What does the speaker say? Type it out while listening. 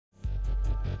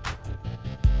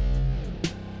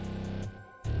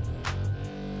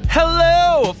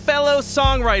Hello, fellow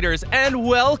songwriters, and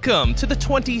welcome to the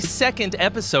 22nd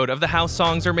episode of the How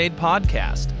Songs Are Made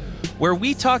podcast, where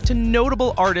we talk to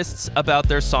notable artists about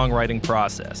their songwriting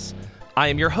process. I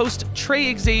am your host,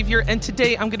 Trey Xavier, and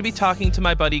today I'm going to be talking to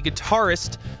my buddy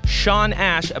guitarist, Sean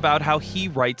Ashe, about how he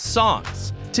writes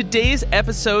songs. Today's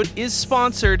episode is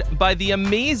sponsored by the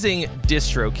amazing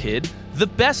DistroKid, the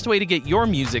best way to get your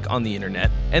music on the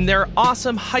internet, and their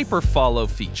awesome hyperfollow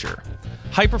feature.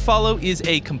 Hyperfollow is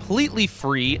a completely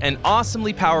free and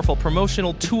awesomely powerful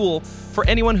promotional tool for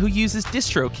anyone who uses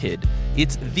DistroKid.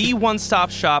 It's the one-stop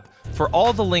shop for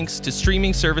all the links to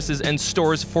streaming services and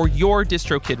stores for your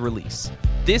DistroKid release.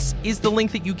 This is the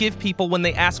link that you give people when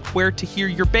they ask where to hear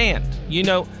your band. You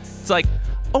know, it's like,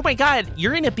 oh my God,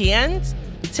 you're in a band?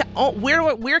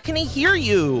 Where can I hear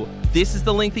you? This is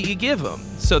the link that you give them.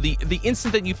 So the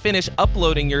instant that you finish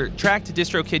uploading your track to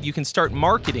DistroKid, you can start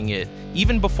marketing it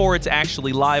even before it's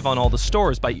actually live on all the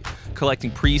stores by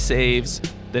collecting pre-saves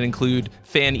that include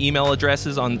fan email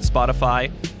addresses on Spotify.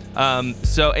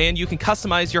 And you can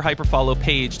customize your hyperfollow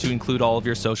page to include all of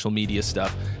your social media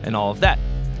stuff and all of that.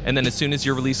 And then as soon as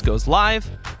your release goes live,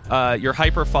 your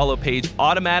hyperfollow page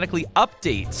automatically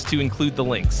updates to include the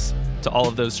links to all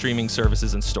of those streaming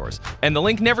services and stores. And the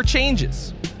link never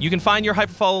changes. You can find your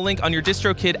hyperfollow link on your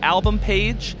DistroKid album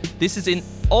page. This is an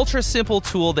ultra simple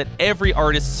tool that every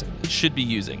artist should be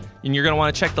using. And you're going to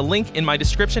want to check the link in my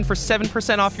description for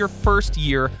 7% off your first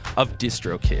year of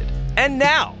DistroKid. And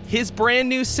now, his brand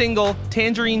new single,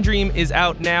 Tangerine Dream, is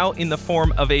out now in the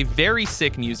form of a very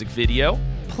sick music video.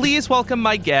 Please welcome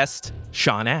my guest,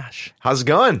 Sean Ashe. How's it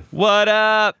going? What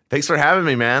up? Thanks for having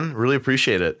me, man. Really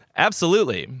appreciate it.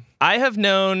 Absolutely. I have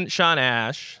known Sean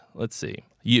Ashe, let's see,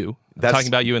 I'm talking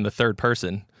about you in the third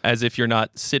person, as if you're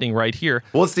not sitting right here.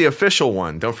 Well, it's the official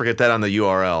one. Don't forget that on the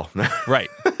URL. Right.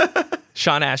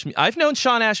 Sean Ashe. I've known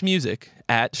Sean Ashe Music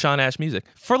at Sean Ashe Music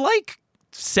for like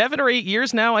 7 or 8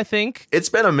 years now, I think. It's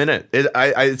been a minute.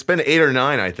 It's been 8 or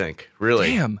 9, I think,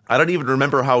 really. Damn. I don't even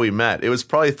remember how we met. It was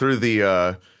probably through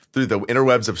the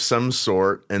interwebs of some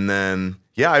sort, and then...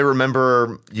 Yeah, I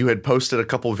remember you had posted a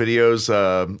couple videos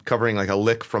covering like a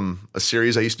lick from a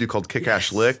series I used to do called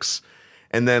Kick-Ash Licks.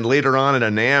 And then later on in a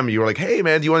NAMM, you were like, hey,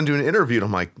 man, do you want to do an interview? And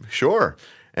I'm like, sure.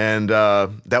 And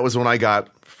that was when I got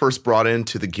first brought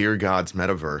into the Gear Gods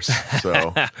metaverse.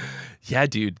 So, yeah,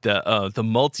 dude, the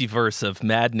multiverse of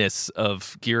madness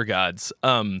of Gear Gods.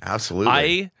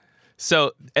 Absolutely.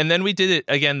 And then we did it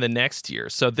again the next year.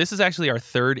 So this is actually our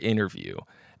third interview.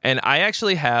 And I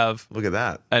actually have look at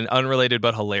that an unrelated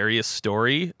but hilarious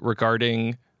story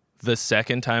regarding the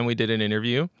second time we did an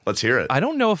interview. Let's hear it. I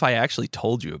don't know if I actually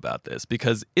told you about this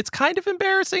because it's kind of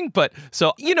embarrassing, but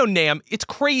so, you know, NAMM, it's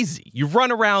crazy. You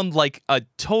run around like a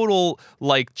total,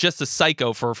 like just a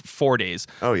psycho for 4 days.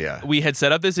 Oh, yeah. We had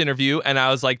set up this interview and I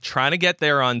was like trying to get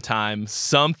there on time.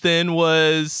 Something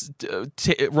was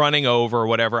running over or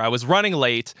whatever. I was running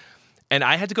late. And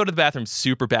I had to go to the bathroom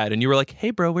super bad. And you were like,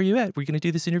 hey, bro, where you at? We're going to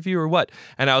do this interview or what?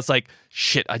 And I was like,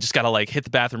 shit, I just got to like hit the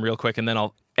bathroom real quick and then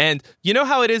I'll... And you know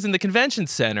how it is in the convention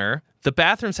center? The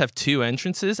bathrooms have 2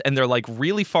 entrances and they're like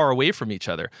really far away from each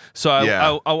other. So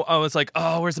I was like,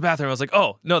 oh, where's the bathroom? I was like,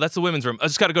 oh, no, that's the women's room. I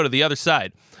just got to go to the other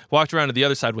side. Walked around to the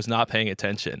other side, was not paying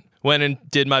attention. Went and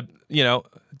did my,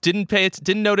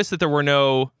 didn't notice that there were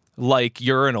no like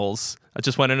urinals. I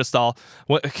just went in a stall,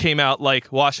 came out like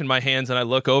washing my hands, and I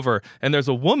look over, and there's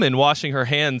a woman washing her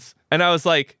hands, and I was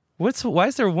like, why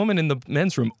is there a woman in the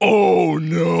men's room? Oh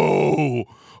no!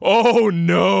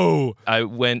 I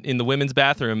went in the women's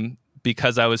bathroom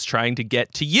because I was trying to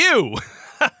get to you.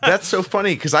 That's so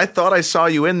funny, because I thought I saw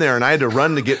you in there, and I had to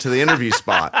run to get to the interview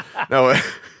spot. No.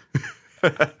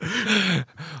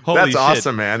 That's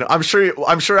awesome, man. I'm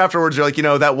sure afterwards you're like,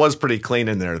 that was pretty clean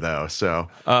in there, though. So,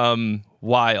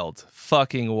 wild.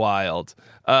 Fucking wild.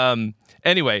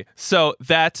 Anyway, so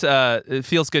that it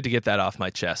feels good to get that off my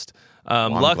chest.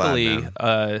 Luckily,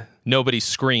 nobody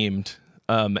screamed,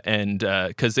 and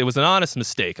because it was an honest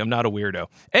mistake. I'm not a weirdo.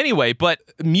 Anyway, but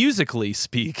musically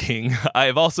speaking,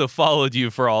 I've also followed you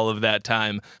for all of that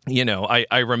time.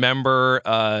 I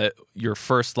remember your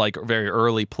first like very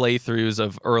early playthroughs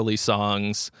of early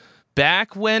songs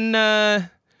back when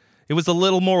it was a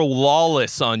little more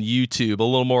lawless on YouTube, a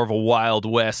little more of a Wild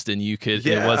West, and you could.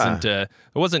 Yeah.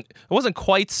 It wasn't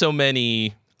quite so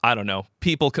many. I don't know,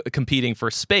 people competing for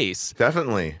space.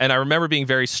 Definitely. And I remember being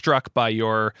very struck by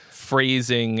your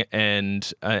phrasing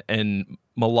and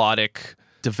melodic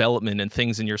development and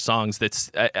things in your songs.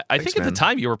 I think at the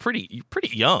time you were pretty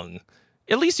young.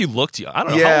 At least you looked young. I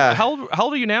don't know. Yeah. How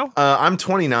old are you now? I'm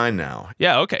 29 now.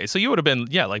 Yeah, okay. So you would have been,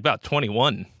 like about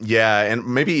 21. Yeah, and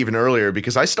maybe even earlier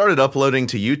because I started uploading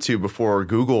to YouTube before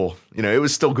Google. It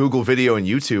was still Google Video and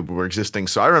YouTube were existing.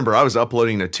 So I remember I was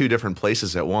uploading to 2 different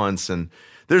places at once. And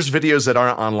there's videos that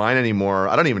aren't online anymore.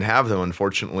 I don't even have them,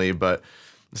 unfortunately. But,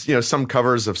 some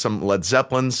covers of some Led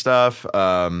Zeppelin stuff.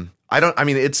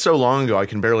 It's so long ago I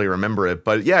can barely remember it.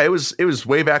 But yeah, it was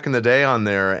way back in the day on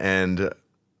there. And,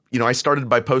 I started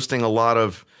by posting a lot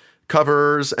of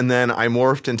covers, and then I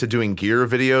morphed into doing gear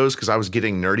videos because I was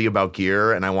getting nerdy about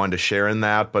gear and I wanted to share in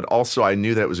that. But also I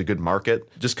knew that it was a good market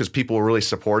just because people were really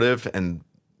supportive. And,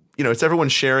 it's everyone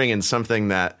sharing in something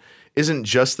that isn't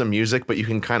just the music, but you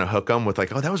can kind of hook them with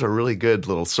like, oh, that was a really good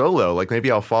little solo. Like maybe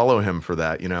I'll follow him for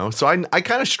that, So I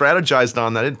kind of strategized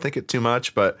on that. I didn't think it too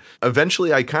much, but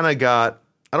eventually I kind of got,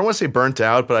 I don't want to say burnt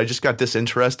out, but I just got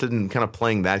disinterested in kind of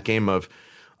playing that game of,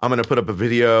 I'm going to put up a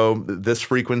video, this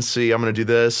frequency, I'm going to do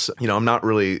this. I'm not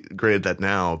really great at that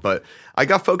now, but I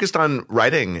got focused on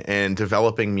writing and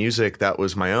developing music that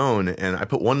was my own. And I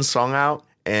put one song out,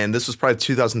 and this was probably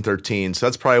 2013. So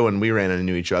that's probably when we ran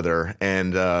into each other.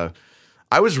 And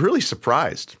I was really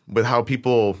surprised with how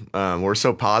people were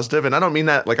so positive. And I don't mean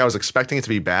that like I was expecting it to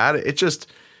be bad. It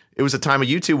was a time of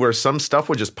YouTube where some stuff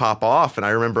would just pop off. And I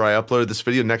remember I uploaded this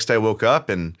video. Next day I woke up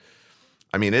and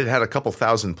it had a couple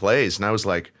thousand plays, and I was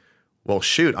like, well,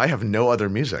 shoot, I have no other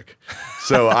music.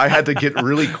 So I had to get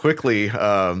really quickly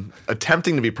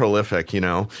attempting to be prolific,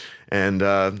 And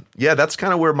that's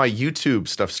kind of where my YouTube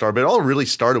stuff started. But it all really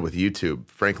started with YouTube,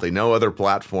 frankly. No other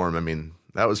platform.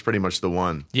 That was pretty much the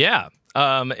one. Yeah.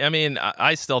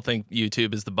 I still think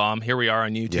YouTube is the bomb. Here we are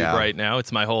on YouTube right now.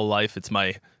 It's my whole life. It's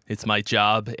my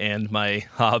job and my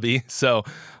hobby. So,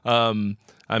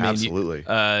 absolutely.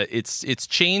 It's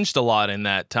changed a lot in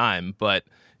that time, but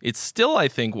it's still, I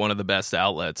think, one of the best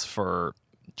outlets for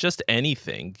just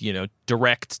anything,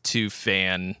 direct to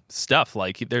fan stuff.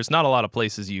 Like there's not a lot of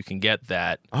places you can get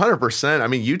that. 100%.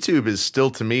 YouTube is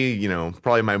still to me,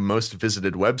 probably my most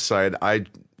visited website. I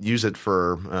use it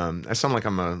for, I sound like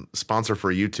I'm a sponsor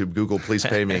for YouTube. Google, please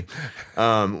pay me.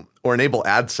 Or enable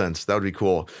AdSense. That would be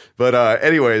cool. But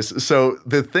anyways, so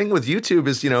the thing with YouTube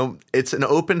is, it's an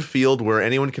open field where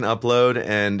anyone can upload.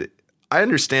 And I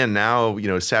understand now,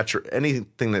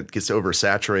 anything that gets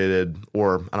oversaturated,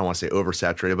 or I don't want to say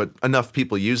oversaturated, but enough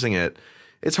people using it,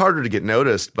 it's harder to get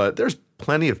noticed. But there's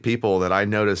plenty of people that I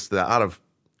noticed that out of,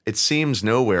 it seems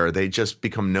nowhere, they just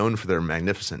become known for their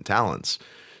magnificent talents.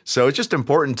 So it's just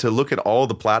important to look at all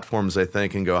the platforms, I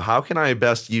think, and go, how can I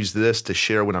best use this to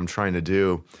share what I'm trying to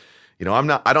do? I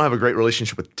don't have a great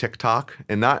relationship with TikTok,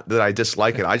 and not that I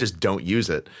dislike it. I just don't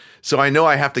use it. So I know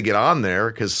I have to get on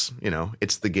there because,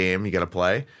 it's the game you got to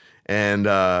play. And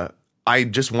I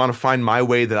just want to find my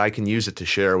way that I can use it to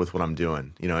share with what I'm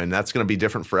doing, and that's going to be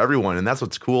different for everyone. And that's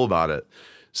what's cool about it.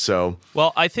 So,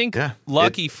 well, I think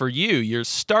lucky for you, you're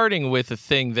starting with a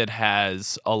thing that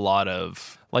has a lot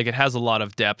of, it has a lot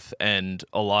of depth and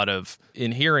a lot of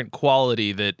inherent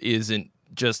quality that isn't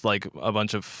just like a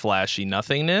bunch of flashy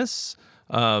nothingness.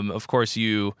 Of course,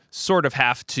 you sort of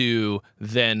have to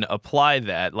then apply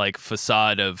that like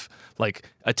facade of like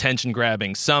attention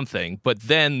grabbing something, but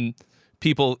then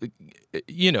people,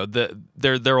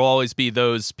 there'll always be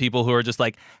those people who are just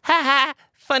like, ha ha,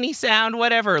 funny sound,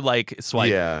 whatever, like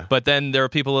swipe. Yeah. But then there are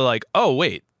people who are like, oh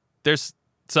wait, there's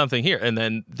something here, and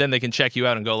then they can check you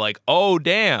out and go like, oh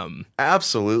damn.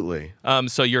 Absolutely.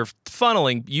 So you're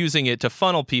using it to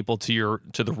funnel people to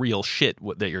the real shit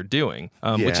that you're doing,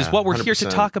 which is what we're 100%. Here to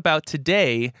talk about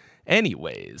today.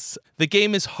 Anyways, the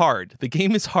game is hard. The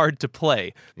game is hard to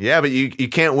play. Yeah, but you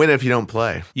can't win if you don't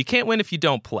play. You can't win if you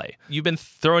don't play. You've been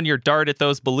throwing your dart at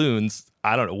those balloons.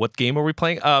 I don't know. What game are we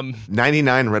playing?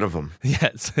 99 rid of them.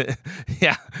 Yes.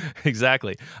 Yeah,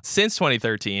 exactly. Since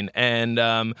 2013. And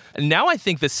now I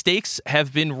think the stakes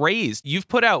have been raised. You've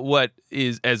put out what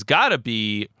has got to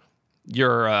be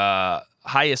your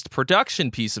highest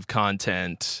production piece of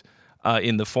content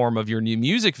in the form of your new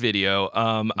music video.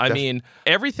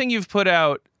 Everything you've put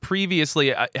out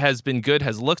previously has been good,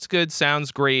 has looked good,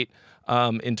 sounds great.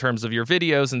 In terms of your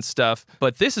videos and stuff,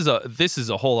 but this is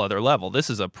a whole other level. This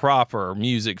is a proper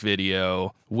music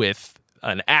video with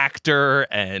an actor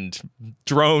and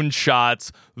drone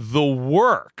shots, the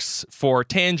works for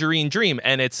Tangerine Dream,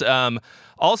 and it's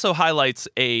also highlights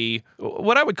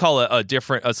what I would call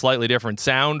a slightly different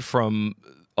sound from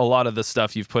a lot of the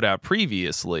stuff you've put out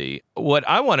previously. What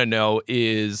I want to know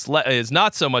is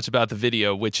not so much about the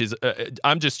video, which is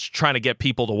I'm just trying to get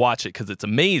people to watch it because it's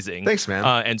amazing. Thanks, man.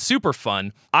 And super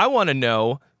fun. I want to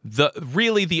know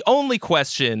the only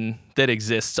question that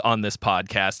exists on this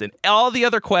podcast, and all the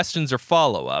other questions are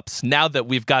follow-ups now that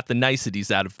we've got the niceties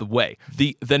out of the way.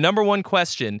 The number one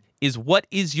question is, what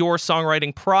is your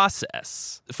songwriting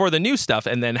process for the new stuff,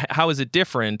 and then how is it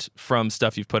different from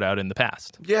stuff you've put out in the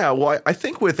past? Yeah, well, I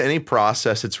think with any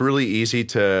process, it's really easy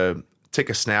to take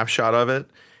a snapshot of it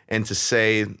and to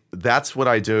say, that's what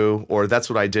I do, or that's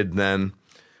what I did then.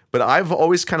 But I've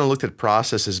always kind of looked at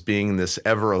process as being this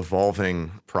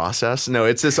ever-evolving process. No,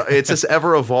 it's this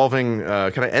ever-evolving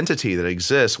kind of entity that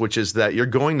exists, which is that you're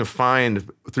going to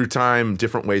find through time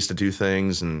different ways to do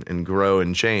things and grow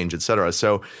and change, et cetera.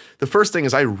 So the first thing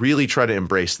is I really try to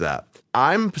embrace that.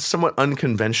 I'm somewhat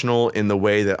unconventional in the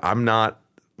way that I'm not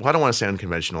 – well, I don't want to say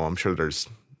unconventional. I'm sure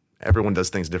everyone does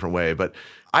things a different way. But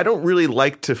I don't really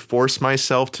like to force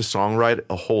myself to songwrite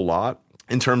a whole lot.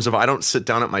 In terms of, I don't sit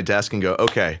down at my desk and go,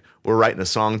 okay, we're writing a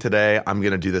song today, I'm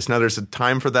going to do this. Now, there's a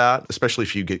time for that, especially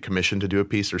if you get commissioned to do a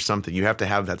piece or something. You have to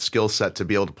have that skill set to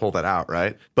be able to pull that out,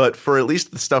 right? But for at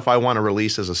least the stuff I want to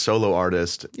release as a solo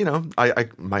artist,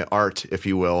 my art, if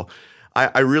you will,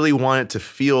 I really want it to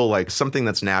feel like something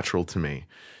that's natural to me.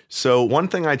 So one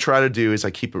thing I try to do is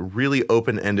I keep a really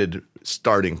open-ended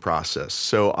starting process.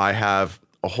 So I have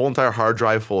a whole entire hard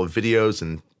drive full of videos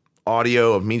and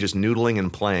audio of me just noodling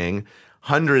and playing,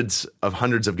 hundreds of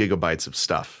gigabytes of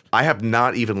stuff. I have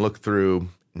not even looked through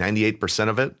 98%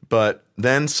 of it, but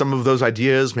then some of those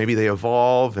ideas, maybe they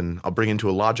evolve and I'll bring into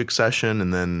a Logic session,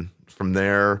 and then from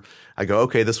there I go,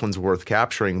 okay, this one's worth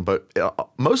capturing, but it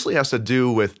mostly has to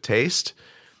do with taste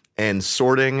and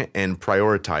sorting and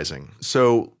prioritizing.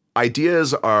 So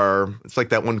ideas are, it's like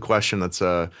that one question that's,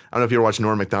 I don't know if you ever watched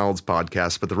Norm Macdonald's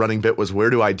podcast, but the running bit was,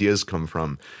 where do ideas come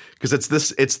from? Because it's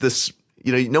this,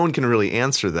 no one can really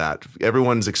answer that.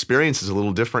 Everyone's experience is a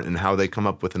little different in how they come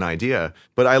up with an idea.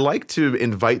 But I like to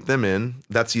invite them in.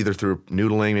 That's either through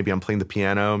noodling, maybe I'm playing the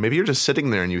piano, maybe you're just sitting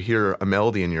there and you hear a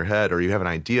melody in your head, or you have an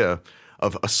idea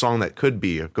of a song that could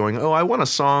be, going, oh, I want a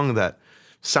song that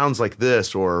sounds like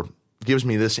this or gives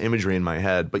me this imagery in my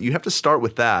head. But you have to start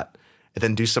with that and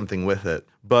then do something with it.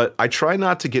 But I try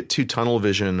not to get too tunnel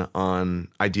vision on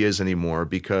ideas anymore,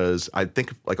 because I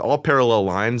think like all parallel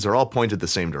lines are all pointed the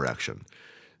same direction.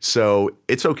 So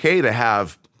it's okay to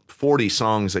have 40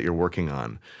 songs that you're working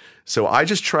on. So I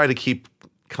just try to keep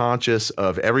conscious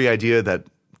of every idea that,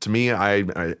 to me,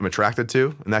 I'm attracted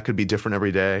to, and that could be different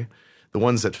every day. The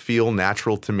ones that feel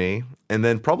natural to me. And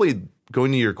then probably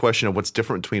going to your question of what's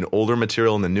different between older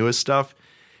material and the newest stuff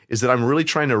is that I'm really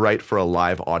trying to write for a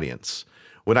live audience.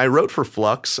 When I wrote for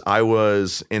Flux, I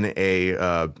was in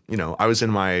I was in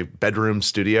my bedroom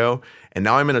studio, and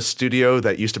now I'm in a studio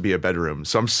that used to be a bedroom.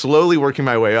 So I'm slowly working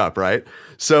my way up, right?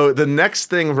 So the next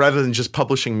thing, rather than just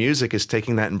publishing music, is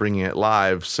taking that and bringing it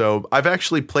live. So I've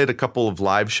actually played a couple of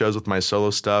live shows with my solo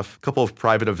stuff, a couple of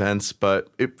private events, but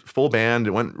full band,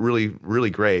 it went really, really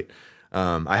great.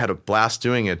 I had a blast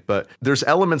doing it, but there's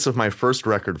elements of my first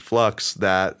record, Flux,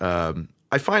 that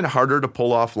I find harder to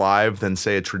pull off live than,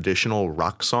 say, a traditional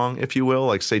rock song, if you will.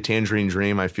 Like, say, Tangerine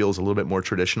Dream, I feel is a little bit more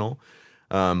traditional.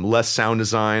 Less sound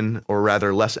design, or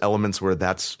rather less elements where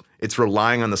it's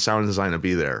relying on the sound design to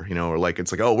be there, or like,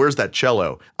 it's like, oh, where's that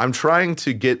cello? I'm trying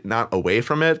to get not away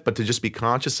from it, but to just be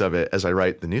conscious of it as I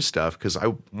write the new stuff, because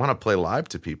I want to play live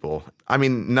to people. I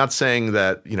mean, not saying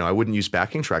that, I wouldn't use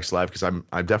backing tracks live, because I'm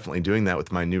definitely doing that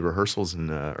with my new rehearsals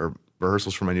or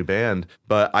rehearsals for my new band,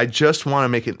 but I just want to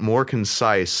make it more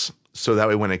concise, so that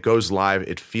way when it goes live,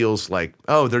 it feels like,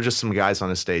 oh, they're just some guys on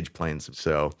a stage playing.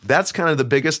 So that's kind of the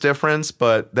biggest difference.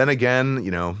 But then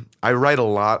again, I write a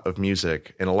lot of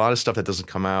music and a lot of stuff that doesn't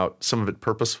come out, some of it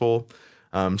purposeful,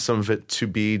 some of it to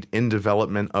be in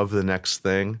development of the next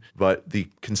thing. But the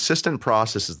consistent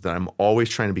process is that I'm always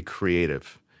trying to be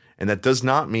creative. And that does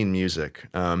not mean music.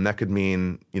 That could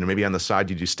mean, maybe on the side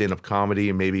you do stand-up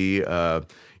comedy, maybe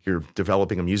you're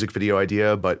developing a music video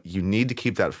idea, but you need to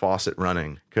keep that faucet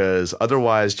running, because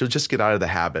otherwise you'll just get out of the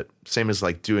habit. Same as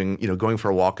like doing, going for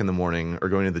a walk in the morning or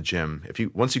going to the gym.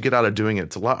 Once you get out of doing it,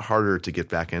 it's a lot harder to get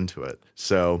back into it.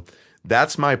 So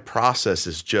that's my process,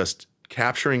 is just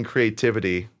capturing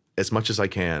creativity as much as I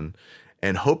can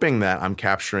and hoping that I'm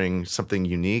capturing something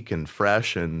unique and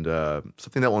fresh and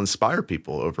something that will inspire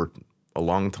people over a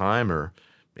long time, or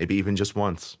maybe even just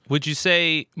once. Would you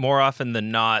say more often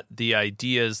than not, the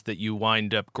ideas that you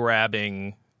wind up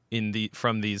grabbing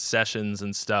from these sessions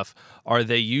and stuff, are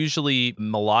they usually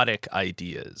melodic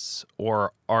ideas,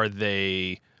 or are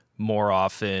they more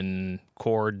often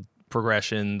chord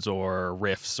progressions or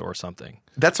riffs or something?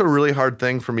 That's a really hard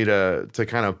thing for me to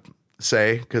kind of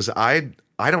say, because I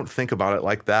don't think about it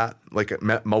like that, like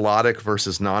melodic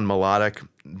versus non-melodic.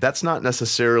 that's not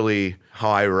necessarily how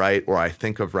I write or I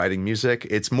think of writing music.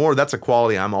 It's more, that's a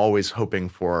quality I'm always hoping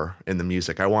for in the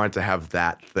music. I wanted to have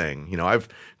that thing.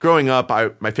 Growing up,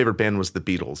 my favorite band was the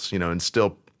Beatles, and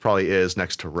still probably is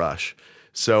next to Rush.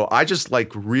 So I just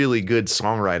like really good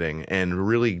songwriting and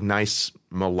really nice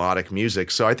melodic music.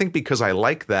 So I think because I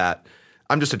like that,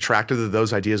 I'm just attracted to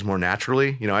those ideas more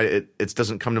naturally. It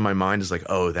doesn't come to my mind as like,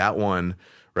 oh, that one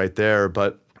right there.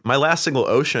 But my last single,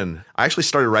 Ocean, I actually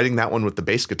started writing that one with the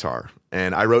bass guitar.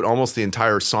 And I wrote almost the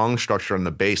entire song structure on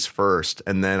the bass first,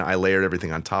 and then I layered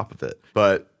everything on top of it.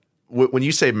 But when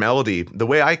you say melody, the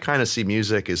way I kind of see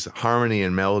music is harmony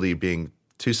and melody being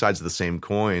two sides of the same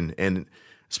coin. And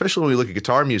especially when we look at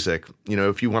guitar music,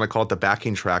 if you want to call it the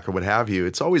backing track or what have you,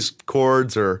 it's always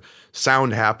chords or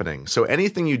sound happening. So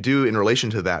anything you do in relation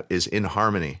to that is in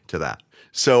harmony to that.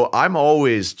 So I'm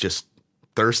always just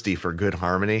thirsty for good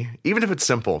harmony, even if it's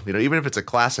simple, even if it's a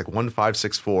classic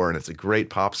 1-5-6-4 and it's a great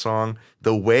pop song,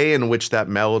 the way in which that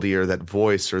melody or that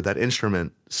voice or that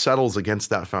instrument settles against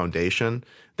that foundation,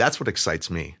 that's what excites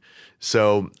me.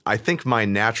 So I think my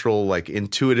natural,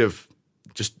 intuitive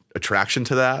just attraction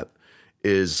to that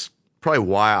is probably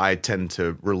why I tend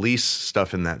to release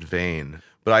stuff in that vein.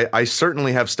 But I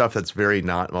certainly have stuff that's very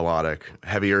not melodic,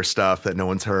 heavier stuff that no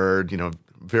one's heard,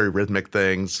 very rhythmic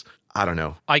things. I don't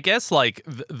know. I guess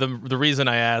the reason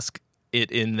I ask it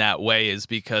in that way is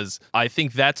because I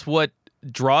think that's what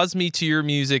draws me to your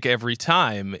music every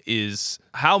time is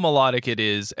how melodic it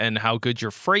is and how good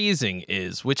your phrasing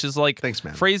is, which is thanks,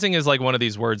 man. Phrasing is one of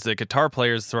these words that guitar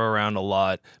players throw around a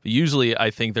lot. But usually I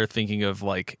think they're thinking of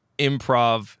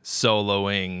improv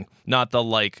soloing, not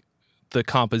the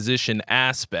composition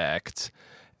aspect.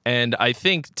 And I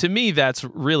think to me that's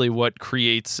really what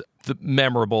creates the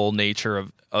memorable nature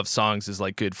of songs is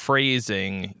good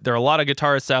phrasing. There are a lot of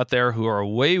guitarists out there who are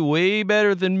way, way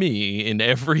better than me in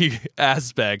every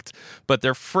aspect, but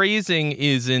their phrasing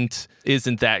isn't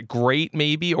that great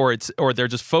maybe, or they're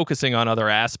just focusing on other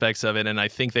aspects of it. And I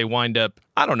think they wind up,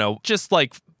 I don't know, just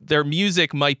their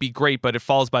music might be great, but it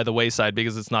falls by the wayside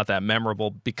because it's not that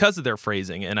memorable because of their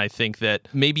phrasing. And I think that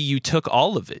maybe you took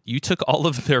all of it. You took all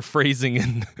of their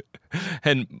phrasing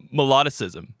and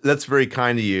melodicism. That's very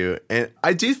kind of you. And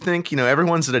I do think,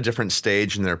 everyone's at a different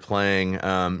stage in their playing.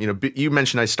 You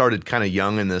mentioned I started kind of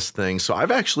young in this thing. So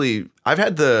I've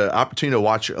had the opportunity to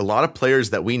watch a lot of players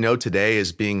that we know today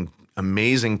as being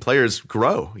amazing players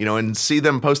grow, and see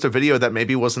them post a video that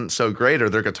maybe wasn't so great or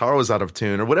their guitar was out of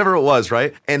tune or whatever it was,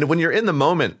 right? And when you're in the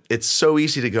moment, it's so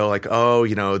easy to go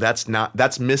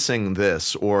that's missing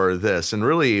this or this. And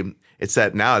really, it's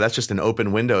that's just an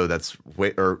open window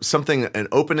an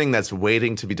opening that's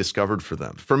waiting to be discovered for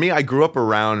them. For me, I grew up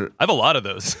around... I have a lot of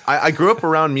those. I grew up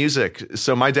around music.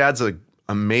 So my dad's an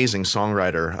amazing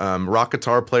songwriter, rock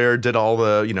guitar player, did all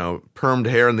the, permed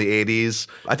hair in the 80s.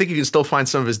 I think you can still find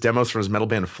some of his demos from his metal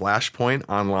band Flashpoint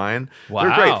online. Wow.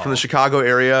 They're great, from the Chicago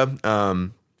area.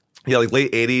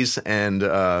 Late 80s. And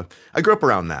I grew up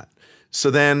around that. So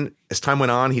then as time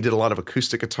went on, he did a lot of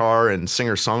acoustic guitar and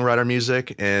singer-songwriter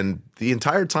music. And the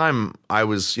entire time I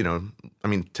was,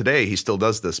 today he still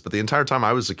does this, but the entire time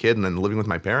I was a kid and then living with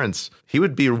my parents, he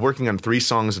would be working on 3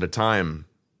 songs at a time,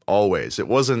 always. It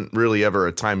wasn't really ever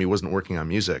a time he wasn't working on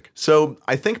music. So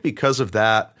I think because of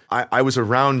that, I was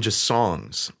around just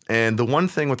songs. And the one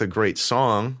thing with a great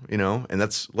song, and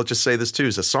let's just say this too,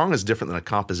 is a song is different than a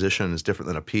composition, is different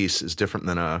than a piece, is different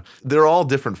than they're all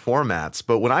different formats.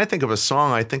 But when I think of a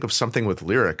song, I think of something with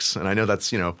lyrics. And I know that's,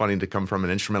 funny to come from an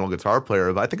instrumental guitar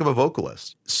player, but I think of a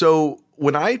vocalist. So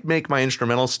when I make my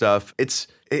instrumental stuff, it's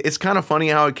kind of funny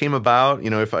how it came about.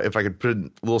 If I could put a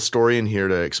little story in here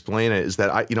to explain it, is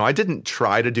that I didn't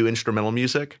try to do instrumental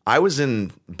music. I was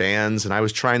in bands and I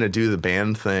was trying to do the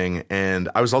band thing, and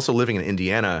I was also living in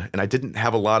Indiana, and I didn't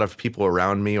have a lot of people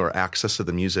around me or access to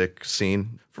the music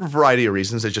scene for a variety of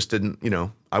reasons. I just didn't,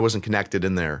 I wasn't connected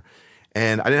in there,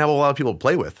 and I didn't have a lot of people to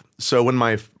play with. So when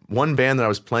my one band that I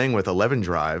was playing with, 11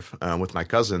 Drive, with my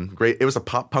cousin, great. It was a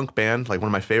pop punk band, one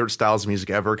of my favorite styles of music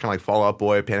ever, kind of like Fall Out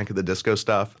Boy, Panic at the Disco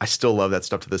stuff. I still love that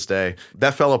stuff to this day.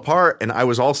 That fell apart, and I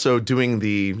was also doing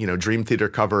the, Dream Theater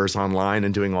covers online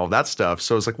and doing all that stuff.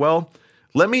 So I was like, well,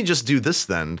 let me just do this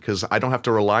then, because I don't have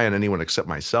to rely on anyone except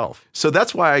myself. So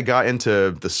that's why I got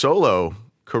into the solo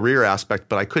career aspect,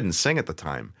 but I couldn't sing at the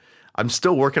time. I'm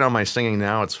still working on my singing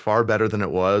now. It's far better than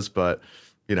it was, but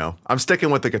I'm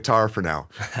sticking with the guitar for now.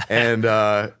 And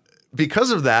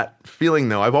because of that feeling,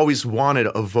 though, I've always wanted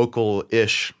a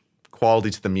vocal-ish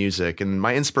quality to the music. And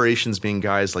my inspirations being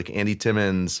guys like Andy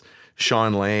Timmons,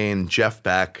 Sean Lane, Jeff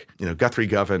Beck, Guthrie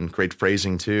Govan, great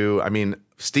phrasing too.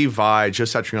 Steve Vai, Joe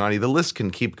Satriani, the list can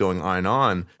keep going on and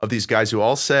on of these guys who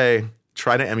all say,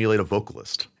 try to emulate a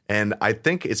vocalist. And I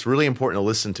think it's really important to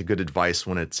listen to good advice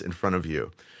when it's in front of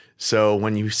you. So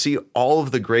when you see all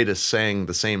of the greatest saying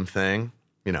the same thing,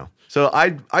 So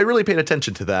I really paid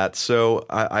attention to that. So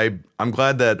I'm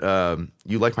glad that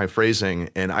you like my phrasing.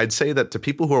 And I'd say that to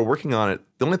people who are working on it,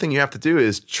 the only thing you have to do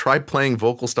is try playing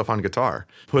vocal stuff on guitar.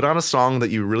 Put on a song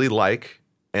that you really like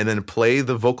and then play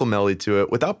the vocal melody to it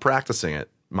without practicing it,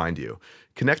 mind you.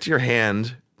 Connect your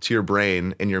hand to your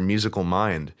brain and your musical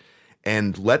mind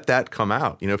and let that come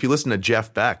out. If you listen to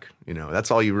Jeff Beck, that's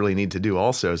all you really need to do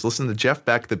also is listen to Jeff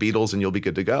Beck, the Beatles, and you'll be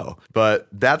good to go. But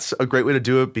that's a great way to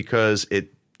do it because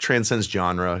it transcends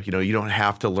genre. You don't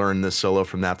have to learn this solo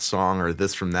from that song or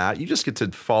this from that. You just get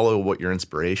to follow what your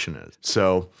inspiration is.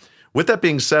 So with that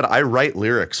being said, I write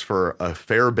lyrics for a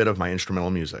fair bit of my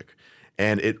instrumental music,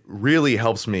 and it really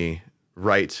helps me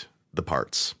write the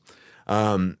parts.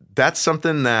 That's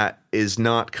something that is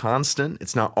not constant.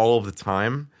 It's not all of the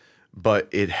time, but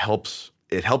it helps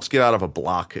get out of a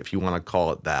block, if you want to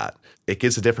call it that. It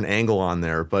gives a different angle on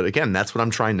there. But again, that's what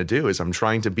I'm trying to do is I'm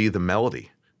trying to be the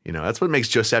melody. That's what makes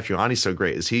Joe Satriani so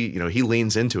great is he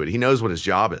leans into it. He knows what his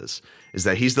job is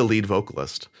that he's the lead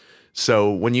vocalist.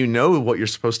 So when you know what you're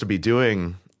supposed to be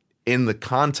doing in the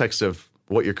context of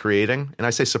what you're creating, and I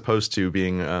say supposed to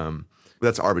being,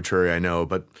 that's arbitrary, I know,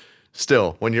 but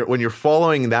still, when you're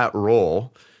following that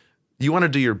role, you want to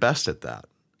do your best at that.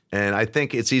 And I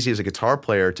think it's easy as a guitar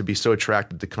player to be so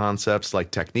attracted to concepts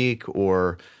like technique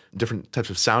or different types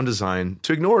of sound design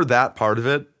to ignore that part of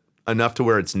it enough to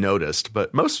where it's noticed.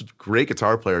 But most great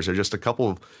guitar players are just a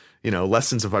couple,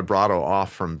 lessons of vibrato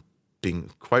off from being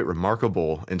quite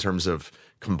remarkable in terms of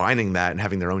combining that and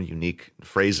having their own unique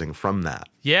phrasing from that.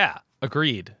 Yeah,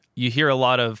 agreed. You hear a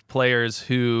lot of players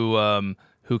who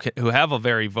have a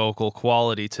very vocal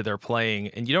quality to their playing,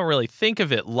 and you don't really think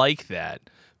of it like that,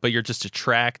 but you're just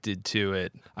attracted to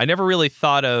it. I never really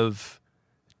thought of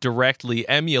directly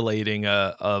emulating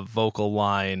a vocal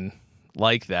line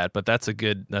like that, but that's a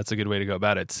good way to go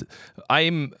about it.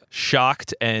 I'm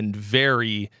shocked and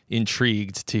very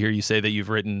intrigued to hear you say that you've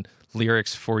written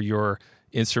lyrics for your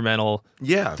instrumental.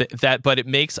 Yeah. But it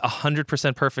makes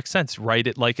 100% perfect sense. Write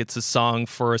it like it's a song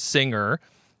for a singer,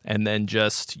 and then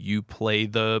just play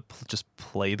the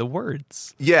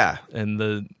words. Yeah. And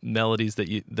the melodies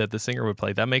that the singer would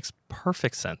play. That makes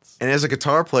perfect sense. And as a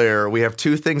guitar player, we have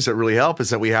two things that really help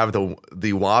is that we have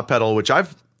the wah pedal, which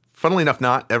I've funnily enough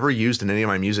not ever used in any of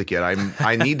my music yet.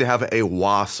 I need to have a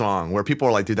wah song where people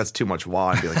are like, dude, that's too much wah.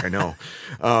 I'd be like, I know.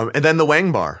 And then the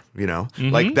wang bar,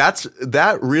 like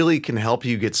that really can help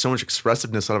you get so much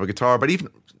expressiveness out of a guitar. But even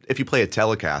if you play a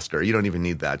Telecaster, you don't even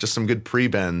need that. Just some good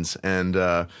pre-bends and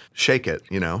shake it,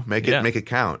 make it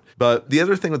count. But the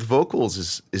other thing with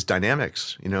vocals is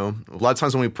dynamics. A lot of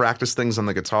times when we practice things on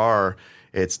the guitar,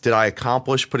 it's did I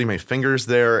accomplish putting my fingers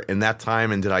there in that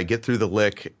time, and did I get through the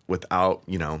lick without,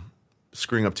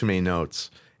 screwing up too many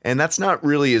notes? And that's not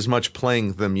really as much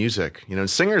playing the music.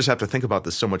 Singers have to think about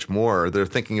this so much more. They're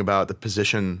thinking about the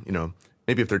position,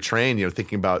 maybe if they're trained,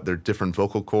 thinking about their different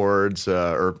vocal cords,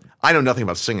 or I know nothing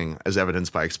about singing as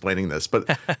evidenced by explaining this,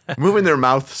 but moving their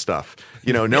mouth stuff,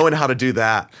 knowing how to do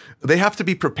that. They have to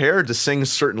be prepared to sing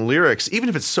certain lyrics, even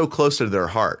if it's so close to their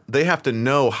heart. They have to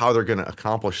know how they're going to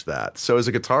accomplish that. So as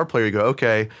a guitar player, you go,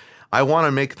 okay, I want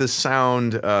to make this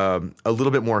sound a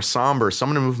little bit more somber, so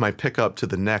I'm going to move my pickup to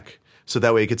the neck so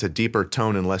that way it gets a deeper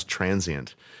tone and less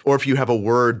transient. Or if you have a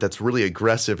word that's really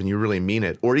aggressive and you really mean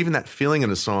it, or even that feeling in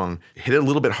a song, hit it a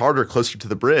little bit harder closer to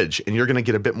the bridge, and you're going to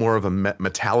get a bit more of a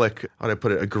metallic, how do I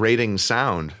put it, a grating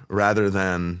sound rather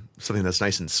than something that's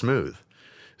nice and smooth.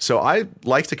 So I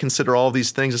like to consider all of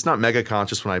these things. It's not mega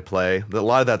conscious when I play. A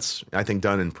lot of that's, I think,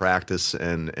 done in practice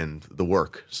and the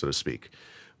work, so to speak.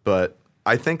 But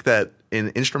I think that in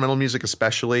instrumental music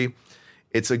especially,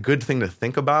 it's a good thing to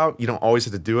think about. You don't always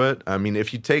have to do it. I mean,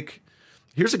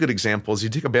 here's a good example is you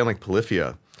take a band like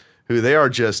Polyphia, who they are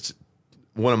just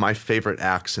one of my favorite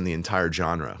acts in the entire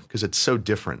genre because it's so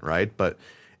different, right? But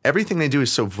everything they do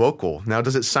is so vocal. Now,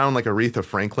 does it sound like Aretha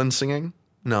Franklin singing?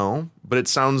 No, but it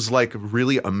sounds like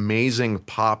really amazing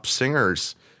pop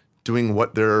singers doing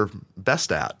what they're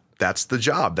best at. That's the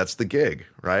job. That's the gig,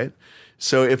 right?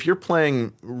 So if you're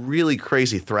playing really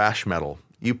crazy thrash metal,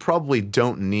 you probably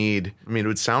don't need, it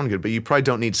would sound good, but you probably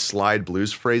don't need slide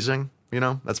blues phrasing.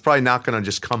 That's probably not going to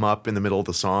just come up in the middle of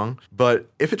the song. But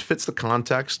if it fits the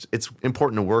context, it's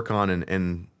important to work on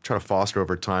and try to foster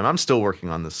over time. I'm still working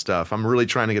on this stuff. I'm really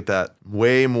trying to get that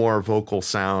way more vocal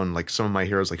sound, like some of my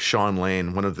heroes, like Sean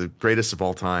Lane, one of the greatest of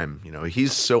all time.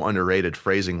 He's so underrated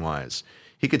phrasing-wise.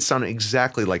 He could sound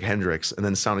exactly like Hendrix and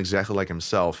then sound exactly like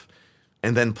himself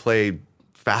and then play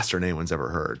faster than anyone's ever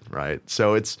heard, right?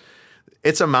 So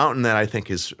It's a mountain that I think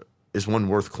is one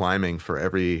worth climbing for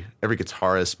every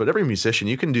guitarist, but every musician.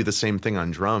 You can do the same thing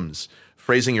on drums.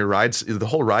 Phrasing your rides, the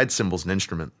whole ride cymbal's an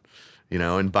instrument,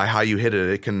 and by how you hit it,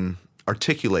 it can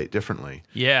articulate differently.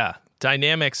 Yeah.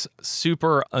 Dynamics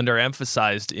super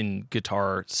underemphasized in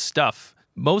guitar stuff.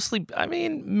 Mostly, I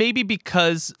mean, maybe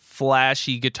because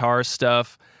flashy guitar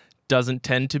stuff doesn't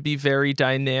tend to be very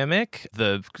dynamic.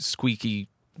 The squeaky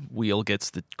wheel gets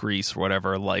the grease or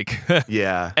whatever,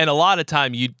 Yeah. And a lot of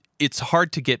time it's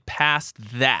hard to get past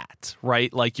that,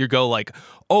 right? Like you go like,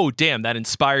 oh, damn, that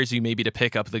inspires you maybe to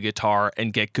pick up the guitar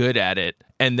and get good at it.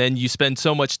 And then you spend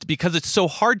so much, because it's so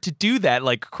hard to do that,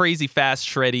 like crazy fast,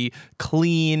 shreddy,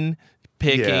 clean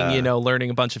picking, learning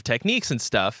a bunch of techniques and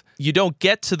stuff. You don't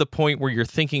get to the point where you're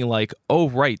thinking like, oh,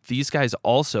 right, these guys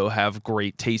also have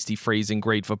great tasty phrasing,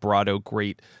 great vibrato,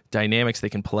 great dynamics. They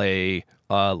can play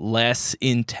less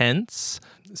intense.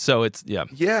 So it's, yeah.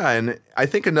 Yeah, and I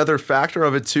think another factor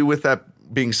of it too, with that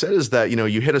being said, is that,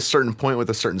 you hit a certain point with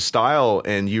a certain style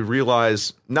and you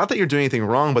realize not that you're doing anything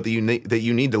wrong, but that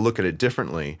you need to look at it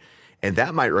differently. And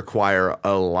that might require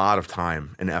a lot of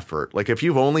time and effort. Like if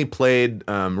you've only played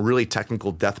really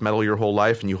technical death metal your whole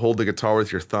life and you hold the guitar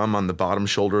with your thumb on the bottom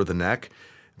shoulder of the neck,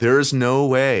 there is no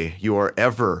way you are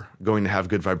ever going to have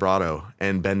good vibrato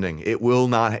and bending. It will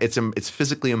not. It's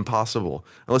physically impossible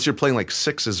unless you're playing like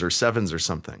sixes or sevens or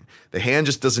something. The hand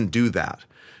just doesn't do that,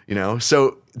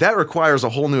 So that requires a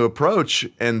whole new approach,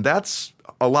 and that's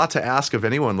a lot to ask of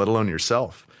anyone, let alone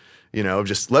yourself.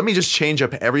 Just let me just change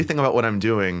up everything about what I'm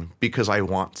doing because I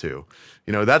want to.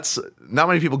 That's not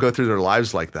many people go through their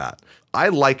lives like that. I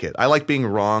like it. I like being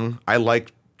wrong. I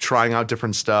like trying out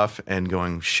different stuff and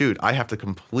going, shoot, I have to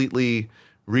completely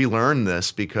relearn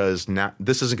this because now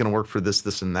this isn't going to work for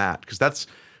this, and that. Because that's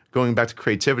going back to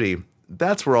creativity.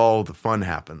 That's where all the fun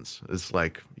happens. It's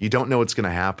like you don't know what's going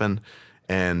to happen,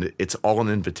 and it's all an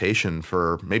invitation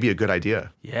for maybe a good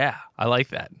idea. Yeah, I like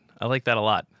that. I like that a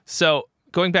lot. So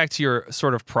going back to your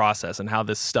sort of process and how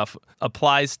this stuff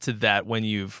applies to that,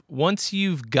 once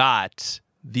you've got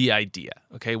the idea,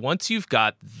 okay, once you've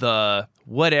got the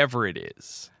whatever it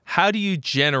is, how do you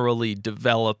generally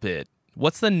develop it?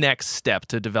 What's the next step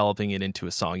to developing it into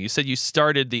a song? You said you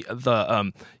started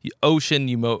the Ocean.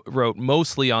 You wrote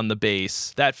mostly on the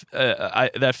bass. That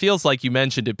feels like you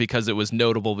mentioned it because it was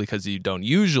notable because you don't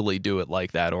usually do it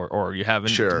like that, or you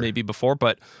haven't maybe before.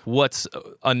 But what's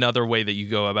another way that you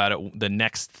go about it? The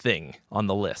next thing on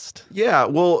the list? Yeah,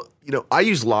 well, I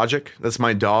use Logic. That's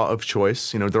my DAW of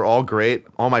choice. They're all great.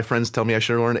 All my friends tell me I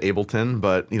should have learned Ableton,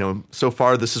 but so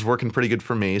far this is working pretty good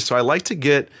for me. So I like to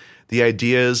get the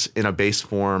ideas in a bass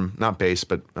form, not bass,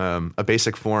 but a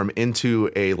basic form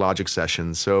into a Logic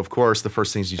session. So, of course, the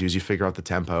first things you do is you figure out the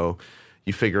tempo,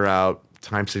 you figure out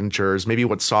time signatures, maybe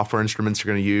what software instruments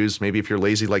you're going to use. Maybe if you're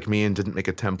lazy like me and didn't make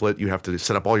a template, you have to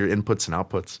set up all your inputs and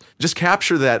outputs. Just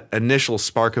capture that initial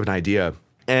spark of an idea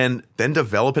and then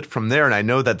develop it from there. And I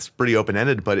know that's pretty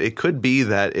open-ended, but it could be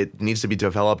that it needs to be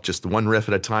developed just one riff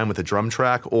at a time with a drum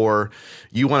track, or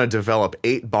you want to develop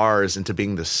 8 bars into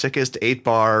being the sickest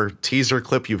 8-bar teaser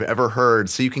clip you've ever heard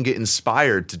so you can get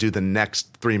inspired to do the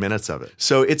next 3 minutes of it.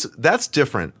 So that's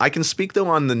different. I can speak, though,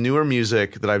 on the newer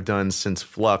music that I've done since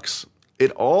Flux.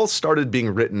 It all started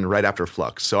being written right after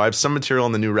Flux. So I have some material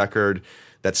on the new record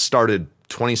that started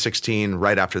 2016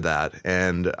 right after that,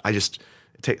 and I just...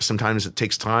 sometimes it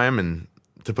takes time and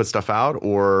to put stuff out,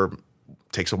 or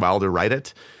takes a while to write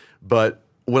it. But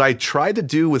what I tried to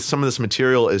do with some of this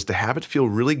material is to have it feel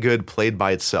really good played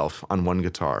by itself on one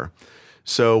guitar.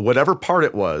 So whatever part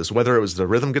it was, whether it was the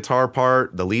rhythm guitar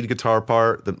part, the lead guitar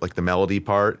part, the melody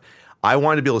part, I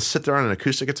wanted to be able to sit there on an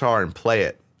acoustic guitar and play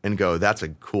it and go, that's a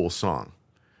cool song.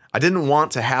 I didn't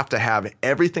want to have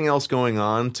everything else going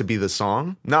on to be the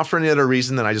song. Not for any other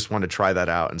reason than I just wanted to try that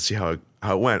out and see how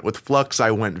it went. With Flux,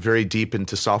 I went very deep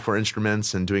into software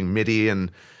instruments and doing MIDI, and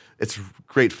it's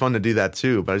great fun to do that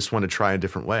too, but I just wanted to try a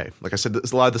different way. Like I said,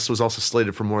 a lot of this was also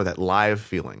slated for more of that live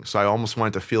feeling, so I almost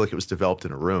wanted to feel like it was developed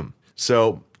in a room.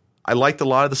 So I liked a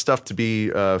lot of the stuff to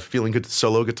be feeling good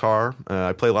solo guitar.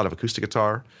 I play a lot of acoustic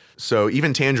guitar. So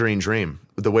even Tangerine Dream,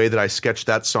 the way that I sketched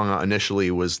that song out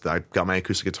initially was that I got my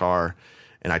acoustic guitar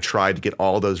and I tried to get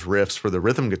all those riffs for the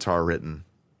rhythm guitar written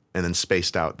and then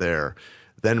spaced out there.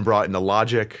 Then brought into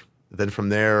Logic. Then from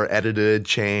there, edited,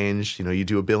 changed. You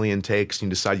do a billion takes and you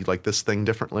decide you like this thing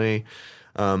differently.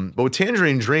 But with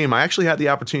Tangerine Dream, I actually had the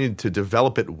opportunity to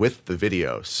develop it with the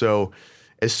video. So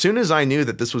as soon as I knew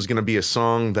that this was going to be a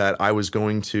song that I was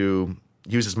going to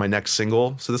use as my next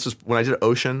single, so this was when I did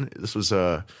Ocean. This was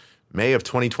May of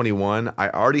 2021. I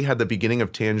already had the beginning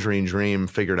of Tangerine Dream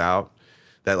figured out.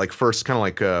 That like first kind of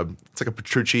like it's like a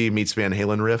Petrucci meets Van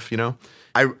Halen riff, you know?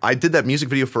 I did that music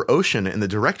video for Ocean, and the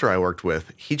director I worked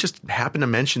with, he just happened to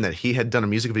mention that he had done a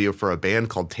music video for a band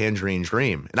called Tangerine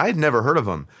Dream. And I had never heard of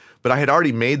them, but I had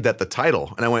already made that the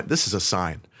title. And I went, this is a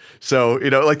sign. So, you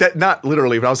know, like that, not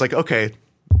literally, but I was like, okay,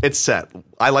 it's set.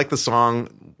 I like the song.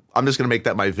 I'm just going to make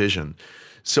that my vision.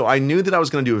 So I knew that I was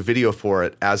going to do a video for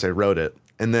it as I wrote it.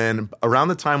 And then around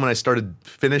the time when I started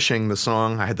finishing the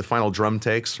song, I had the final drum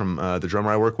takes from the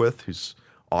drummer I work with, who's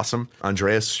awesome,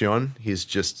 Andreas Schoen. He's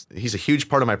a huge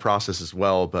part of my process as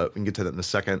well, but we can get to that in a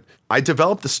second. I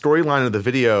developed the storyline of the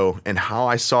video and how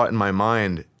I saw it in my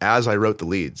mind as I wrote the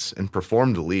leads and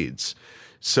performed the leads.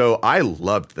 So I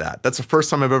loved that. That's the first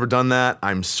time I've ever done that.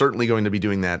 I'm certainly going to be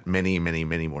doing that many, many,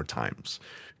 many more times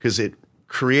because it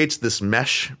creates this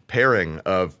mesh pairing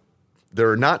of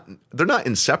they're not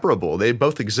inseparable. They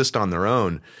both exist on their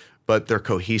own, but they're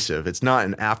cohesive. It's not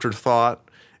an afterthought,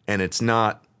 and it's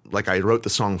not like I wrote the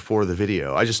song for the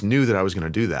video. I just knew that I was going to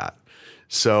do that.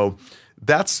 So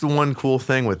that's the one cool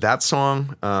thing with that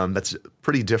song. That's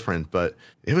pretty different, but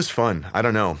it was fun. I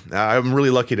don't know. I'm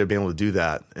really lucky to be able to do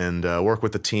that and work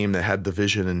with the team that had the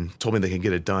vision and told me they could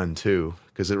get it done too,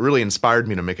 because it really inspired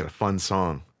me to make it a fun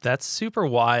song. That's super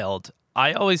wild.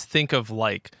 I always think of,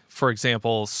 like, for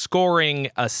example, scoring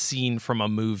a scene from a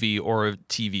movie or a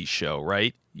TV show,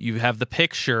 right? You have the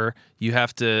picture, you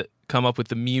have to come up with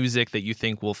the music that you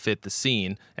think will fit the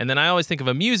scene. And then I always think of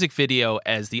a music video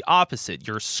as the opposite.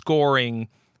 You're scoring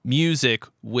music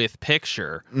with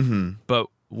picture. Mm-hmm. But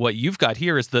what you've got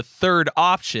here is the third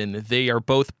option. They are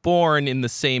both born in the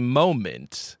same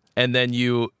moment. And then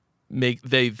you make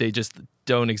they just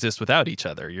don't exist without each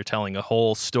other. You're telling a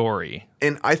whole story.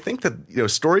 And I think that, you know,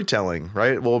 storytelling,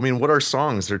 right? Well, I mean, what are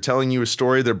songs? They're telling you a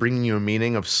story. They're bringing you a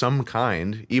meaning of some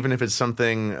kind, even if it's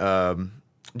something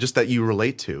just that you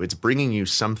relate to. It's bringing you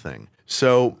something.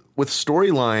 So with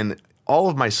storyline, all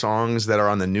of my songs that are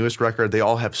on the newest record, they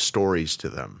all have stories to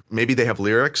them. Maybe they have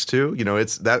lyrics too. You know,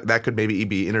 it's that could maybe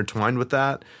be intertwined with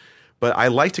that. But I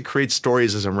like to create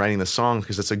stories as I'm writing the song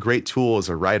because it's a great tool as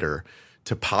a writer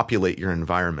to populate your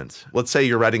environment. Let's say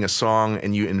you're writing a song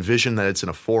and you envision that it's in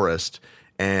a forest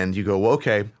and you go, well,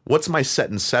 okay, what's my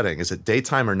set and setting? Is it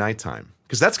daytime or nighttime?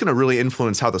 Because that's going to really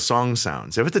influence how the song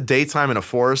sounds. If it's a daytime in a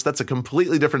forest, that's a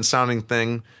completely different sounding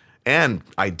thing and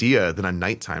idea than a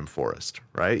nighttime forest,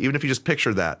 right? Even if you just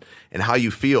picture that and how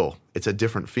you feel, it's a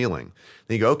different feeling.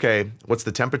 Then you go, okay, what's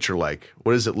the temperature like?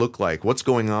 What does it look like? What's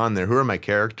going on there? Who are my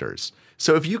characters?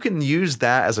 So if you can use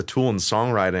that as a tool in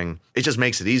songwriting, it just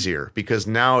makes it easier because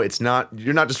now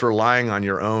you're not just relying on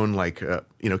your own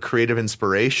creative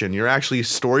inspiration. You're actually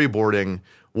storyboarding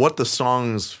what the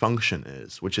song's function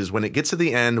is, which is when it gets to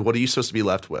the end, what are you supposed to be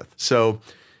left with? So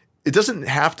it doesn't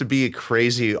have to be a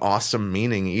crazy, awesome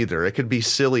meaning either. It could be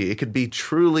silly. It could be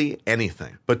truly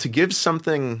anything. But to give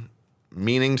something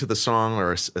meaning to the song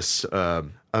or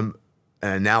an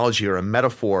analogy or a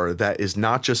metaphor that is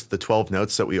not just the 12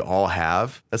 notes that we all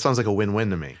have, that sounds like a win-win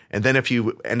to me. And then if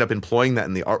you end up employing that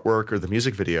in the artwork or the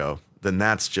music video, then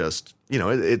that's just,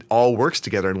 it all works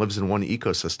together and lives in one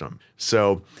ecosystem.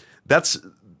 So that's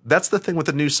the thing with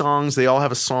the new songs. They all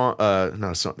have a song.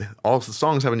 All the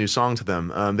songs have a new song to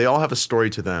them. They all have a story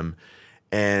to them,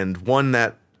 and one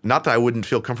that not that I wouldn't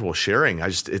feel comfortable sharing.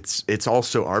 It's all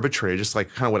so arbitrary, just like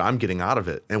kind of what I'm getting out of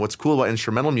it. And what's cool about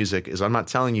instrumental music is I'm not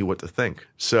telling you what to think.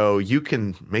 So you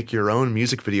can make your own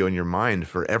music video in your mind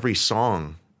for every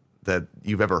song that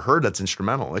you've ever heard that's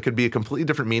instrumental. It could be a completely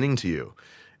different meaning to you,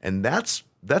 and that's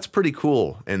pretty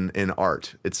cool in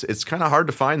art. It's kind of hard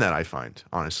to find that, I find,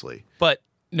 honestly. But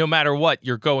no matter what,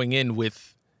 you're going in with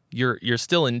you're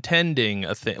still intending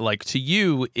a thing. Like, to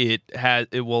you, it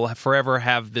will forever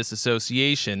have this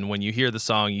association. When you hear the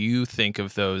song, you think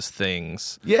of those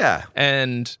things. Yeah.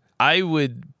 And I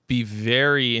would be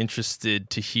very interested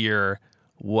to hear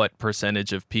what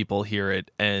percentage of people hear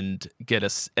it and get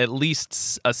at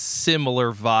least a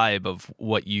similar vibe of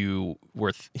what you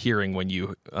were hearing when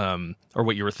you or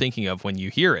what you were thinking of when you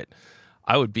hear it.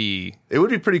 It would be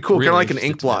pretty cool, really, kind of like an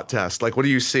ink blot test. Like, what do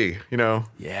you see?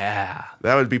 Yeah,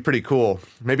 that would be pretty cool.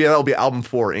 Maybe that'll be album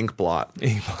 4, ink blot.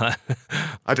 Ink blot.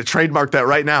 I have to trademark that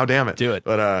right now. Damn it, do it.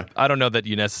 But I don't know that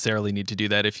you necessarily need to do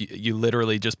that if you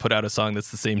literally just put out a song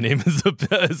that's the same name as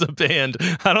a band.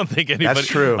 I don't think anybody. That's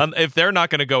true. If they're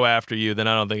not going to go after you, then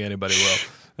I don't think anybody will.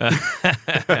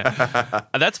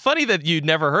 That's funny that you'd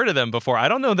never heard of them before. I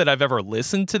don't know that I've ever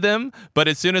listened to them, but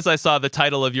as soon as I saw the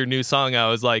title of your new song, I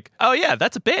was like, oh yeah,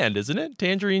 that's a band, isn't it?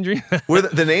 Tangerine Dream. Where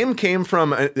the name came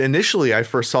from, initially I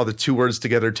first saw the two words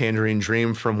together, Tangerine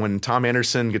Dream, from when Tom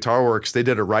Anderson Guitar Works, they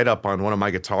did a write-up on one of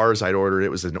my guitars I'd ordered.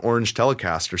 It was an orange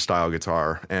Telecaster style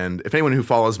guitar. And if anyone who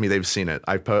follows me, they've seen it.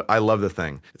 I love the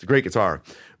thing. It's a great guitar.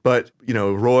 But,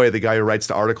 Roy, the guy who writes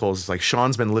the articles, is like,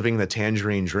 Sean's been living the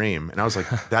Tangerine Dream. And I was like,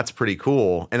 that's pretty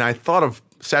cool. And I thought of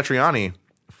Satriani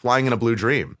flying in a blue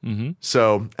dream. Mm-hmm.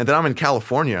 So, and then I'm in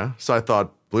California. So I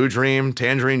thought, Blue Dream,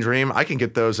 Tangerine Dream, I can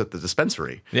get those at the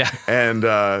dispensary. Yeah. And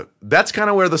that's kind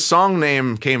of where the song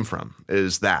name came from,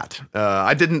 is that.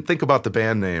 I didn't think about the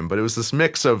band name, but it was this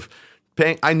mix of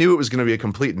I knew it was going to be a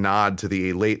complete nod to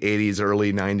the late 80s,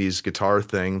 early 90s guitar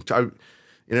thing.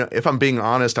 If I'm being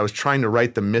honest, I was trying to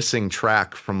write the missing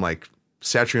track from like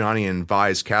Satriani and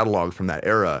Vai's catalog from that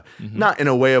era. Mm-hmm. Not in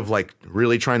a way of like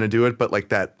really trying to do it, but like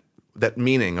that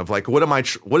meaning of like, what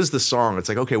is the song? It's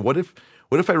like, okay, what if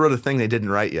I wrote a thing they didn't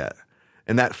write yet?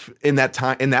 And that in that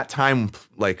time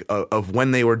like of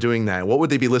when they were doing that, what would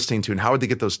they be listening to and how would they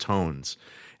get those tones?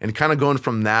 And kind of going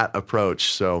from that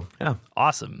approach. So yeah,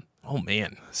 awesome. Oh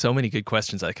man, so many good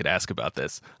questions I could ask about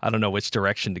this. I don't know which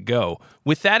direction to go.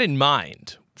 With that in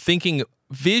mind, thinking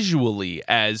visually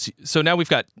so now we've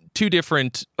got two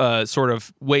different sort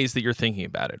of ways that you're thinking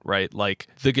about it, right? Like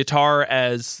the guitar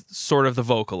as sort of the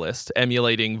vocalist,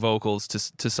 emulating vocals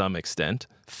to some extent,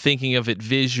 thinking of it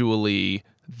visually,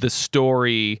 the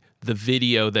story, the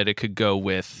video that it could go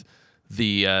with,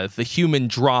 the human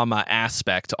drama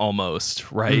aspect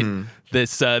almost, right? Mm-hmm.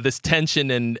 This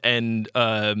tension and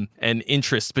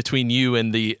interest between you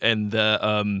and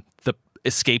the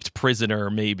escaped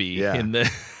prisoner, maybe in the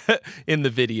in the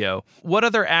video. What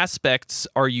other aspects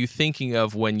are you thinking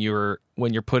of when you're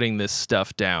putting this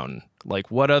stuff down?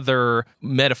 Like, what other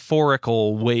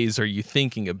metaphorical ways are you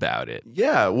thinking about it?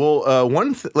 Yeah, well,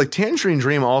 like Tangerine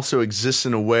Dream also exists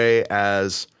in a way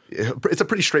as it's a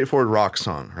pretty straightforward rock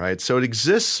song, right? So it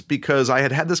exists because I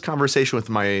had this conversation with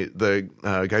the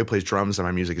guy who plays drums on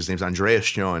my music. His name's Andreas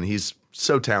Schoen. He's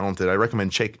so talented. I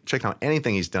recommend check out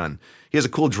anything he's done. He has a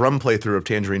cool drum playthrough of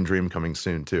Tangerine Dream coming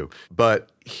soon too. But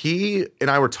he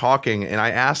and I were talking, and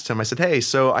I asked him, I said, hey,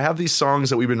 so I have these songs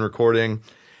that we've been recording,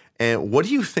 and what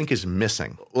do you think is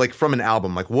missing? Like from an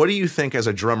album, like what do you think as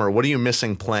a drummer, what are you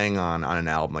missing playing on an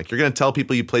album? Like you're going to tell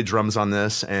people you played drums on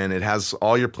this and it has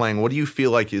all you're playing. What do you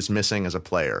feel like is missing as a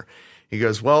player? He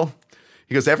goes,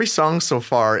 every song so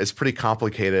far is pretty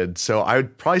complicated. So I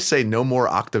would probably say no more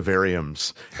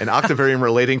octavariums, and octavarium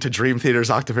relating to Dream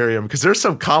Theater's Octavarium, because there's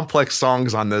some complex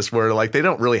songs on this where like they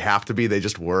don't really have to be, they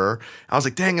just were. I was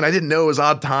like, dang it, I didn't know it was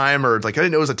odd time, or like I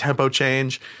didn't know it was a tempo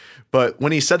change. But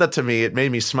when he said that to me, it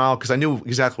made me smile because I knew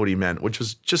exactly what he meant, which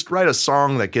was just write a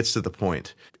song that gets to the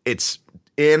point. It's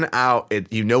in, out,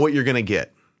 you know what you're going to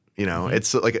get. Mm-hmm.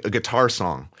 It's like a guitar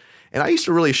song. And I used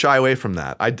to really shy away from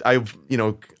that. I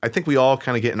think we all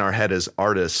kind of get in our head as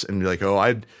artists and be like, oh,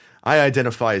 I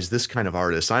identify as this kind of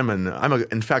artist.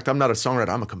 In fact, I'm not a songwriter,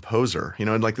 I'm a composer,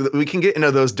 and like we can get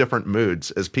into those different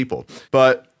moods as people.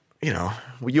 But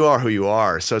you are who you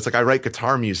are. So it's like I write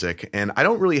guitar music, and I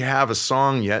don't really have a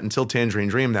song yet until Tangerine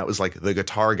Dream that was like the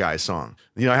guitar guy song.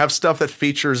 I have stuff that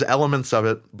features elements of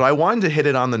it, but I wanted to hit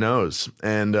it on the nose.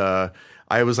 And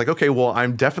I was like, okay, well, I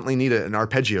definitely need an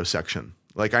arpeggio section.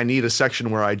 Like I need a section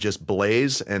where I just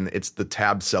blaze, and it's the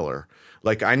tab seller.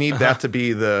 Like I need that to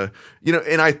be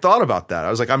and I thought about that. I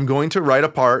was like, I'm going to write a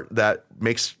part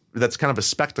that's kind of a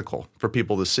spectacle for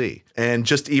people to see. And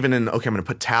just even I'm going to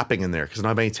put tapping in there because I don't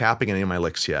have any tapping in any of my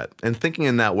licks yet. And thinking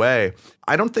in that way,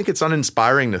 I don't think it's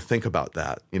uninspiring to think about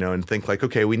that, and think like,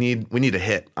 okay, we need a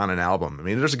hit on an album. I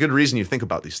mean, there's a good reason you think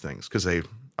about these things because they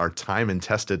are time and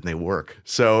tested and they work.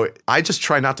 So I just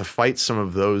try not to fight some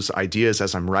of those ideas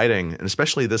as I'm writing, and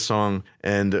especially this song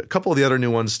and a couple of the other new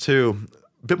ones too,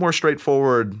 a bit more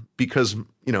straightforward because,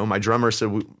 my drummer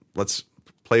said, let's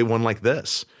play one like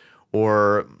this.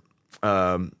 Or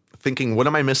thinking, what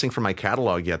am I missing from my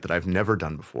catalog yet that I've never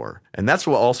done before? And that's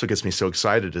what also gets me so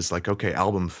excited is like, okay,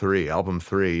 album three,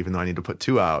 even though I need to put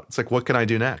 2 out. It's like, what can I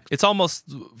do next? It's almost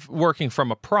working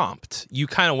from a prompt. You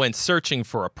kind of went searching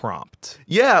for a prompt.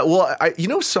 Yeah, well,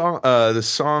 the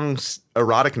song's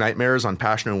Erotic Nightmares on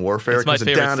Passion and Warfare. It's my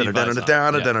favorite Steve Vai song.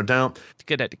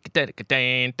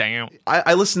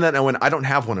 I listened to that and I went, I don't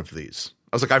have one of these.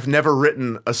 I was like, I've never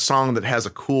written a song that has a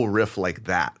cool riff like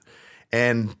that.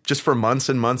 And just for months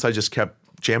and months, I just kept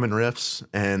jamming riffs,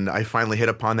 and I finally hit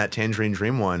upon that Tangerine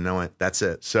Dream one, and I went, that's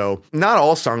it. So not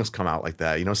all songs come out like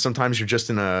that. Sometimes you're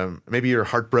just maybe you're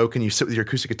heartbroken, you sit with your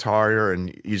acoustic guitar, and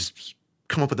you just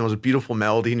come up with the most beautiful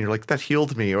melody and you're like, that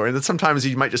healed me. Or and then sometimes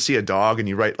you might just see a dog and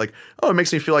you write like, oh, it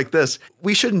makes me feel like this.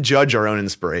 We shouldn't judge our own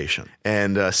inspiration.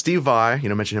 And Steve Vai,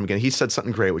 mentioned him again, he said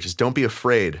something great, which is don't be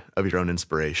afraid of your own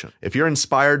inspiration. If you're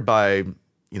inspired by,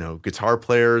 guitar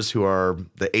players who are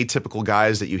the atypical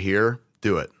guys that you hear,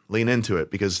 do it. Lean into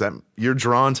it because you're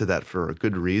drawn to that for a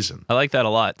good reason. I like that a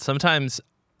lot. Sometimes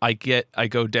I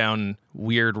go down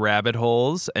weird rabbit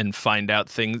holes and find out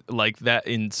things like that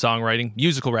in songwriting,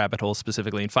 musical rabbit holes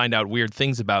specifically, and find out weird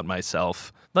things about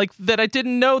myself. Like that I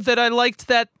didn't know that I liked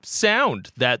that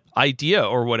sound, that idea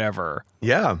or whatever.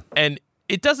 Yeah. And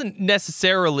it doesn't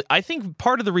necessarily, I think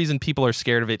part of the reason people are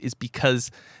scared of it is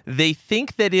because they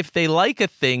think that if they like a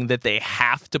thing that they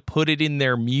have to put it in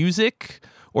their music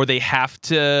or they have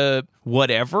to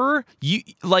whatever.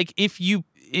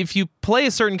 If you play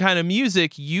a certain kind of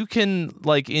music, you can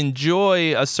like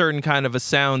enjoy a certain kind of a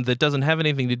sound that doesn't have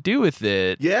anything to do with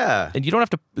it. Yeah. And you don't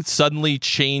have to suddenly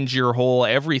change your whole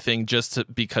everything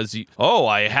because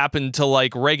I happen to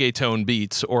like reggaeton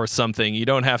beats or something. You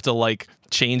don't have to like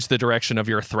change the direction of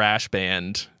your thrash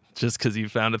band just because you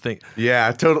found a thing.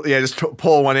 Yeah, totally. Yeah, just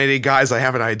pull 180. Guys, I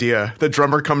have an idea. The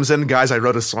drummer comes in. Guys, I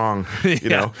wrote a song.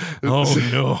 Oh,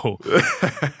 no.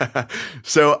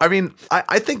 So, I mean,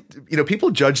 I think,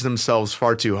 people judge themselves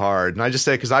far too hard. And I just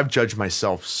say, because I've judged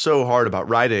myself so hard about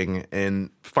writing and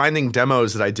finding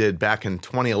demos that I did back in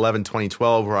 2011,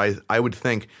 2012, where I would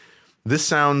think, this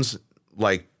sounds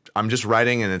like I'm just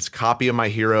writing and it's a copy of my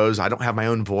heroes. I don't have my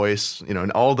own voice,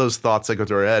 and all those thoughts that go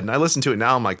through our head. And I listen to it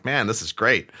now. I'm like, man, this is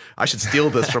great. I should steal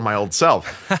this from my old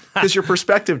self because your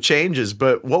perspective changes.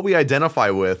 But what we identify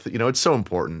with, it's so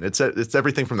important. It's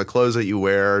everything from the clothes that you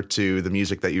wear to the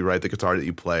music that you write, the guitar that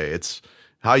you play. It's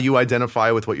how you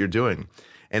identify with what you're doing.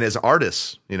 And as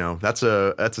artists, that's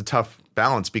a tough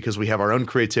balance because we have our own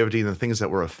creativity and the things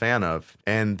that we're a fan of.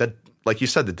 And that, like you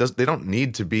said, they don't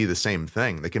need to be the same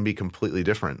thing. They can be completely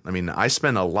different. I mean, I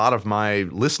spend a lot of my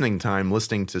listening time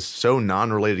listening to so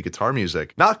non-related guitar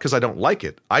music, not because I don't like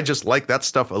it. I just like that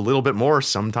stuff a little bit more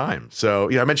sometimes.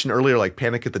 So, I mentioned earlier like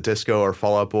Panic at the Disco or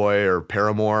Fall Out Boy or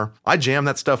Paramore. I jam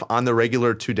that stuff on the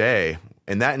regular today,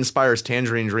 and that inspires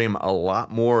Tangerine Dream a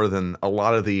lot more than a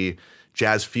lot of the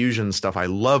jazz fusion stuff I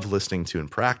love listening to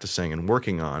and practicing and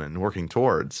working on and working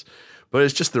towards. But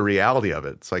it's just the reality of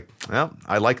it. It's like, well,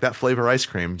 I like that flavor ice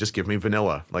cream. Just give me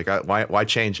vanilla. Like, why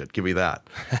change it? Give me that,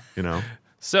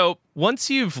 So once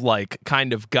you've like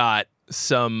kind of got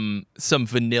some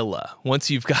vanilla, once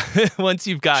you've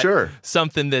got Sure.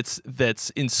 something that's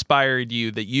inspired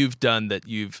you, that you've done, that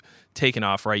you've taken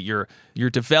off, right? You're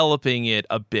developing it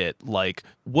a bit. Like,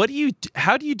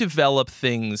 how do you develop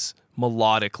things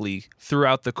melodically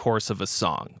throughout the course of a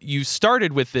song? You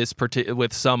started with this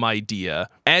with some idea.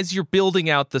 As you're building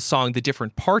out the song, the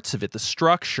different parts of it, the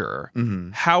structure,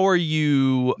 how are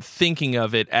you thinking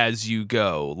of it as you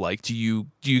go? Like, do you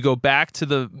go back to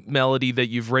the melody that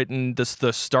you've written,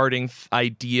 the starting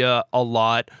idea a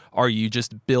lot? Are you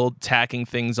just tacking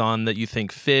things on that you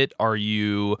think fit? Are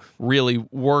you really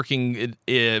working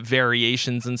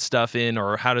variations and stuff in,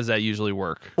 or how does that usually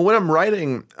work? Well, when I'm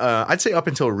writing, I'd say up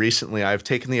until recently, I've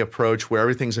taken the approach where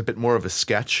everything's a bit more of a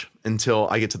sketch until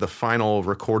I get to the final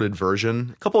recorded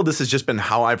version. A couple of this has just been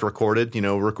how I've recorded,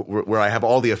 where I have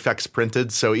all the effects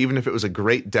printed. So even if it was a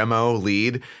great demo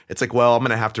lead, it's like, well, I'm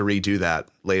going to have to redo that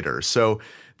later. So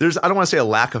I don't want to say a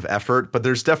lack of effort, but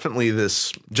there's definitely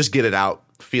this just get it out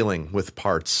feeling with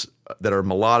parts that are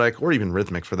melodic or even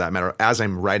rhythmic for that matter as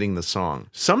I'm writing the song.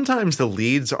 Sometimes the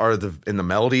leads and the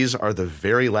melodies are the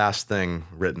very last thing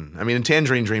written. I mean, in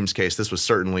Tangerine Dream's case, this was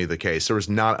certainly the case. There was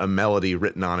not a melody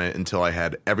written on it until I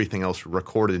had everything else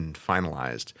recorded and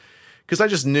finalized. Because I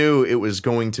just knew it was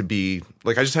going to be,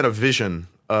 like, I just had a vision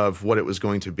of what it was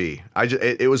going to be.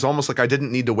 It was almost like I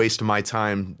didn't need to waste my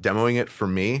time demoing it for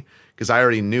me, because I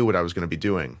already knew what I was going to be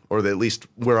doing, or at least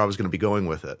where I was going to be going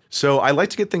with it. So I like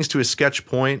to get things to a sketch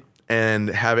point and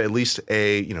have at least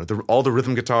all the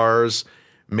rhythm guitars,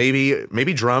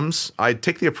 maybe drums. I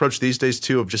take the approach these days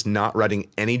too of just not writing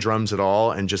any drums at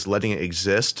all and just letting it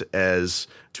exist as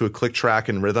to a click track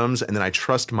and rhythms, and then I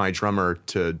trust my drummer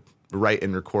to write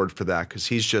and record for that because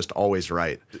he's just always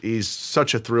right. He's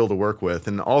such a thrill to work with,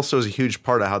 and also is a huge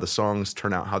part of how the songs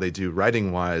turn out how they do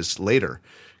writing wise later.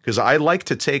 Because I like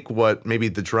to take what maybe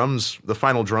the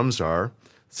final drums are.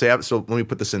 So let me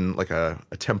put this in like a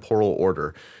temporal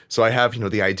order. So I have,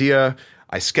 the idea,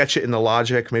 I sketch it in the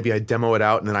Logic, maybe I demo it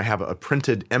out, and then I have a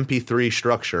printed MP3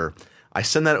 structure. I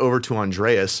send that over to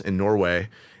Andreas in Norway,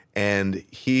 and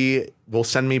he will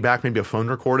send me back maybe a phone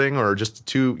recording or just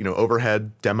two,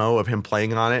 overhead demo of him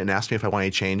playing on it and ask me if I want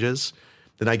any changes.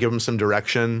 Then I give him some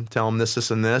direction, tell him this,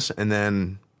 and this, and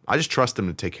then I just trust him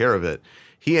to take care of it.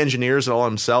 He engineers it all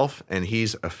himself, and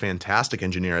he's a fantastic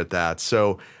engineer at that.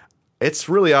 So it's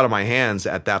really out of my hands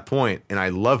at that point, and I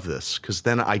love this because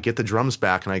then I get the drums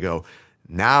back and I go,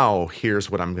 now here's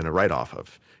what I'm going to write off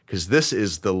of, because this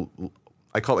is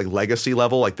I call it like legacy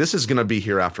level. Like this is going to be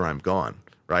here after I'm gone,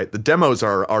 right? The demos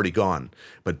are already gone,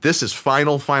 but this is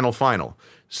final.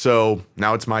 So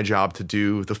now it's my job to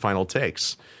do the final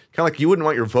takes. Kind of like you wouldn't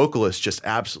want your vocalist just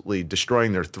absolutely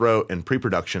destroying their throat in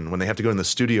pre-production when they have to go in the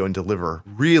studio and deliver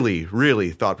really,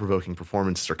 really thought-provoking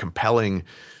performances or compelling,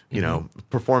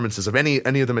 performances of any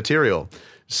of the material.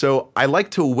 So I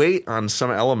like to wait on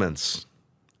some elements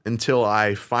until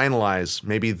I finalize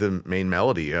maybe the main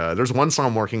melody. There's one song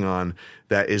I'm working on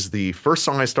that is the first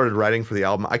song I started writing for the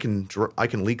album. I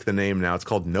can leak the name now. It's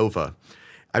called Nova.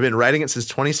 I've been writing it since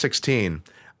 2016.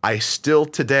 I still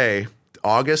today,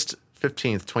 August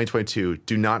 15th, 2022,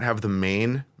 do not have the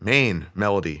main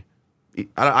melody.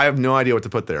 I have no idea what to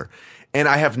put there. And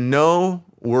I have no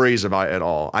worries about it at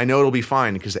all. I know it'll be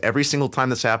fine because every single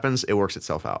time this happens, it works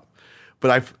itself out.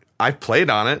 But I've played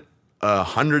on it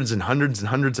hundreds and hundreds and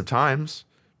hundreds of times.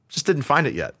 Just didn't find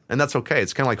it yet. And that's okay.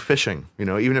 It's kind of like fishing.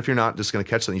 Even if you're not just going to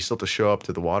catch something, you still have to show up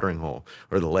to the watering hole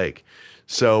or the lake.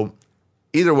 So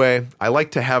either way, I like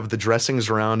to have the dressings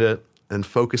around it and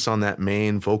focus on that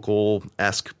main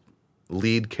vocal-esque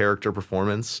lead character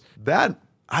performance. That,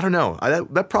 I don't know.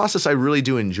 That process I really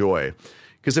do enjoy.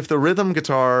 Because if the rhythm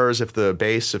guitars, if the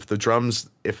bass, if the drums,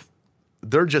 if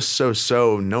they're just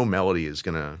so, no melody is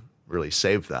going to really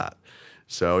save that.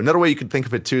 So another way you could think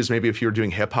of it too is maybe if you're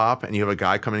doing hip hop and you have a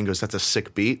guy come in and goes, that's a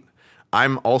sick beat.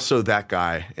 I'm also that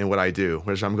guy in what I do,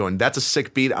 which I'm going, that's a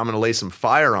sick beat. I'm going to lay some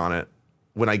fire on it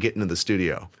when I get into the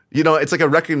studio. It's like a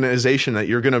recognition that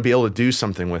you're going to be able to do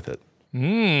something with it.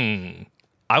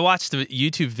 I watched a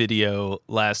YouTube video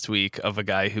last week of a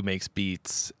guy who makes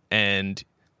beats, and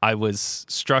I was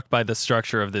struck by the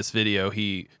structure of this video.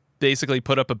 He basically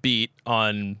put up a beat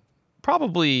on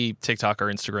probably TikTok or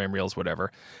Instagram Reels,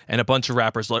 whatever, and a bunch of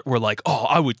rappers were like, oh,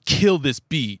 I would kill this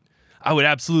beat. I would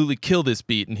absolutely kill this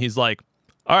beat. And he's like,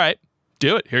 all right,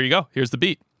 do it. Here you go. Here's the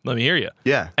beat. Let me hear you.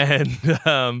 Yeah. And,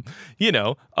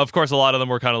 of course, a lot of them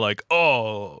were kind of like,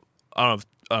 oh, I don't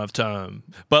have time.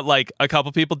 But like a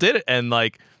couple people did it, and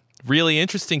like really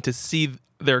interesting to see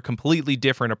their completely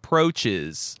different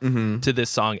approaches to this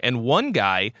song. And one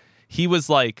guy, he was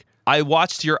like, I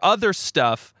watched your other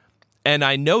stuff and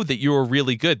I know that you were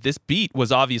really good. This beat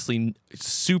was obviously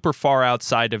super far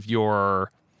outside of your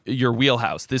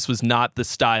wheelhouse. This was not the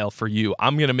style for you.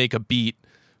 I'm going to make a beat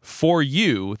for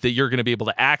you that you're going to be able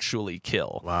to actually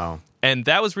kill. Wow. And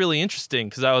that was really interesting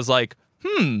because I was like,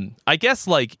 I guess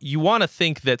like you want to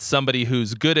think that somebody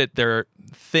who's good at their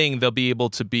thing, they'll be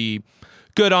able to be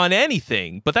good on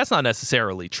anything, but that's not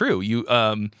necessarily true.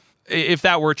 If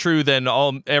that were true, then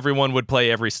everyone would play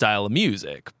every style of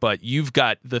music, but you've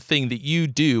got the thing that you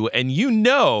do and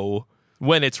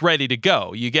when it's ready to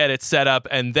go. You get it set up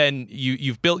and then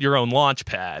you've built your own launch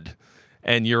pad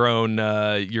and your own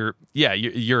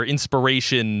your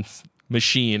inspiration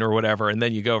machine or whatever, and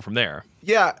then you go from there.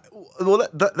 Yeah, well,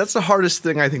 that's the hardest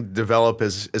thing I think to develop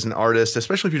as an artist,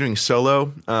 especially if you're doing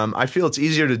solo. I feel it's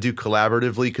easier to do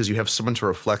collaboratively because you have someone to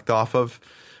reflect off of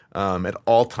at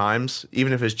all times,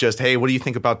 even if it's just, hey, what do you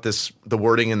think about the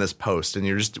wording in this post? And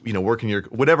you're just, working your,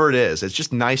 whatever it is. It's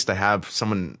just nice to have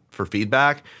someone for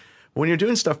feedback. When you're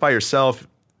doing stuff by yourself,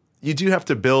 you do have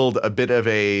to build a bit of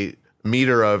a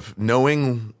meter of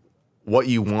knowing what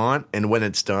you want and when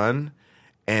it's done,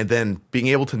 and then being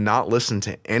able to not listen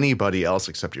to anybody else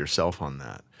except yourself on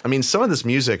that. I mean, some of this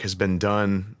music has been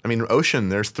done. I mean, Ocean,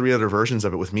 there's 3 other versions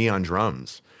of it with me on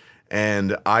drums.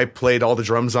 And I played all the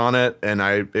drums on it, and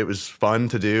it was fun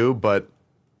to do, but,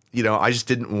 I just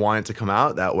didn't want it to come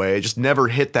out that way. It just never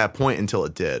hit that point until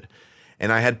it did.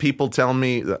 And I had people telling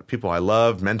me, people I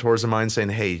love, mentors of mine, saying,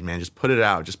 hey, man, just put it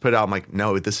out. Just put it out. I'm like,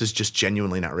 no, this is just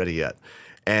genuinely not ready yet.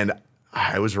 And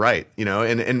I was right,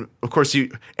 and of course,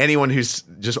 anyone who's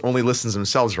just only listens to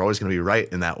themselves are always going to be right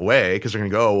in that way because they're going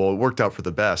to go, oh, well, it worked out for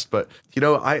the best. But,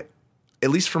 at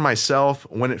least for myself,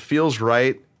 when it feels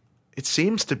right, it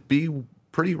seems to be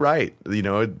pretty right.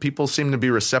 People seem to be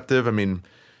receptive. I mean,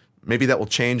 maybe that will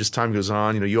change as time goes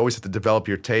on. You always have to develop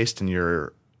your taste and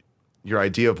your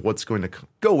idea of what's going to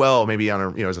go well, maybe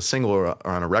on as a single or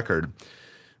on a record.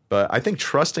 But I think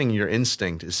trusting your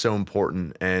instinct is so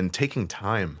important, and taking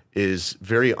time is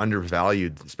very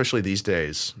undervalued, especially these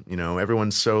days.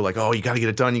 Everyone's so like, oh, you got to get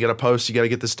it done. You got to post. You got to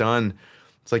get this done.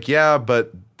 It's like, yeah,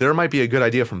 but there might be a good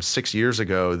idea from 6 years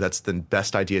ago that's the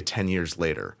best idea 10 years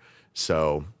later.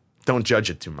 So don't judge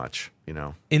it too much,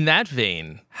 In that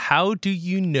vein, how do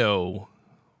you know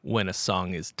when a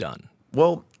song is done?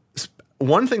 Well,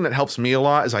 one thing that helps me a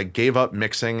lot is I gave up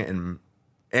mixing and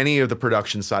any of the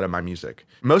production side of my music.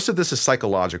 Most of this is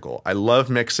psychological. I love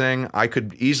mixing. I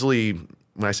could easily,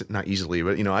 when I said not easily,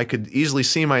 but I could easily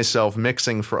see myself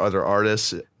mixing for other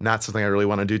artists. Not something I really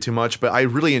want to do too much, but I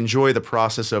really enjoy the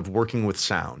process of working with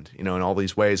sound, in all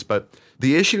these ways. But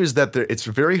the issue is that it's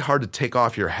very hard to take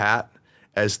off your hat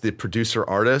as the producer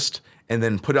artist and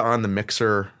then put it on the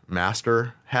mixer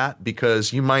master hat,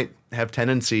 because you might have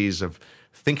tendencies of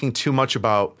thinking too much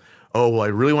about, oh, well, I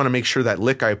really want to make sure that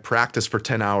lick I practiced for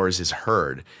 10 hours is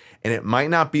heard. And it might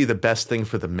not be the best thing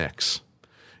for the mix.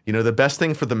 The best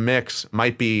thing for the mix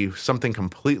might be something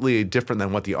completely different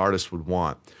than what the artist would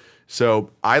want. So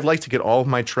I'd like to get all of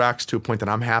my tracks to a point that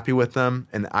I'm happy with them,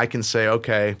 and I can say,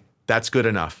 okay, that's good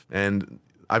enough. And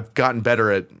I've gotten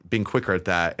better at being quicker at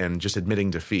that and just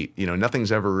admitting defeat.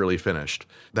 Nothing's ever really finished.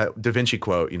 That Da Vinci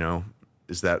quote,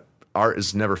 is that art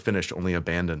is never finished, only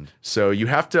abandoned. So you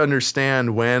have to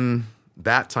understand when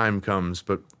that time comes.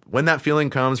 But when that feeling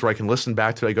comes where I can listen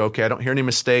back to it, I go, okay, I don't hear any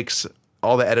mistakes.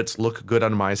 All the edits look good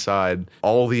on my side.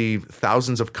 All the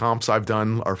thousands of comps I've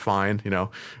done are fine,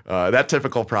 that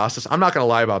typical process. I'm not going to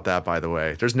lie about that, by the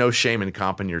way. There's no shame in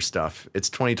comping your stuff. It's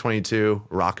 2022,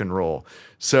 rock and roll.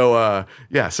 So,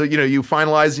 you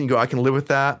finalize and you go, I can live with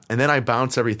that. And then I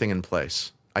bounce everything in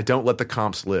place. I don't let the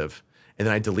comps live. And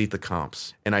then I delete the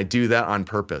comps. And I do that on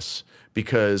purpose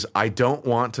because I don't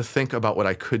want to think about what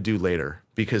I could do later,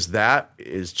 because that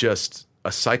is just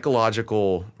a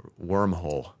psychological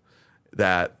wormhole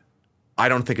that I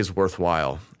don't think is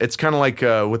worthwhile. It's kind of like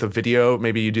with a video.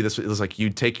 Maybe you do this. It's like you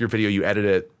take your video, you edit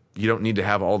it. You don't need to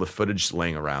have all the footage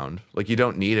laying around. Like, you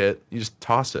don't need it. You just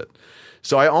toss it.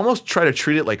 So I almost try to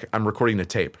treat it like I'm recording a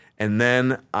tape. And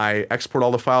then I export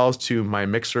all the files to my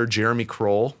mixer, Jeremy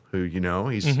Kroll, who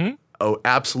he's an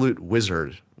absolute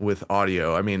wizard with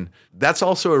audio. I mean, that's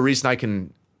also a reason I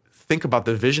can think about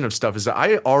the vision of stuff, is that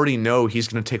I already know he's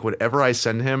going to take whatever I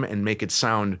send him and make it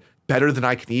sound better than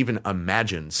I can even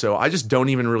imagine. So I just don't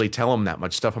even really tell him that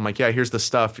much stuff. I'm like, yeah, here's the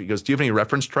stuff. He goes, do you have any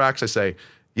reference tracks? I say,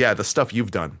 yeah, the stuff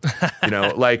you've done.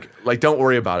 Like don't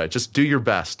worry about it. Just do your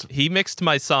best. He mixed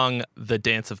my song "The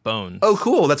Dance of Bones." Oh,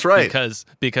 cool. That's right.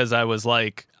 Because I was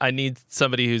like, I need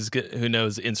somebody who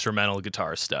knows instrumental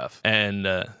guitar stuff. And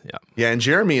yeah. And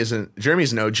Jeremy's an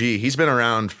OG. He's been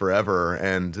around forever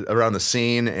and around the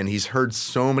scene, and he's heard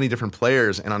so many different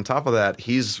players. And on top of that,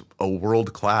 he's a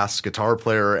world-class guitar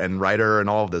player and writer and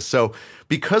all of this. So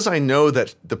because I know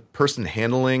that the person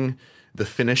handling the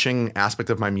finishing aspect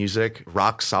of my music,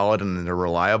 rock solid and they're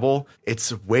reliable,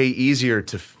 it's way easier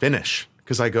to finish,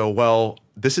 because I go, well,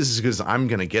 this is as good as I'm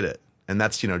going to get it. And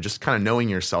that's, just kind of knowing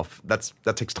yourself. That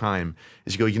takes time.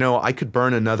 Is you go, I could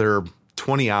burn another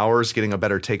 20 hours getting a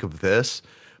better take of this,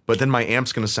 but then my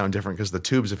amp's going to sound different because the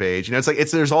tubes have aged. It's like,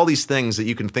 there's all these things that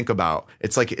you can think about.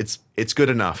 It's like, it's good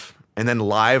enough. And then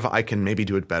live, I can maybe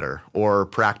do it better or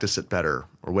practice it better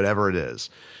or whatever it is.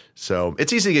 So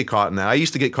it's easy to get caught in that. I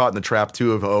used to get caught in the trap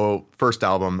too of first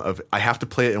album of I have to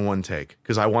play it in one take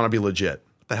because I want to be legit.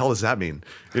 What the hell does that mean?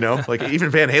 Like even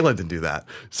Van Halen didn't do that.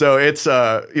 So it's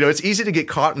it's easy to get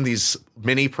caught in these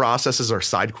mini processes or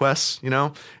side quests,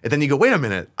 and then you go, wait a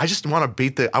minute, I just want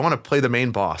to I want to play the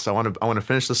main boss. I want to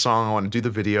finish the song. I want to do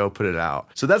the video, put it out.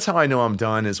 So that's how I know I'm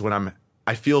done, is when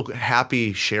I feel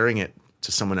happy sharing it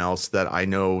to someone else that I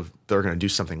know they're going to do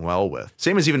something well with.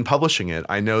 Same as even publishing it.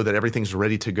 I know that everything's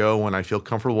ready to go when I feel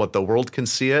comfortable that the world can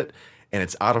see it and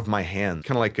it's out of my hand.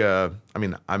 Kind of like,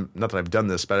 I'm not that I've done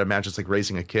this, but I imagine it's like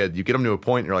raising a kid. You get them to a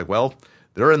point and you're like, well,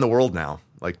 they're in the world now.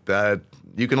 Like that,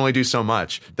 you can only do so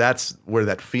much. That's where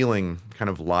that feeling kind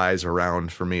of lies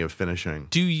around for me of finishing.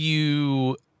 Do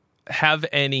you have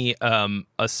any,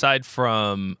 aside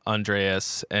from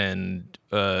Andreas and,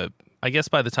 I guess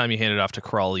by the time you hand it off to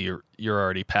Kroll, you're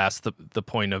already past the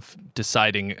point of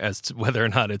deciding as to whether or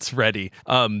not it's ready.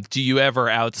 Do you ever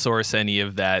outsource any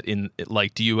of that?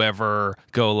 Do you ever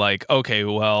go like, okay,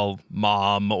 well,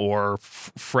 mom or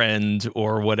friend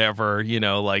or whatever,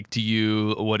 what do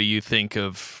you think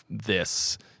of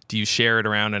this? Do you share it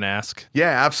around and ask? Yeah,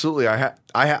 absolutely. I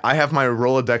have my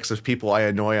Rolodex of people I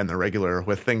annoy on the regular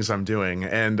with things I'm doing,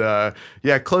 and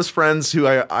close friends who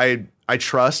I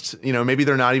trust. Maybe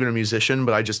they're not even a musician,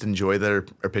 but I just enjoy their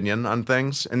opinion on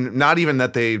things, and not even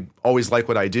that they always like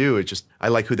what I do. It's just I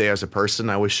like who they are as a person.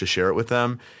 I wish to share it with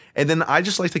them. And then I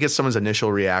just like to get someone's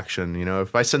initial reaction. You know,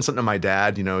 if I send something to my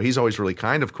dad, you know, he's always really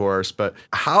kind, of course, but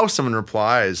how someone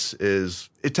replies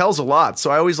it tells a lot.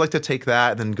 So I always like to take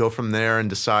that and then go from there and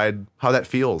decide how that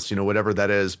feels, you know, whatever that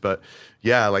is. But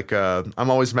yeah, like I'm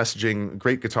always messaging a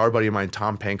great guitar buddy of mine,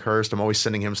 Tom Pankhurst. I'm always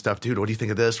sending him stuff. Dude, what do you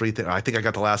think of this? What do you think? I think I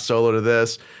got the last solo to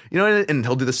this, you know, and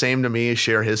he'll do the same to me,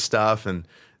 share his stuff. And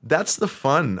that's the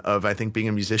fun of, I think, being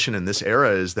a musician in this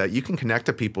era, is that you can connect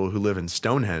to people who live in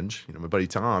Stonehenge. You know, my buddy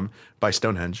Tom, by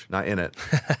Stonehenge, not in it.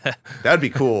 That'd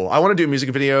be cool. I want to do a music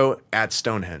video at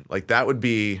Stonehenge. Like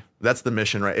that's the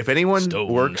mission, right? If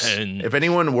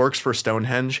anyone works for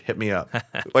Stonehenge, hit me up.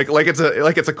 like it's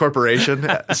a corporation,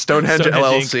 Stonehenge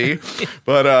LLC.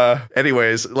 But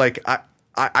anyways, like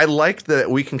I like that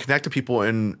we can connect to people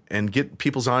and get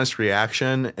people's honest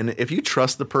reaction. And if you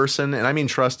trust the person, and I mean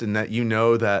trust in that they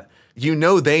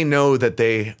know that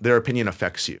their opinion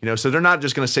affects you. You know, so they're not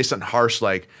just going to say something harsh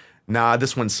like, nah,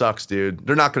 this one sucks, dude.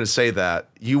 They're not going to say that.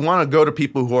 You want to go to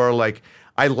people who are like,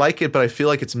 I like it, but I feel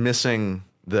like it's missing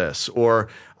this, or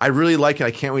I really like it,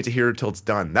 I can't wait to hear it till it's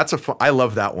done. I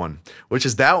love that one,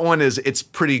 it's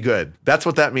pretty good. That's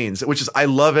what that means, which is I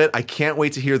love it, I can't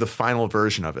wait to hear the final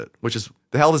version of it, which is,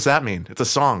 the hell does that mean? It's a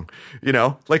song, you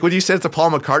know? Like when you said to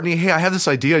Paul McCartney, hey, I have this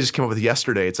idea I just came up with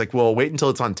yesterday. It's like, well, wait until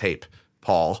it's on tape,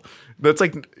 Paul. That's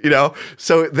like, you know,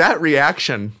 so that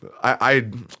reaction,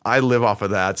 I live off of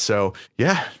that. So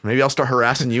yeah, maybe I'll start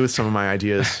harassing you with some of my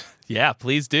ideas. Yeah,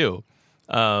 please do.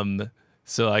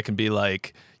 So I can be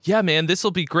like, yeah, man, this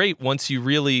will be great once you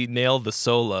really nail the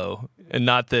solo and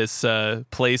not this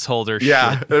placeholder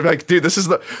yeah. shit. I'm like, dude, this is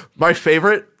my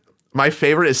favorite. My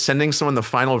favorite is sending someone the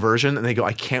final version and they go,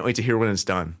 I can't wait to hear when it's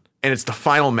done. And it's the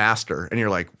final master. And you're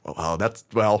like,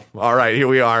 well, all right, here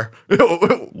we are.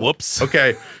 Whoops.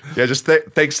 Okay. Yeah, just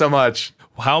thanks so much.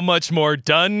 How much more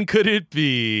done could it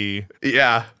be?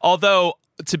 Yeah. Although,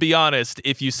 to be honest,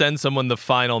 if you send someone the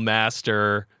final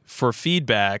master for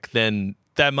feedback, then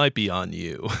that might be on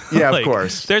you. Yeah, like, of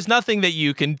course. There's nothing that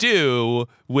you can do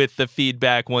with the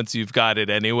feedback once you've got it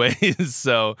anyways.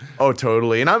 So. Oh,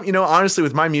 totally. And I'm, you know, honestly,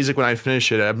 with my music, when I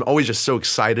finish it, I'm always just so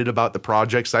excited about the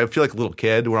projects. I feel like a little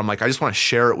kid where I'm like, I just want to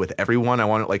share it with everyone. I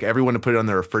want like everyone to put it on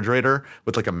their refrigerator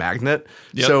with like a magnet.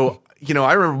 Yep. So, you know,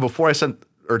 I remember before I sent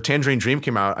Tangerine Dream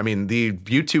came out, I mean, the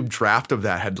YouTube draft of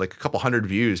that had like a couple hundred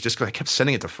views just because I kept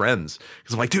sending it to friends.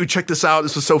 Because I'm like, dude, check this out.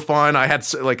 This was so fun. I had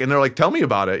like, and they're like, tell me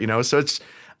about it, you know? So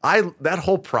that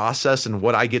whole process and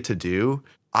what I get to do,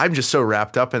 I'm just so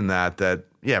wrapped up in that,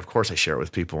 yeah, of course I share it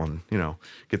with people and, you know,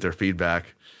 get their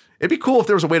feedback. It'd be cool if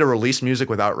there was a way to release music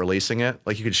without releasing it.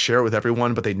 Like you could share it with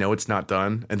everyone, but they know it's not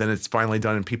done. And then it's finally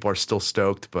done and people are still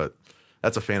stoked, but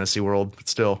that's a fantasy world. But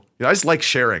still, you know, I just like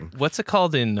sharing. What's it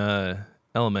called in,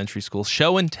 elementary school?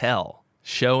 Show and tell.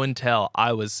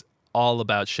 I was all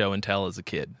about show and tell as a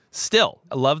kid. Still,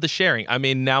 I love the sharing. I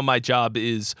mean, now my job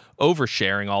is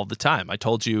oversharing all the time. I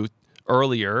told you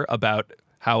earlier about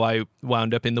how I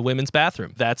wound up in the women's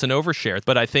bathroom. That's an overshare.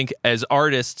 But I think as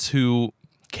artists who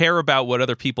care about what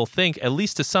other people think, at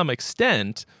least to some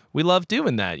extent, we love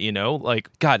doing that, you know? Like,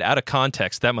 God, out of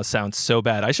context, that must sound so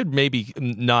bad. I should maybe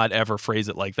not ever phrase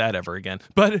it like that ever again.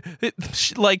 But,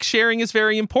 like, sharing is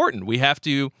very important. We have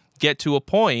to get to a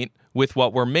point with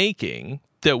what we're making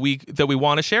that we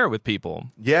want to share with people.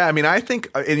 Yeah, I mean, I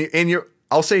think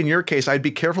I'll say in your case, I'd be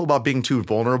careful about being too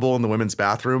vulnerable in the women's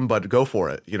bathroom, but go for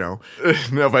it, you know?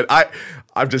 No, but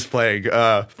I'm just playing.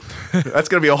 That's going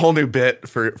to be a whole new bit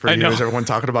for you, as everyone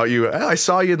talking about you. Oh, I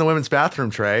saw you in the women's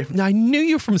bathroom, Trey. I knew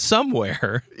you from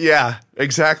somewhere. Yeah,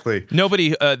 exactly.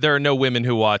 There are no women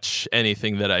who watch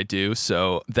anything that I do,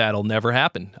 so that'll never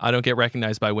happen. I don't get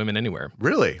recognized by women anywhere.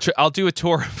 Really? I'll do a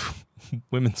tour of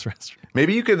women's restaurant.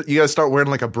 Maybe you got to start wearing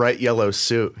like a bright yellow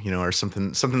suit, you know, or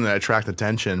something that attract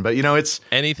attention. But you know, it's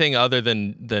anything other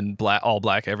than black, all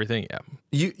black, everything. Yeah.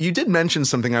 You did mention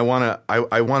something I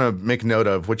wanna make note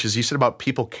of, which is you said about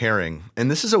people caring, and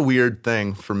this is a weird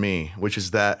thing for me, which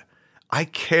is that I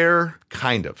care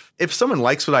kind of. If someone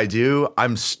likes what I do,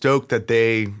 I'm stoked that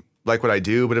they like what I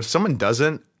do. But if someone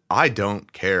doesn't, I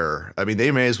don't care. I mean,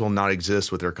 they may as well not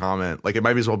exist with their comment. Like it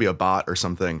might as well be a bot or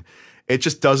something. It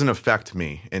just doesn't affect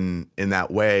me in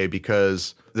that way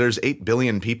because there's 8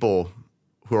 billion people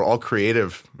who are all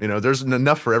creative. You know, there's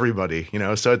enough for everybody, you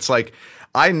know? So it's like,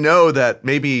 I know that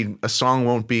maybe a song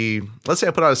won't be, let's say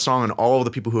I put out a song and all of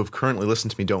the people who have currently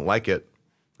listened to me don't like it.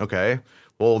 Okay.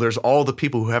 Well, there's all the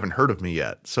people who haven't heard of me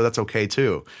yet. So that's okay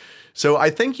too. So I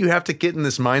think you have to get in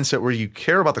this mindset where you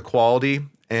care about the quality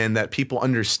and that people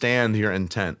understand your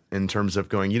intent in terms of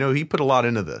going, he put a lot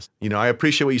into this. I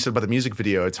appreciate what you said about the music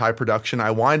video. It's high production.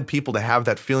 I wanted people to have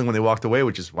that feeling when they walked away,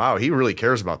 which is, wow, he really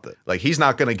cares about this. Like, he's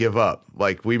not going to give up.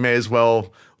 Like, we may as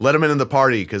well let him into the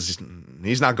party because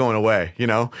he's not going away.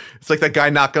 It's like that guy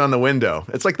knocking on the window.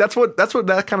 It's like, that's what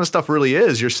that kind of stuff really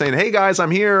is. You're saying, hey guys,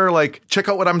 I'm here. Like, check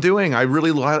out what I'm doing. I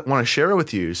really want to share it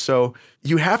with you. So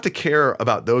you have to care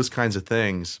about those kinds of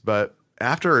things. But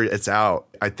after it's out,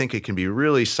 I think it can be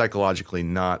really psychologically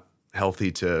not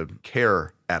healthy to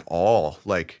care at all.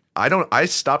 Like, I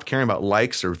stopped caring about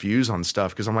likes or views on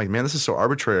stuff because I'm like, man, this is so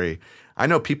arbitrary. I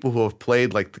know people who have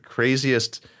played like the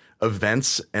craziest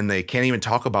events and they can't even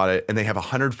talk about it, and they have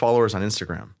 100 followers on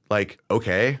Instagram. Like,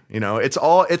 okay, it's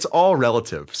all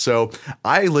relative. So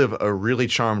I live a really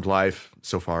charmed life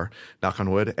so far, knock on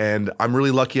wood, and I'm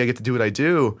really lucky I get to do what I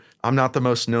do. I'm not the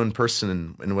most known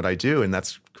person in what I do, and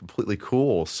that's completely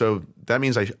cool. So that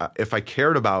means if I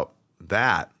cared about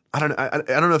that, I don't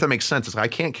know if that makes sense. It's like, I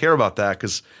can't care about that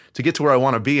because to get to where I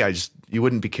want to be, you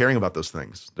wouldn't be caring about those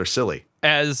things. They're silly.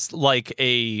 As like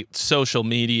a social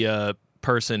media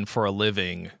person for a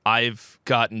living, I've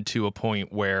gotten to a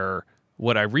point where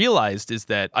what I realized is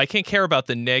that I can't care about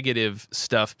the negative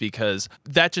stuff because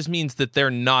that just means that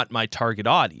they're not my target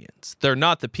audience. They're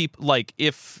not the people, like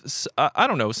if, I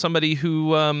don't know, somebody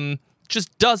who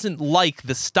just doesn't like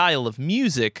the style of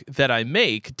music that I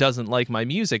make, doesn't like my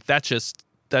music, that just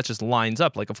lines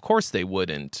up. Like, of course they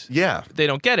wouldn't. Yeah. They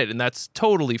don't get it, and that's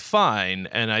totally fine.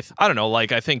 And I don't know,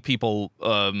 like, I think people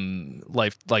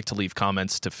like to leave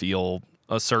comments to feel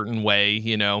a certain way,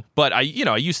 but I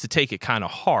used to take it kind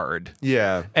of hard.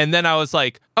 Yeah. And then I was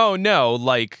like, oh no,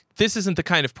 like, this isn't the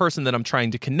kind of person that I'm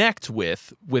trying to connect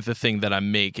with the thing that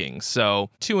I'm making. So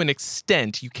to an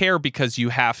extent, you care because you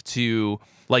have to,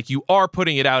 like, you are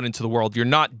putting it out into the world. You're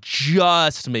not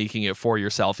just making it for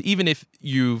yourself. Even if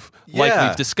like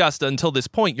we've discussed until this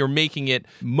point, you're making it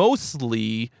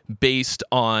mostly based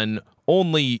on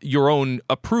only your own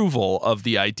approval of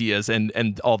the ideas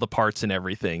and all the parts and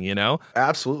everything,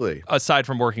 Absolutely. Aside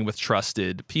from working with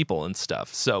trusted people and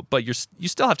stuff. So, but you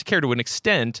still have to care to an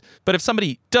extent. But if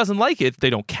somebody doesn't like it, they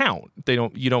don't count.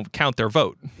 You don't count their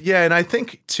vote. Yeah, and I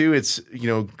think too, it's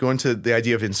going to the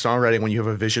idea of in songwriting, when you have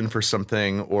a vision for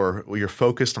something or you're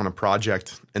focused on a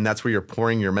project, and that's where you're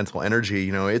pouring your mental energy.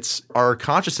 It's our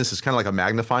consciousness is kind of like a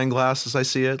magnifying glass, as I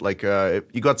see it. Like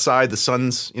you go outside, the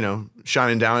sun's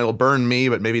shining down, it'll burn me,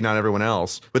 but maybe not everyone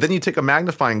else. But then you take a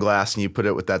magnifying glass and you put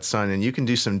it with that sun, and you can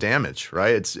do some damage,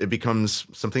 right? It becomes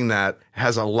something that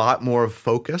has a lot more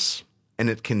focus, and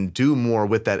it can do more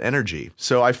with that energy.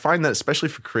 So I find that especially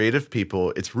for creative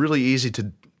people, it's really easy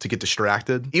to get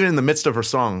distracted. Even in the midst of a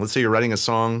song, let's say you're writing a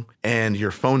song and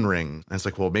your phone rings, and it's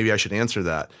like, well, maybe I should answer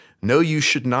that. No, you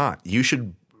should not. You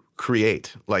should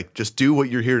create. Like, just do what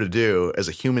you're here to do as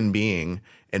a human being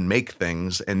and make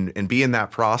things and be in that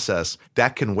process.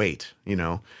 That can wait,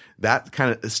 that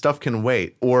kind of stuff can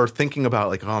wait. Or thinking about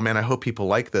like, oh man, I hope people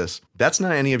like this. That's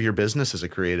not any of your business as a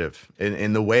creative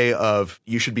in the way of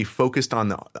you should be focused on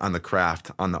the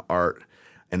craft, on the art,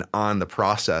 and on the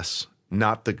process,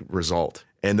 not the result.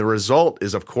 And the result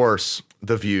is, of course,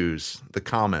 the views, the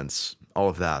comments, all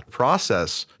of that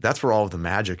process. That's where all of the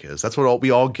magic is. That's what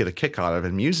we all get a kick out of.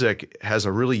 And music has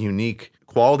a really unique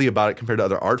quality about it compared to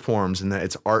other art forms in that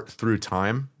it's art through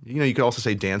time. You could also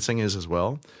say dancing is as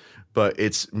well, but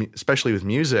it's especially with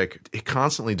music, it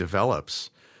constantly develops.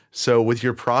 So with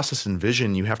your process and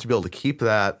vision, you have to be able to keep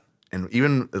that, and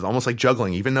even it's almost like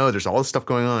juggling, even though there's all this stuff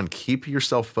going on, keep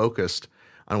yourself focused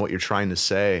on what you're trying to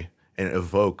say and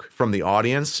evoke from the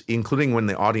audience, including when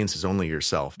the audience is only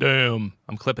yourself. Damn.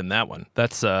 I'm clipping that one.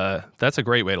 That's a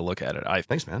great way to look at it.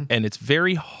 Thanks, man. And it's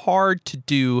very hard to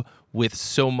do with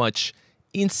so much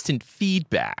instant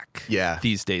feedback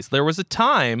these days. There was a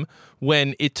time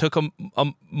when it took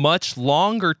a much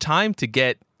longer time to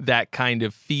get that kind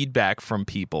of feedback from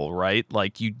people, right?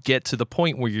 Like, you get to the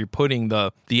point where you're putting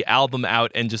the album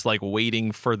out and just like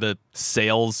waiting for the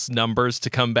sales numbers to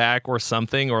come back or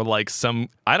something, or like some,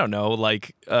 I don't know,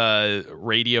 like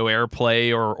radio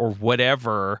airplay or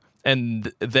whatever.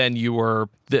 And then you were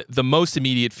the most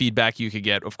immediate feedback you could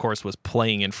get, of course, was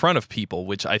playing in front of people,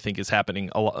 which I think is happening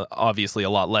obviously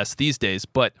a lot less these days.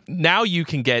 But now you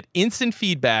can get instant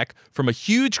feedback from a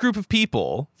huge group of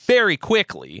people very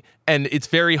quickly. And it's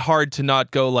very hard to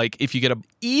not go, like, if you get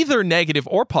either negative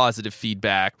or positive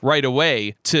feedback right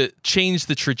away, to change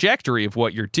the trajectory of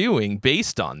what you're doing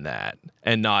based on that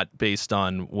and not based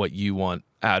on what you want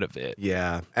out of it.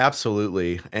 Yeah,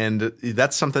 absolutely. And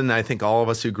that's something I think all of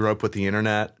us who grew up with the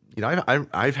internet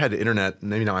I've had internet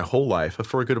maybe not my whole life, but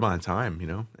for a good amount of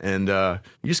time, and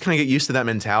you just kind of get used to that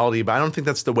mentality. But I don't think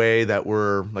that's the way that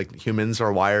we're like humans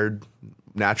are wired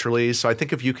naturally. So I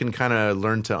think if you can kind of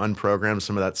learn to unprogram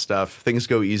some of that stuff, things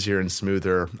go easier and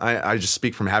smoother. I just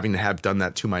speak from having to have done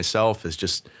that to myself, is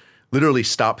just literally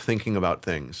stop thinking about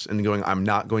things and going, I'm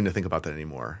not going to think about that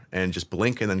anymore, and just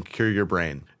blink and then cure your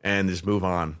brain and just move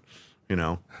on,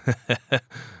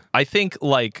 I think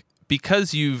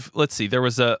because let's see, there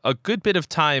was a good bit of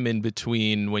time in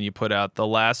between when you put out the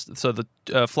last, so the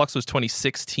Flux was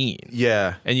 2016.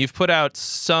 Yeah. And you've put out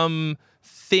some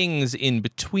things in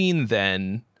between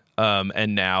then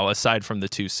and now, aside from the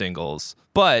 2 singles.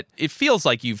 But it feels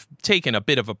like you've taken a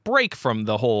bit of a break from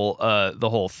the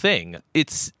whole thing.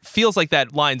 It feels like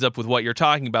that lines up with what you're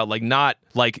talking about, like not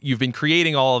like you've been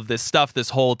creating all of this stuff this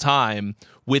whole time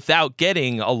without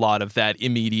getting a lot of that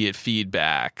immediate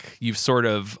feedback. You've sort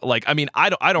of I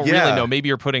don't really know. Maybe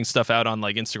you're putting stuff out on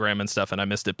like Instagram and stuff and I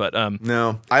missed it, but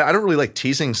no, I don't really like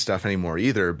teasing stuff anymore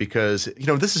either, because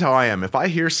this is how I am. If I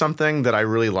hear something that I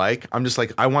really like, I'm just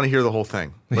like, I want to hear the whole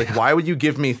thing. Like, why would you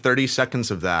give me 30 seconds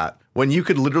of that when you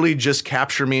could literally just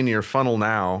capture me in your funnel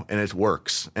now and it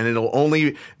works? And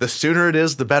the sooner it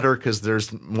is, the better, because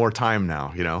there's more time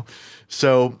now,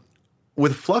 So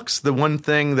with Flux, the one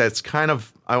thing that's kind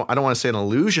of, I don't want to say an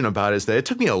illusion about it, is that it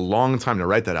took me a long time to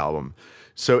write that album.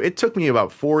 So it took me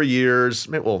about 4 years.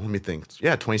 Well, let me think.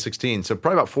 Yeah, 2016. So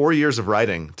probably about 4 years of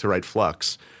writing to write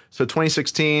Flux. So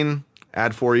 2016,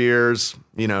 add 4 years,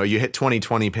 you hit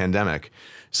 2020 pandemic.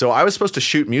 So I was supposed to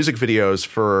shoot music videos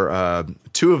for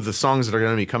 2 of the songs that are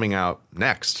going to be coming out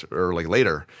next or like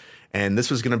later. And this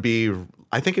was going to be,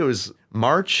 I think it was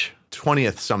March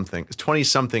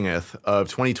 20-somethingth of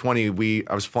 2020.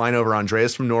 I was flying over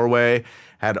Andreas from Norway,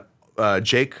 had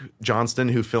Jake Johnston,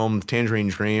 who filmed Tangerine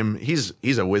Dream.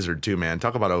 He's a wizard too, man.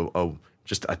 Talk about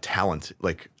just a talent.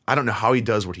 Like, I don't know how he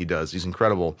does what he does. He's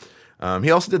incredible.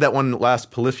 He also did that one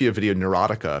last Polyphia video,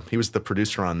 Neurotica. He was the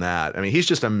producer on that. I mean, he's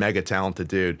just a mega talented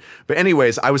dude. But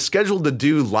anyways, I was scheduled to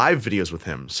do live videos with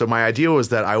him. So my idea was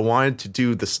that I wanted to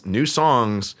do this new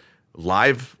songs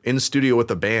live in studio with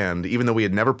the band, even though we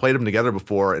had never played them together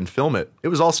before, and film it. It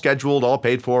was all scheduled, all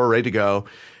paid for, ready to go.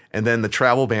 And then the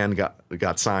travel ban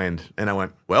got signed, and I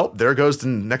went, well, there goes the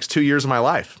next 2 years of my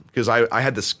life, because I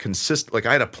had this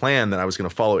I had a plan that I was going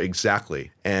to follow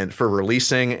exactly, and for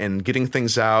releasing and getting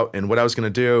things out and what I was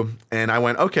going to do. And I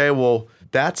went, okay, well,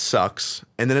 that sucks.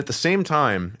 And then at the same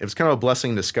time, it was kind of a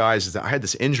blessing in disguise, is that I had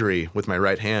this injury with my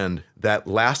right hand that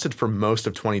lasted for most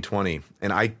of 2020,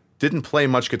 and I didn't play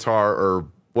much guitar or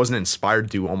wasn't inspired to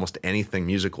do almost anything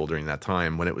musical during that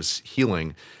time when it was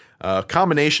healing. A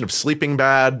combination of sleeping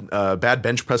bad, bad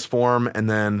bench press form, and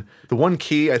then the one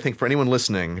key, I think, for anyone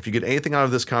listening, if you get anything out of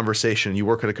this conversation, you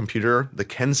work at a computer, the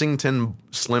Kensington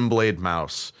Slim Blade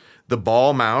mouse. The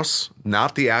ball mouse,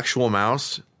 not the actual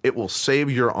mouse, it will save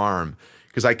your arm.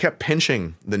 Because I kept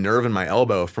pinching the nerve in my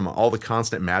elbow from all the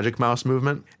constant Magic Mouse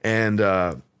movement, and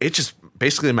it just,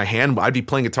 basically in my hand, I'd be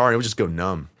playing guitar and it would just go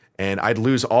numb. And I'd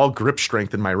lose all grip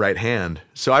strength in my right hand.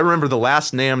 So I remember the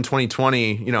last NAMM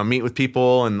 2020, meet with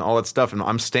people and all that stuff, and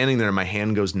I'm standing there and my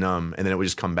hand goes numb, and then it would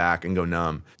just come back and go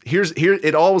numb. Here,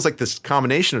 it all was like this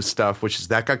combination of stuff, which is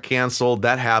that got canceled,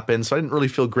 that happened, so I didn't really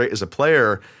feel great as a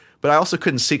player, but I also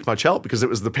couldn't seek much help because it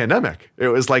was the pandemic. It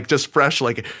was like just fresh,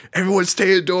 like everyone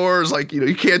stay indoors, like,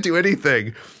 you can't do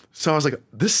anything. So I was like,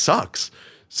 this sucks.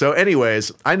 So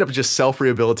anyways, I ended up just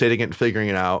self-rehabilitating it and figuring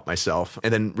it out myself,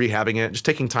 and then rehabbing it, just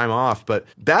taking time off. But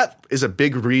that is a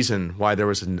big reason why there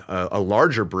was a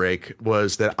larger break,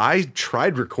 was that I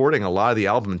tried recording a lot of the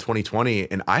album in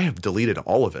 2020, and I have deleted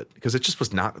all of it because it just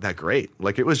was not that great.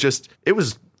 Like, it was,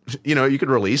 you could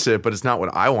release it, but it's not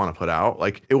what I want to put out.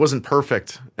 Like, it wasn't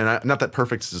perfect. And not that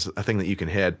perfect is a thing that you can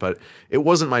hit, but it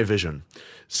wasn't my vision.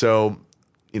 So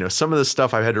some of the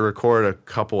stuff I've had to record a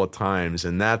couple of times,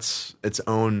 and that's its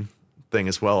own thing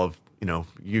as well of,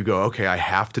 you go, okay, I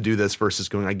have to do this versus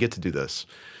going, I get to do this.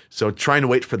 So trying to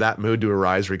wait for that mood to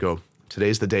arise where you go,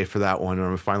 today's the day for that one,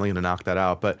 or I'm finally going to knock that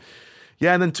out. But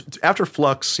yeah, and then after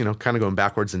Flux, kind of going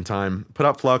backwards in time, put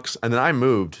out Flux, and then I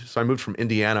moved. So I moved from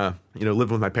Indiana,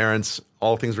 living with my parents.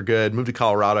 All things were good. Moved to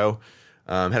Colorado,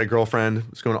 had a girlfriend. It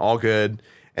was going all good.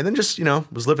 And then just,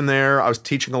 was living there. I was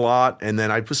teaching a lot. And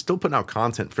then I was still putting out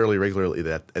content fairly regularly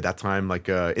at that time. Like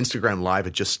Instagram Live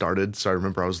had just started. So I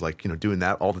remember I was like, doing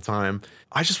that all the time.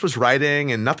 I just was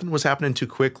writing and nothing was happening too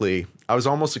quickly. I was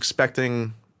almost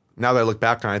expecting, now that I look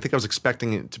back on it, I think I was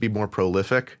expecting it to be more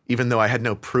prolific, even though I had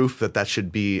no proof that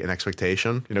should be an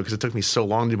expectation, because it took me so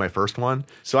long to do my first one.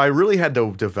 So I really had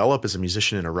to develop as a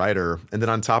musician and a writer. And then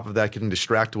on top of that, getting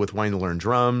distracted with wanting to learn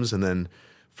drums, and then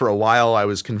for a while, I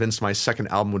was convinced my second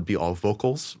album would be all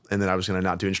vocals, and then I was going to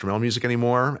not do instrumental music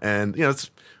anymore. And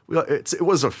it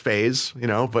was a phase,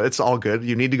 but it's all good.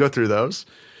 You need to go through those.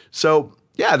 So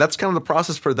yeah, that's kind of the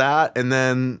process for that. And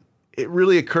then it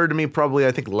really occurred to me probably,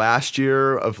 I think, last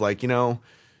year of like,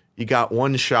 you got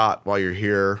one shot while you're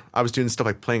here. I was doing stuff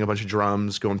like playing a bunch of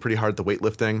drums, going pretty hard at the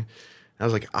weightlifting. And I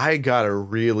was like, I got to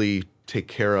really take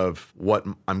care of what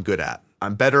I'm good at.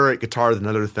 I'm better at guitar than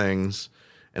other things.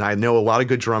 And I know a lot of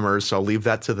good drummers, so I'll leave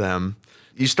that to them.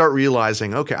 You start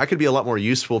realizing, okay, I could be a lot more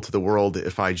useful to the world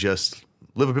if I just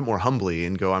live a bit more humbly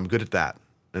and go, I'm good at that.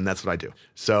 And that's what I do.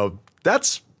 So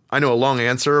that's, I know, a long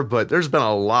answer, but there's been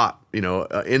a lot,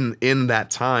 in that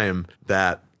time,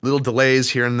 that little delays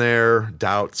here and there,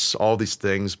 doubts, all these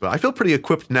things. But I feel pretty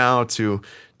equipped now to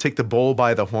take the bull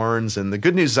by the horns. And the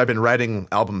good news is I've been writing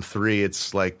album 3.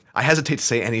 It's like, I hesitate to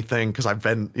say anything because I've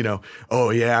been,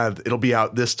 oh yeah, it'll be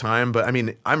out this time. But I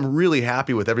mean, I'm really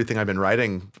happy with everything I've been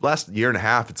writing. Last year and a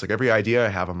half, it's like every idea I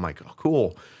have, I'm like, oh,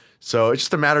 cool. So it's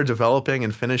just a matter of developing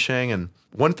and finishing. And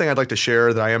one thing I'd like to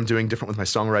share that I am doing different with my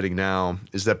songwriting now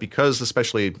is that because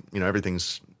especially,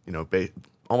 everything's,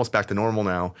 almost back to normal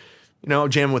now,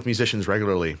 jamming with musicians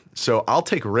regularly. So I'll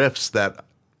take riffs that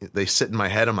they sit in my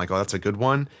head. I'm like, oh, that's a good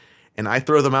one. And I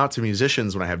throw them out to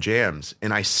musicians when I have jams,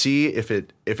 and I see if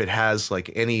it has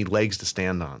like any legs to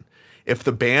stand on. If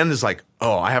the band is like,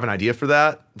 oh, I have an idea for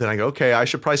that, then I go, okay, I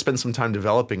should probably spend some time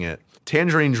developing it.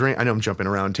 Tangerine Dream, I know I'm jumping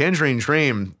around. Tangerine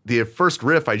Dream, the first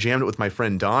riff, I jammed it with my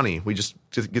friend Donnie. We just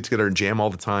get together and jam all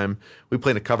the time. We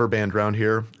play in a cover band around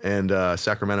here in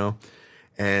Sacramento,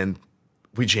 and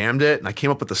we jammed it, and I came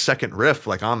up with the second riff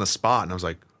like on the spot, and I was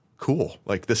like, cool,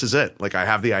 like this is it. Like I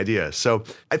have the idea. So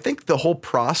I think the whole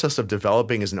process of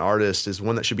developing as an artist is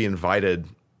one that should be invited,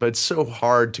 but it's so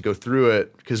hard to go through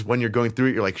it because when you're going through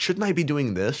it, you're like, shouldn't I be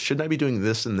doing this? Shouldn't I be doing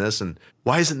this and this? And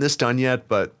why isn't this done yet?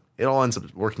 But it all ends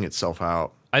up working itself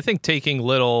out. I think taking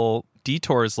little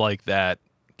detours like that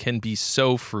can be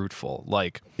so fruitful.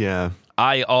 Like, yeah,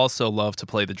 I also love to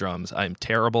play the drums. I'm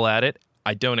terrible at it.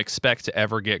 I don't expect to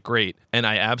ever get great, and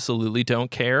I absolutely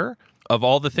don't care. Of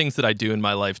all the things that I do in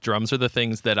my life, drums are the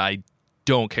things that I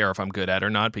don't care if I'm good at or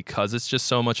not because it's just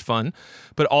so much fun,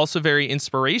 but also very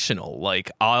inspirational. Like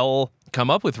I'll come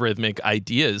up with rhythmic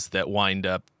ideas that wind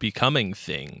up becoming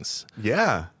things.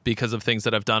 Yeah. Because of things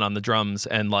that I've done on the drums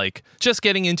and like just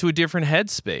getting into a different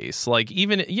headspace. Like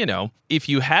even, if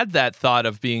you had that thought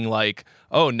of being like,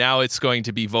 oh, now it's going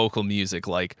to be vocal music,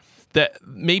 like that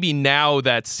maybe now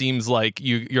that seems like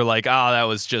you're like, that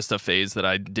was just a phase that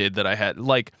I did that I had.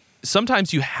 Like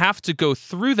sometimes you have to go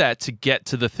through that to get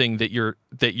to the thing that you're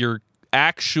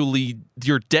actually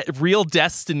your real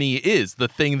destiny is, the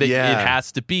thing that it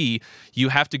has to be. You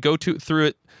have to go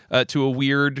through it through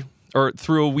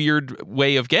a weird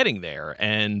way of getting there.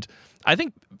 And I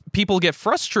think people get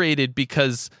frustrated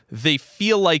because they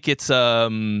feel like it's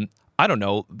I don't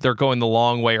know, they're going the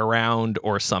long way around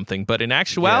or something. But in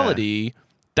actuality,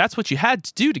 that's what you had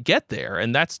to do to get there,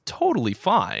 and that's totally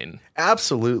fine.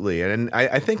 Absolutely. And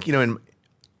I think,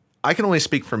 I can only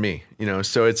speak for me,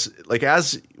 so it's like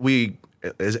as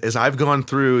I've gone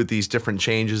through these different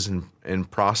changes and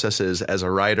processes as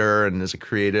a writer and as a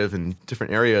creative in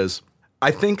different areas, I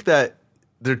think that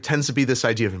there tends to be this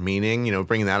idea of meaning,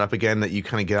 bringing that up again, that you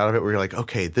kind of get out of it where you're like,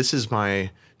 okay, this is my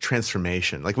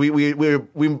transformation. Like we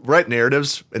write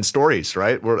narratives and stories,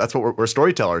 right? That's what we're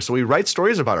storytellers. So we write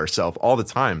stories about ourselves all the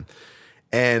time.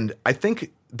 And I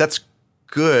think that's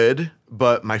good.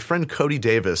 But my friend Cody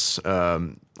Davis,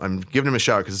 I'm giving him a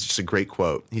shout out because it's just a great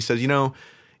quote. He said,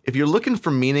 if you're looking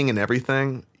for meaning in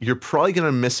everything, you're probably going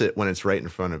to miss it when it's right in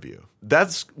front of you.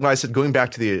 That's why I said, going back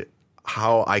to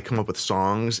how I come up with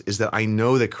songs, is that I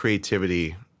know that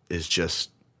creativity is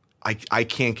just, I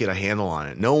can't get a handle on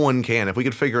it. No one can. If we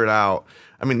could figure it out,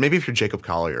 I mean, maybe if you're Jacob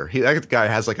Collier, that guy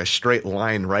has like a straight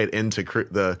line right into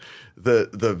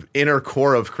the inner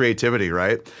core of creativity,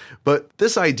 right? But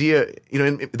this idea,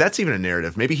 that's even a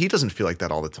narrative. Maybe he doesn't feel like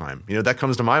that all the time. That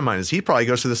comes to my mind is he probably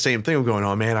goes through the same thing of going,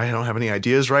 oh man, I don't have any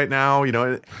ideas right now.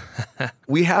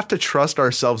 We have to trust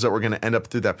ourselves that we're going to end up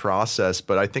through that process.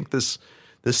 But I think this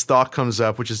thought comes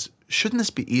up, which is, shouldn't this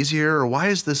be easier? Or why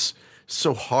is this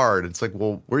so hard? It's like,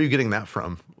 well, where are you getting that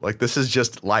from? Like, this is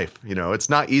just life. It's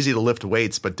not easy to lift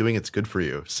weights, but doing it's good for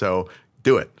you. So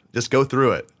do it. Just go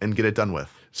through it and get it done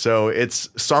with. So it's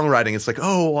songwriting. It's like,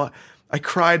 oh, I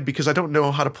cried because I don't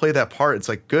know how to play that part. It's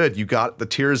like, good. You got the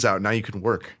tears out. Now you can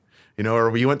work,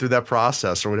 or you went through that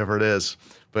process or whatever it is.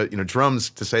 But, drums,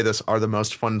 to say this, are the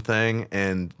most fun thing.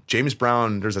 And James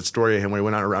Brown, there's that story of him where he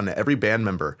went around to every band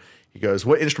member. He goes,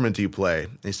 what instrument do you play?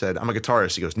 And he said, I'm a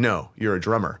guitarist. He goes, no, you're a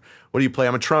drummer. What do you play?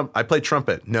 I play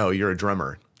trumpet. No, you're a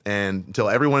drummer. And until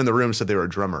everyone in the room said they were a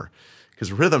drummer.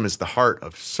 Because rhythm is the heart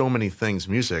of so many things,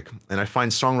 music. And I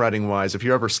find songwriting-wise, if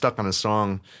you're ever stuck on a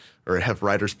song or have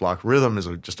writer's block, rhythm is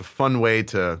just a fun way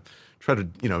to try to,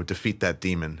 defeat that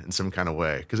demon in some kind of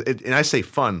way. And I say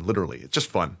fun, literally. It's just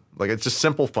fun. Like, it's just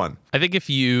simple fun. I think if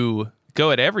you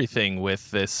go at everything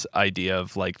with this idea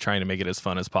of like trying to make it as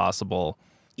fun as possible,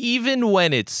 even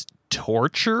when it's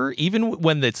torture, even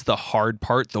when it's the hard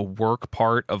part, the work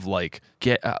part of like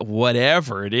get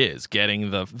whatever it is, getting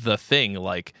the thing,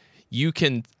 like you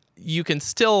can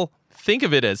still think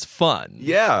of it as fun.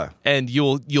 Yeah. And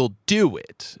you'll do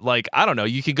it. Like, I don't know,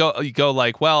 you go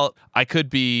like, well, I could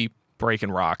be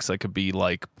breaking rocks, I could be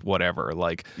like whatever,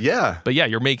 like, yeah, but yeah,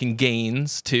 you're making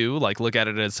gains too. Like, look at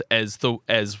it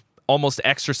as almost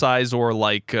exercise, or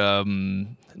like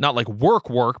not like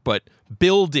work, but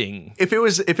building. If it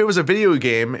was a video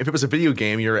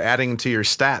game, you're adding to your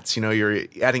stats.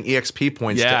 You're adding EXP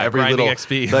points to every little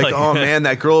XP. Like, oh man,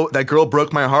 that girl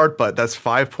broke my heart, but that's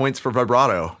 5 points for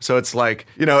vibrato. So it's like,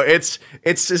 it's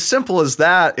as simple as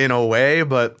that in a way.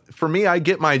 But for me, I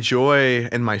get my joy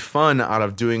and my fun out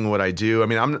of doing what I do. I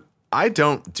mean, I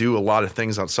don't do a lot of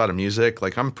things outside of music.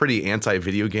 Like, I'm pretty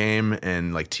anti-video game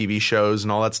and like TV shows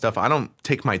and all that stuff. I don't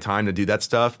take my time to do that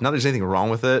stuff. Not that there's anything wrong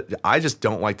with it. I just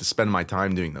don't like to spend my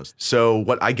time doing those. So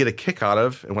what I get a kick out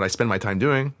of and what I spend my time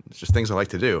doing is just things I like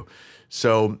to do.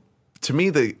 So to me,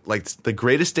 the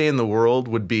greatest day in the world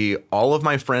would be all of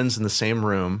my friends in the same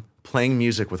room playing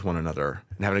music with one another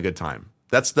and having a good time.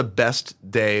 That's the best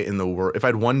day in the world. If I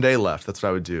had one day left, that's what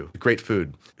I would do. Great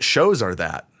food. Shows are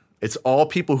that. It's all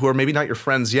people who are maybe not your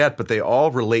friends yet, but they all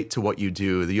relate to what you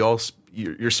do.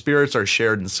 Your spirits are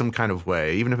shared in some kind of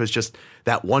way, even if it's just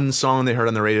that one song they heard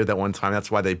on the radio that one time.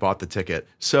 That's why they bought the ticket.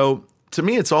 So to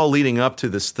me, it's all leading up to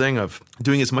this thing of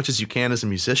doing as much as you can as a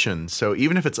musician. So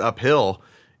even if it's uphill,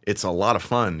 it's a lot of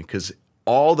fun because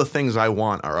all the things I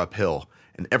want are uphill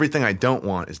and everything I don't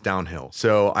want is downhill.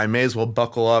 So I may as well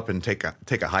buckle up and take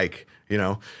a hike,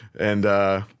 and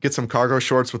get some cargo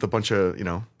shorts with a bunch of,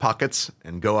 pockets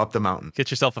and go up the mountain.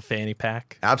 Get yourself a fanny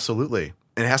pack. Absolutely.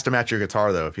 And it has to match your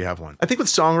guitar, though, if you have one. I think with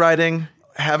songwriting,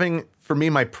 for me,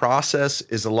 my process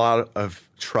is a lot of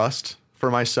trust for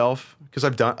myself. Because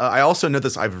I also know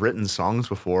this, I've written songs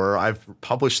before. I've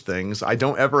published things. I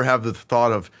don't ever have the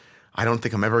thought of, I don't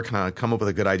think I'm ever going to come up with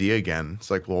a good idea again.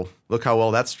 It's like, well, look how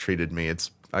well that's treated me.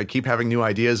 I keep having new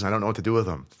ideas and I don't know what to do with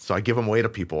them. So I give them away to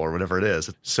people or whatever it is.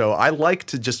 So I like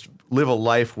to just live a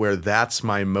life where that's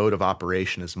my mode of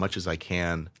operation as much as I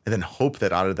can. And then hope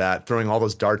that out of that, throwing all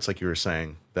those darts, like you were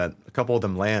saying, that a couple of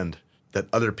them land, that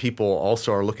other people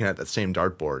also are looking at that same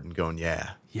dartboard and going,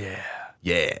 yeah,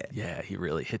 he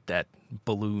really hit that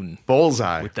balloon.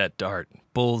 Bullseye. With that dart.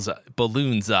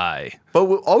 Balloon's eye. But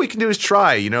all we can do is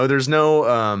try. There's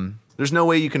no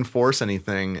way you can force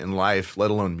anything in life,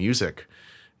 let alone music.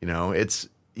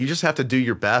 You just have to do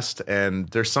your best. And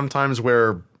there's some times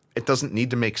where it doesn't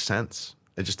need to make sense.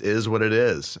 It just is what it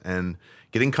is. And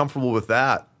getting comfortable with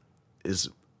that is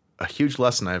a huge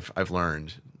lesson I've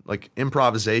learned. Like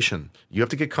improvisation, you have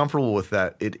to get comfortable with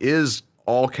that. It is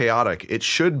all chaotic. It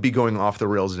should be going off the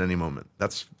rails at any moment.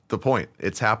 That's the point.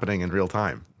 It's happening in real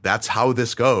time. That's how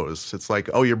this goes. It's like,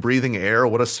 oh, you're breathing air.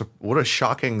 What a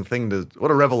shocking thing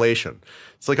what a revelation.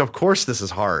 It's like, of course this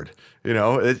is hard.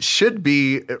 It should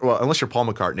be, well, unless you're Paul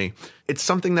McCartney, it's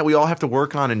something that we all have to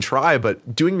work on and try,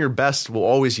 but doing your best will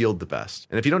always yield the best.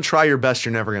 And if you don't try your best,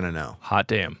 you're never going to know. Hot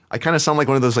damn. I kind of sound like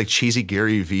one of those like cheesy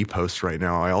Gary V posts right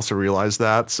now. I also realize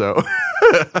that. So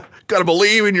gotta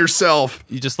believe in yourself.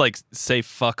 You just like say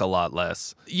fuck a lot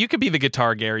less. You could be the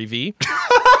guitar Gary V.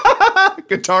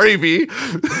 Guitar EV.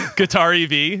 Guitar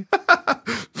EV.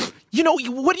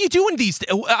 What are you doing these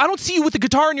days? I don't see you with the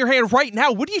guitar in your hand right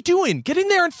now. What are you doing? Get in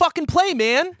there and fucking play,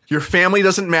 man. Your family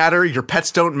doesn't matter. Your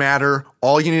pets don't matter.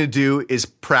 All you need to do is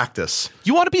practice.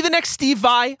 You want to be the next Steve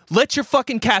Vai? Let your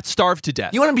fucking cat starve to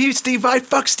death. You want to be Steve Vai?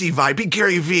 Fuck Steve Vai. Be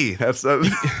Gary V. That's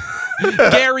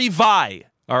Gary Vai.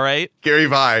 All right, Gary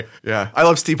Vai. Yeah, I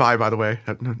love Steve Vai, by the way.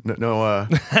 No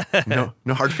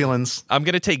hard feelings. I'm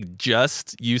gonna take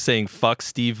just you saying "fuck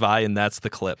Steve Vai" and that's the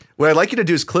clip. What I'd like you to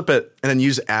do is clip it and then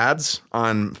use ads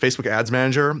on Facebook Ads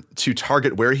Manager to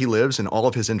target where he lives and all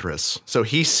of his interests. So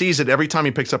he sees it every time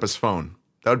he picks up his phone.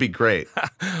 That would be great.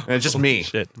 And it's just me.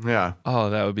 Shit. Yeah. Oh,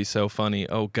 that would be so funny.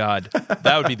 Oh, God.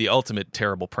 That would be the ultimate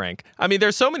terrible prank. I mean,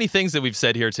 there's so many things that we've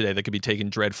said here today that could be taken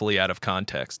dreadfully out of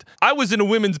context. I was in a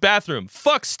women's bathroom.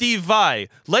 Fuck Steve Vai.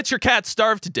 Let your cat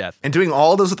starve to death. And doing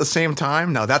all those at the same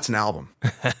time? Now that's an album.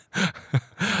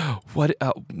 What?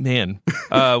 Man.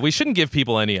 We shouldn't give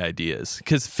people any ideas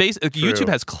because YouTube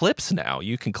has clips now.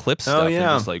 You can clip stuff and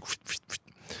just like...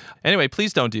 Anyway,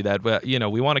 please don't do that. But,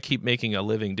 we want to keep making a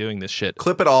living doing this shit.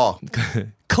 Clip it all.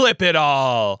 Clip it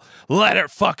all. Let it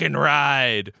fucking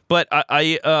ride. But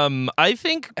I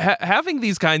think having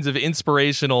these kinds of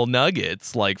inspirational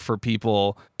nuggets, like for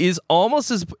people, is almost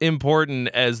as important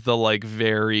as the like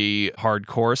very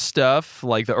hardcore stuff,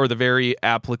 like or the very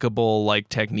applicable like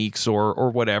techniques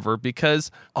or whatever. Because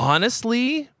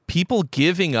honestly, people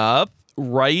giving up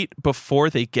right before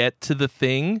they get to the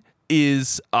thing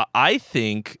is, I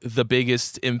think, the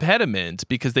biggest impediment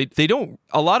because they don't,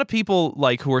 a lot of people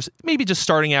like who are maybe just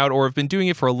starting out or have been doing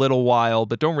it for a little while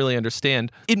but don't really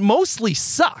understand, it mostly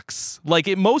sucks. Like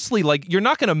you're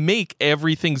not going to make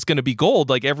everything's going to be gold.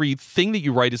 Like everything that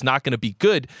you write is not going to be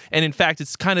good. And in fact,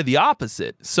 it's kind of the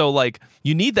opposite. So like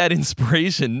you need that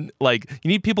inspiration. Like you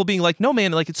need people being like, no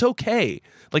man, like it's okay.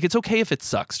 Like it's okay if it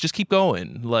sucks. Just keep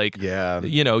going. Like,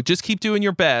 just keep doing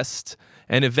your best.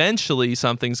 And eventually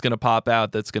something's going to pop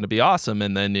out that's going to be awesome.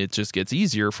 And then it just gets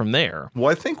easier from there. Well,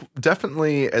 I think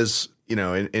definitely as,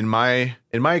 in my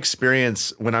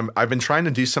experience, when I've been trying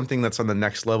to do something that's on the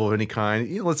next level of any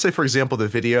kind, let's say, for example, the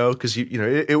video, because,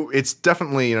 it's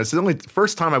definitely, it's the only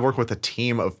first time I've worked with a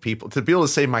team of people. To be able to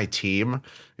say my team,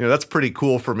 that's pretty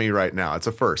cool for me right now. It's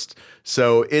a first.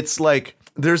 So it's like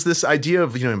there's this idea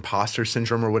of, imposter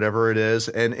syndrome or whatever it is.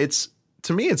 And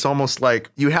to me, it's almost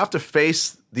like you have to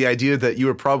face the idea that you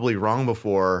were probably wrong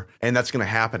before, and that's going to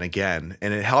happen again.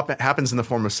 And it happens in the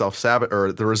form of self-sabotage,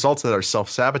 or the results that are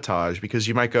self-sabotage, because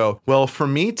you might go, well, for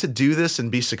me to do this and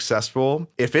be successful,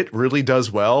 if it really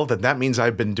does well, then that means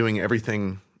I've been doing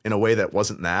everything in a way that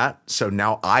wasn't that. So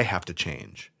now I have to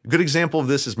change. A good example of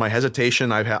this is my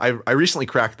hesitation. I recently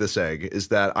cracked this egg, is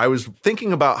that I was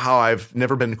thinking about how I've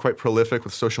never been quite prolific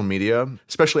with social media,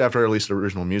 especially after I released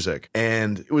original music.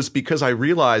 And it was because I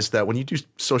realized that when you do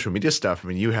social media stuff, I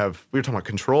mean, we were talking about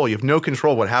control. You have no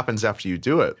control what happens after you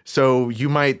do it. So you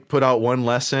might put out one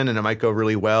lesson and it might go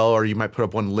really well, or you might put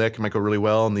up one lick, it might go really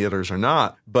well and the others are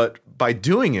not. But by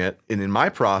doing it, and in my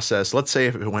process, let's say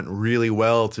if it went really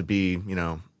well to be,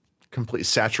 completely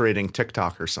saturating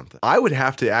TikTok or something, I would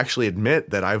have to actually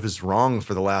admit that I was wrong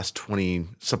for the last 20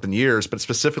 something years, but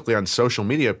specifically on social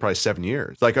media, probably 7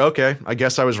 years. It's like, okay, I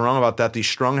guess I was wrong about that. These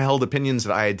strong held opinions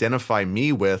that I identify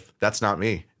me with, that's not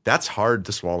me. That's hard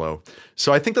to swallow.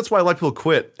 So I think that's why a lot of people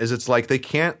quit, is it's like they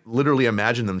can't literally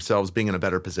imagine themselves being in a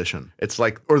better position. It's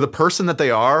like, or the person that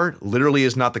they are literally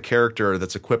is not the character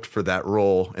that's equipped for that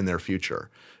role in their future.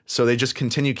 So they just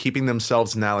continue keeping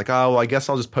themselves in that, like, oh, well, I guess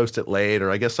I'll just post it late,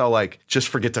 or I guess I'll like just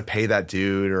forget to pay that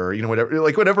dude, or,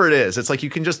 whatever it is. It's like you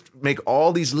can just make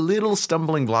all these little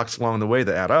stumbling blocks along the way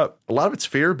that add up. A lot of it's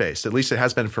fear-based, at least it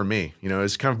has been for me,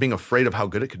 is kind of being afraid of how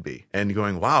good it could be and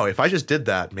going, wow, if I just did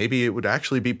that, maybe it would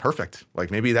actually be perfect. Like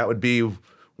maybe that would be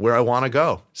where I want to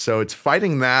go. So it's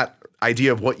fighting that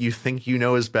idea of what you think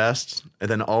is best, and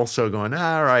then also going,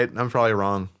 all right, I'm probably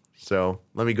wrong. So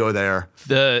let me go there.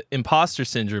 The imposter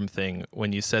syndrome thing,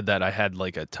 when you said that, I had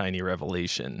like a tiny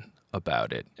revelation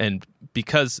about it. And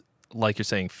because, like you're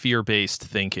saying, fear-based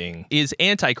thinking is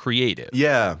anti-creative.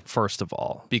 Yeah. First of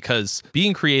all, because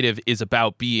being creative is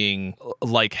about being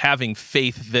like having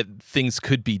faith that things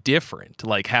could be different.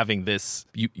 Like having this,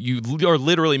 you are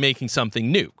literally making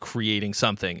something new, creating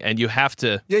something, and you have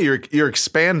to. Yeah, you're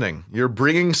expanding. You're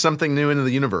bringing something new into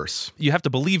the universe. You have to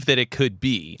believe that it could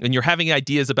be, and you're having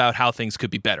ideas about how things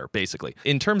could be better, basically.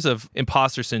 In terms of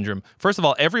imposter syndrome, first of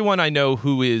all, everyone I know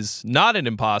who is not an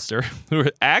imposter, who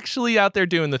are actually out there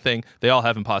doing the thing, they all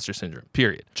have imposter syndrome,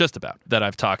 period. Just about, that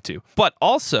I've talked to. But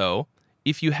also,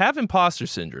 if you have imposter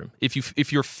syndrome,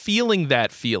 if you're feeling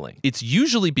that feeling, it's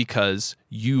usually because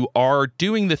you are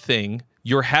doing the thing,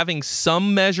 you're having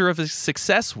some measure of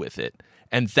success with it,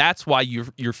 and that's why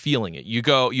you're feeling it.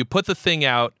 You put the thing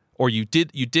out, or you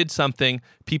did something,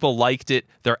 people liked it,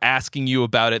 they're asking you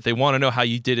about it, they want to know how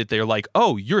you did it, they're like,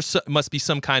 oh, must be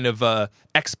some kind of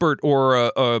expert,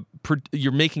 or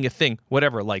you're making a thing,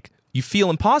 whatever. Like, you feel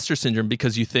imposter syndrome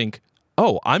because you think,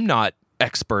 oh, I'm not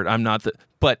expert,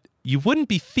 but you wouldn't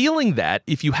be feeling that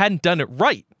if you hadn't done it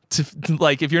right.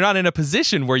 Like, if you're not in a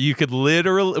position where you could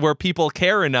where people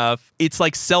care enough, it's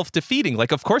like self-defeating.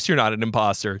 Like, of course you're not an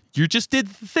imposter. You just did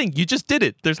the thing. You just did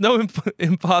it. There's no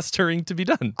impostering to be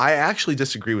done. I actually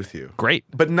disagree with you. Great.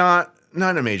 But not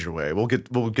Not in a major way. We'll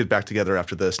get back together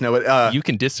after this. No, you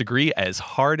can disagree as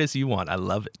hard as you want. I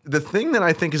love it. the thing that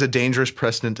I think is a dangerous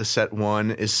precedent to set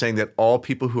one is saying that all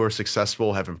people who are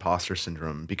successful have imposter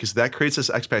syndrome, because that creates this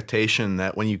expectation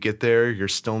that when you get there, you're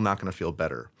still not going to feel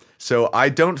better. So I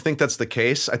don't think that's the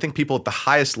case. I think people at the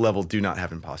highest level do not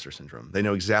have imposter syndrome. They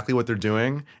know exactly what they're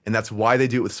doing, and that's why they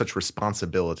do it with such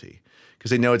responsibility, because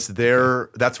they know it's their.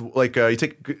 That's like you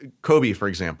take Kobe, for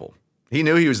example. He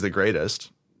knew he was the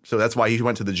greatest. So that's why he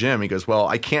went to the gym. He goes, well,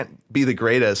 I can't be the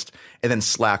greatest and then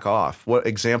slack off. What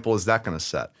example is that going to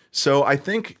set? So I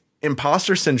think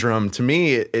imposter syndrome, to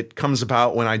me, it comes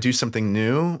about when I do something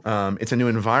new. It's a new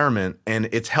environment, and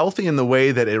it's healthy in the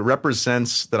way that it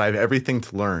represents that I have everything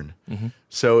to learn. Mm-hmm.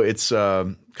 So it's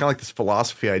kind of like this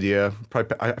philosophy idea.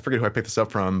 Probably, I forget who I picked this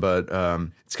up from, but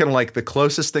it's kind of like the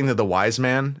closest thing to the wise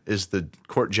man is the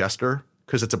court jester,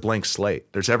 because it's a blank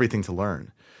slate. There's everything to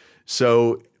learn.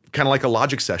 So kind of like a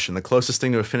Logic session, the closest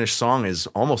thing to a finished song is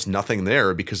almost nothing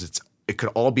there, because it could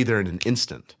all be there in an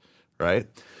instant, right?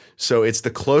 So it's the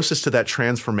closest to that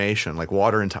transformation, like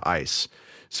water into ice.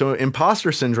 So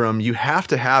imposter syndrome, you have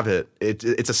to have it.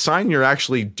 It's a sign you're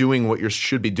actually doing what you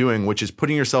should be doing, which is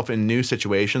putting yourself in new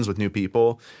situations with new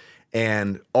people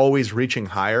and always reaching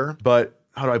higher. But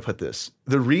how do I put this?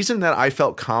 The reason that I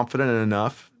felt confident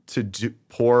enough to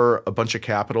pour a bunch of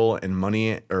capital and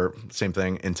money, or same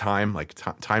thing, and time, like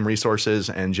time resources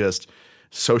and just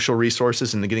social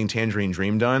resources into getting Tangerine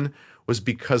Dream done, was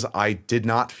because I did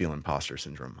not feel imposter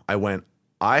syndrome.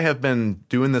 I have been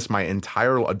doing this my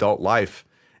entire adult life,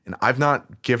 and I've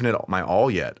not given it my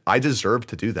all yet. I deserve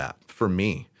to do that for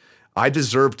me. I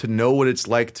deserve to know what it's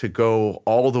like to go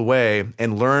all the way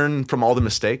and learn from all the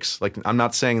mistakes. Like, I'm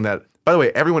not saying that. By the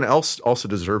way, everyone else also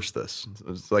deserves this.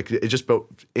 It's like it just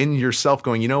in yourself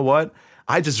going, you know what?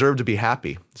 I deserve to be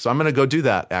happy. So I'm going to go do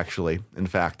that, actually. In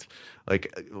fact,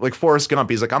 like Forrest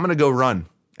Gump, he's like, I'm going to go run,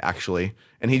 actually.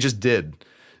 And he just did.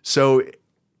 So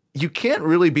you can't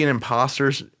really be an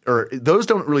imposter, or those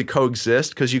don't really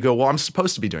coexist, because you go, well, I'm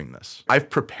supposed to be doing this.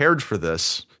 I've prepared for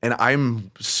this, and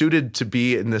I'm suited to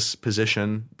be in this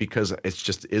position because it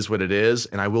just is what it is,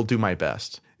 and I will do my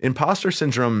best. Imposter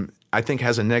syndrome, I think,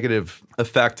 has a negative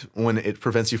effect when it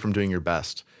prevents you from doing your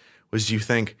best. Was you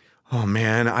think, oh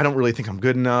man, I don't really think I'm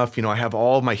good enough. I have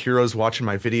all of my heroes watching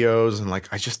my videos, and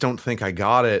I just don't think I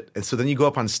got it. And so then you go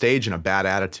up on stage in a bad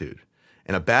attitude.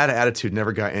 And a bad attitude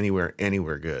never got anywhere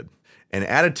good. And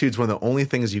attitude's one of the only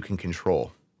things you can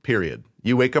control, period.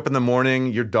 You wake up in the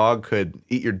morning, your dog could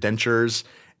eat your dentures,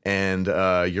 and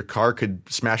your car could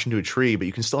smash into a tree, but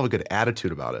you can still have a good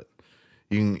attitude about it.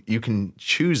 You can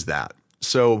choose that.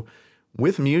 So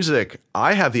with music,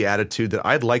 I have the attitude that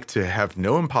I'd like to have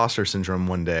no imposter syndrome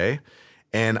one day,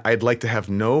 and I'd like to have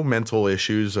no mental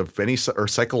issues of any or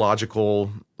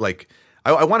psychological,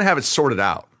 I want to have it sorted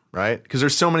out, right? Because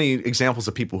there's so many examples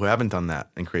of people who haven't done that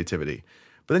in creativity.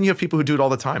 But then you have people who do it all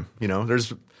the time.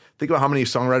 Think about how many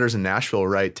songwriters in Nashville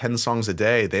write 10 songs a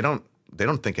day. They don't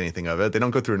think anything of it. They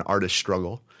don't go through an artist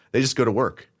struggle. They just go to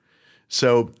work.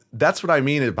 So that's what I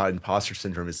mean about imposter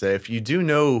syndrome, is that if you do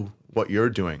know what you're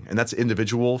doing, and that's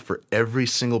individual for every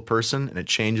single person, and it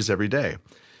changes every day.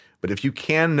 But if you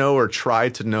can know or try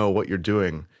to know what you're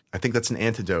doing, I think that's an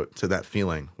antidote to that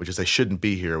feeling, which is I shouldn't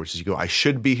be here, which is you go, I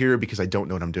should be here because I don't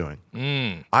know what I'm doing.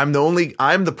 I'm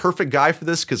the perfect guy for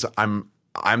this because I'm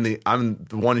the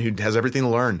one who has everything to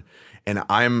learn, and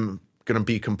I'm going to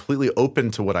be completely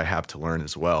open to what I have to learn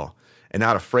as well, and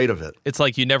not afraid of it. It's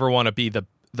like you never want to be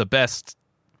the best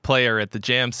player at the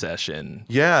jam session.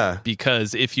 Yeah.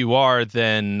 Because if you are,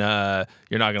 then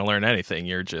you're not going to learn anything.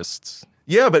 You're just...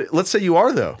 Yeah, but let's say you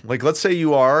are, though. Let's say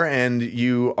you are, and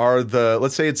you are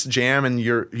let's say it's jam, and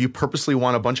you purposely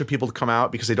want a bunch of people to come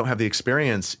out because they don't have the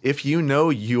experience. If you know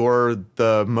you're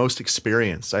the most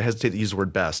experienced, I hesitate to use the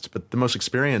word best, but the most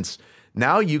experienced,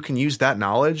 now you can use that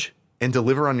knowledge and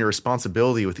deliver on your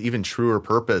responsibility with even truer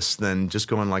purpose than just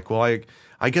going well,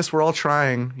 I guess we're all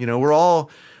trying. We're all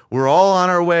on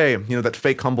our way. That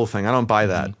fake humble thing. I don't buy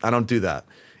that. Mm-hmm. I don't do that.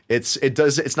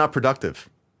 It's not productive.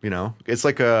 It's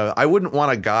like I wouldn't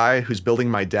want a guy who's building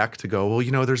my deck to go,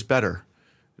 well, there's better.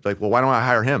 Well, why don't I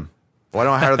hire him? Why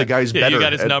don't I hire the guy who's better you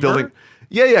got his at number? Building?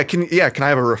 Yeah. Can I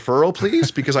have a referral,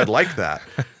 please? Because I'd like that.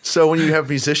 So when you have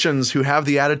musicians who have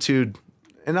the attitude,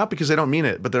 and not because they don't mean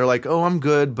it, but they're like, oh, I'm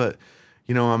good, but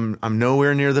I'm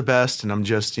nowhere near the best, and I'm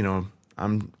just,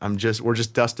 we're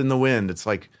just dust in the wind. It's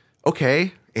like,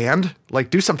 okay, and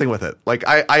do something with it.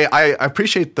 I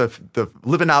appreciate the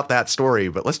living out that story,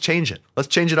 but let's change it. Let's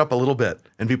change it up a little bit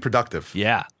and be productive.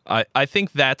 Yeah. I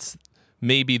think that's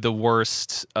maybe the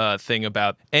worst thing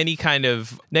about any kind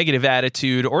of negative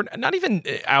attitude, or not even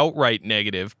outright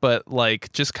negative, but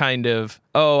like just kind of,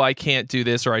 oh, I can't do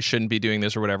this, or I shouldn't be doing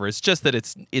this, or whatever. It's just that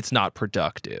it's not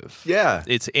productive. Yeah.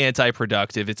 It's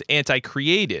anti-productive. It's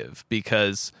anti-creative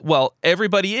because, well,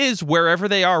 everybody is wherever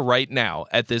they are right now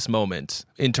at this moment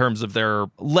in terms of their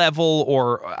level,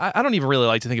 or I don't even really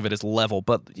like to think of it as level,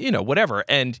 but, you know, whatever.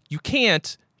 And you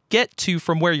can't get to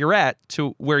from where you're at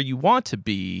to where you want to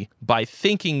be by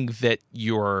thinking that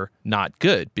you're not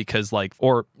good because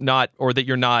or that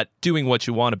you're not doing what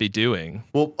you want to be doing.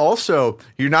 Well, also,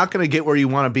 you're not going to get where you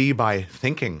want to be by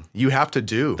thinking. You have to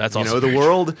do. That's also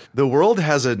the world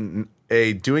has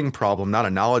a doing problem, not a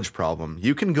knowledge problem.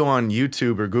 You can go on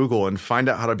YouTube or Google and find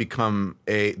out how to become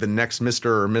the next Mr.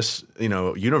 or Miss,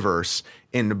 universe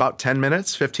in about 10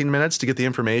 minutes, 15 minutes to get the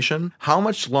information. How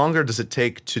much longer does it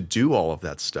take to do all of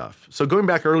that stuff? So going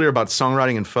back earlier about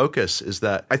songwriting and focus is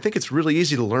that I think it's really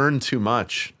easy to learn too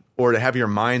much or to have your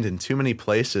mind in too many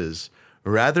places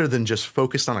rather than just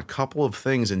focus on a couple of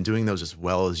things and doing those as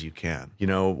well as you can.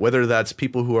 Whether that's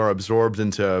people who are absorbed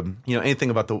into, anything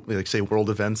about say world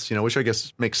events, which I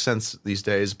guess makes sense these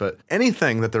days, but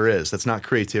anything that there is that's not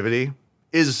creativity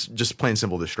is just plain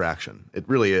simple distraction. It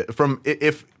really is.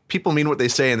 If people mean what they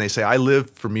say and they say, I live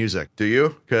for music. Do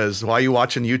you? Because why are you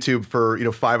watching YouTube for,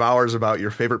 5 hours about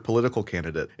your favorite political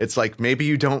candidate? It's like, maybe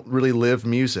you don't really live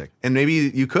music and maybe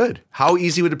you could. How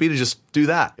easy would it be to just do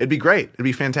that? It'd be great. It'd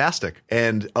be fantastic.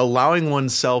 And allowing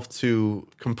oneself to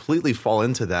completely fall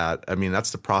into that,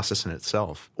 that's the process in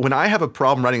itself. When I have a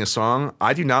problem writing a song,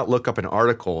 I do not look up an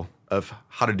article of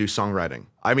how to do songwriting.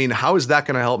 How is that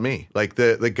going to help me? Like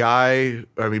the guy,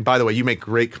 by the way, you make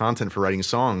great content for writing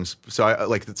songs. So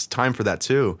it's time for that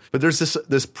too. But there's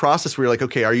this process where you're like,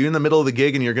 okay, are you in the middle of the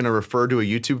gig and you're going to refer to a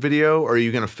YouTube video or are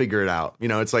you going to figure it out?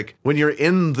 It's like when you're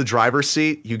in the driver's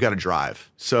seat, you got to drive.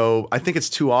 So I think it's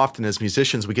too often as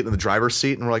musicians, we get in the driver's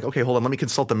seat and we're like, okay, hold on, let me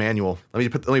consult the manual. Let me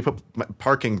put my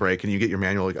parking brake, and you get your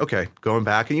manual, like, okay, going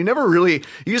back. And you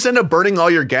just end up burning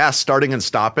all your gas starting and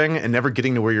stopping and never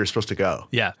getting to where you're supposed to go.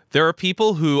 Yeah. There are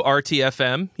people who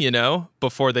RTFM,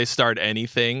 before they start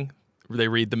anything, they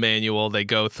read the manual, they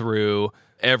go through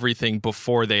everything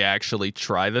before they actually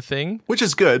try the thing. Which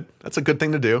is good. That's a good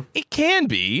thing to do. It can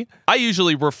be. I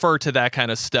usually refer to that kind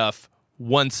of stuff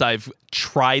once I've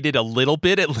tried it a little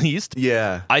bit, at least.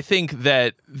 Yeah. I think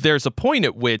that there's a point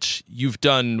at which you've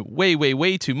done way, way,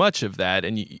 way too much of that,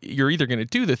 and you're either going to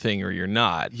do the thing or you're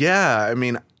not. Yeah.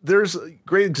 There's a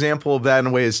great example of that in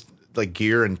a way is like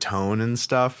gear and tone and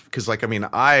stuff. Because,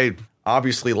 I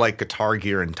obviously like guitar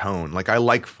gear and tone. I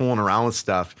like fooling around with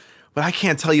stuff. But I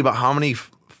can't tell you about how many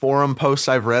forum posts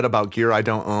I've read about gear I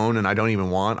don't own and I don't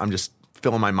even want. I'm just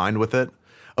filling my mind with it.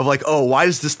 Of oh, why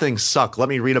does this thing suck? Let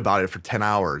me read about it for 10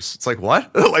 hours. It's like,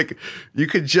 what? You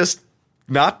could just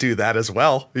not do that as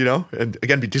well, and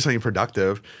again, do something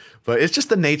productive. But it's just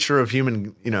the nature of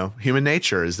human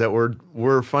nature is that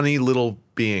we're funny little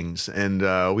beings, and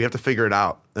we have to figure it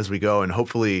out as we go and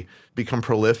hopefully become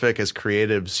prolific as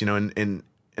creatives, and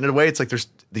in a way, it's like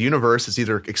the universe is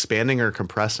either expanding or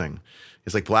compressing.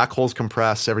 It's like black holes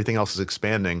compress, everything else is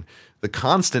expanding. The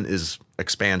constant is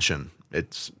expansion.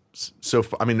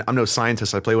 I'm no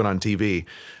scientist. I play one on TV,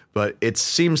 but it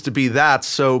seems to be that.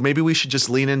 So maybe we should just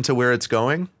lean into where it's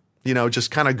going.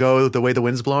 Just kind of go the way the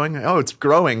wind's blowing. Oh, it's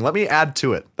growing. Let me add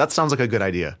to it. That sounds like a good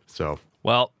idea. So,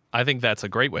 well, I think that's a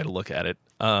great way to look at it.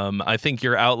 I think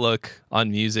your outlook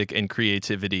on music and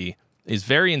creativity is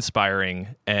very inspiring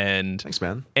and thanks,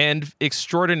 man, and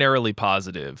extraordinarily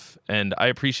positive. And I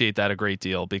appreciate that a great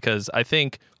deal because I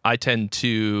think I tend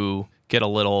to get a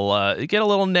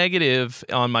little negative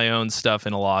on my own stuff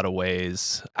in a lot of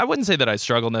ways. I wouldn't say that I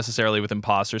struggle necessarily with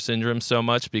imposter syndrome so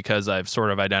much because I've sort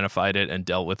of identified it and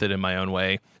dealt with it in my own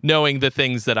way, knowing the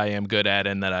things that I am good at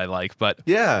and that I like. But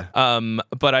yeah,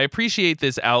 but I appreciate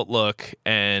this outlook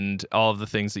and all of the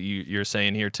things that you're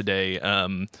saying here today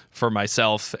for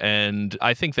myself. And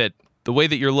I think that the way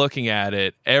that you're looking at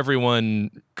it,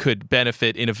 everyone could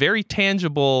benefit in a very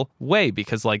tangible way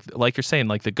because like you're saying,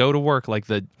 like the go to work, like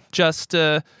the just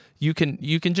you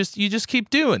just keep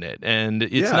doing it, and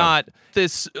it's not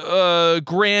this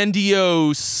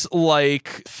grandiose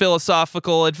like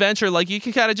philosophical adventure. Like you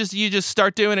can kind of just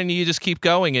start doing it and you just keep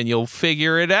going and you'll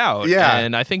figure it out. Yeah,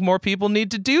 and I think more people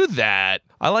need to do that.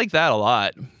 I like that a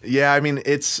lot. Yeah,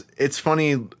 it's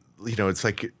funny. It's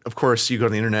like, of course, you go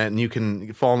to the internet and you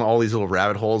can fall into all these little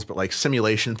rabbit holes, but like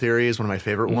simulation theory is one of my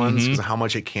favorite ones because of how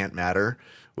much it can't matter,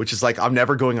 which is like, I'm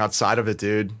never going outside of it,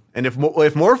 dude. And if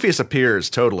Morpheus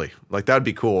appears, totally, like that'd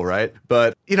be cool, right?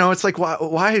 But it's like,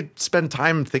 why spend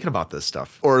time thinking about this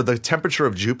stuff? Or the temperature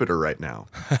of Jupiter right now.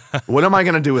 What am I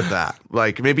going to do with that?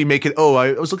 Like maybe make it,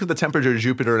 I was looking at the temperature of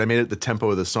Jupiter and I made it the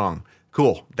tempo of the song.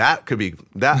 Cool. That could be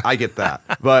that. I get that.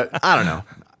 But I don't know.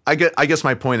 I guess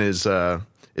my point is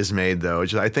made though.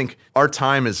 I think our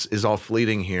time is all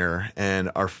fleeting here,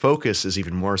 and our focus is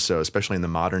even more so, especially in the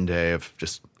modern day of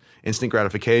just instant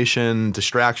gratification,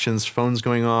 distractions, phones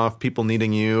going off, people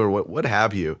needing you, or what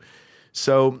have you.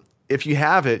 So if you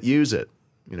have it, use it.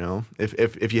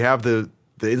 If you have the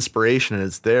inspiration and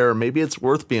it's there, maybe it's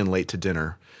worth being late to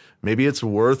dinner. Maybe it's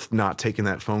worth not taking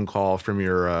that phone call from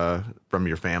your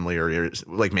family, or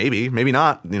maybe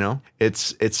not.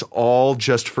 It's all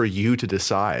just for you to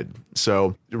decide.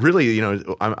 So really,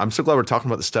 I'm so glad we're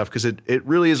talking about this stuff, because it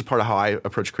really is a part of how I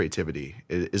approach creativity.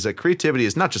 Is that creativity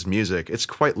is not just music; it's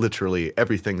quite literally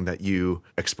everything that you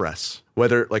express.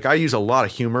 Whether I use a lot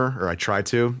of humor, or I try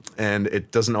to, and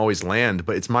it doesn't always land,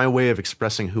 but it's my way of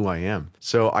expressing who I am.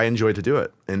 So I enjoy to do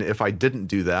it. And if I didn't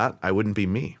do that, I wouldn't be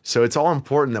me. So it's all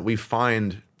important that we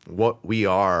find what we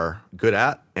are good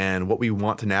at and what we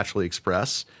want to naturally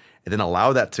express, and then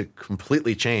allow that to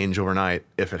completely change overnight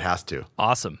if it has to.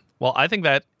 Awesome. Well, I think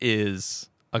that is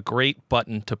a great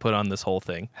button to put on this whole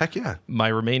thing. Heck yeah. My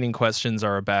remaining questions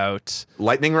are about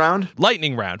lightning round.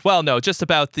 Well, no, just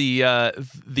about the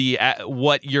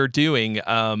what you're doing.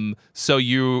 So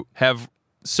you have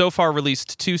so far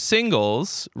released 2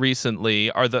 singles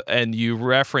recently. And you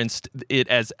referenced it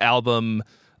as album.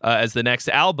 As the next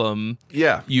album,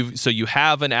 yeah. You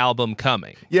have an album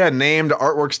coming. Yeah, named,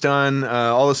 artwork's done,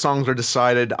 all the songs are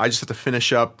decided. I just have to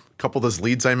finish up a couple of those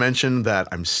leads I mentioned that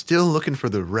I'm still looking for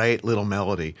the right little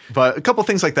melody. But a couple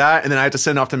things like that, and then I have to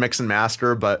send off to mix and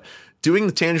master. But doing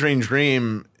the Tangerine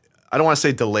Dream, I don't want to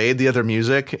say delayed the other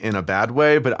music in a bad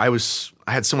way, but I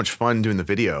had so much fun doing the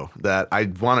video that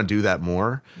I want to do that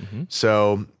more. Mm-hmm.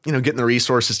 So, getting the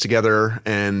resources together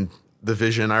and the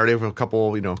vision. I already have a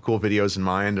couple, cool videos in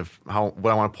mind of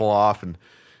what I want to pull off. And,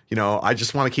 I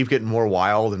just want to keep getting more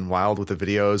wild with the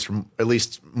videos, from at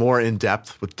least more in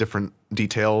depth with different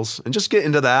details, and just get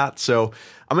into that. So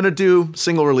I'm going to do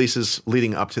single releases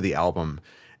leading up to the album.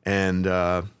 And,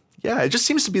 it just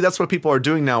seems to be that's what people are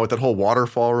doing now with that whole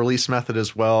waterfall release method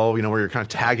as well, where you're kind of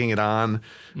tagging it on.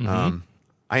 Mm-hmm.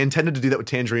 I intended to do that with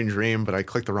Tangerine Dream, but I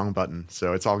clicked the wrong button.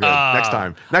 So it's all good. Next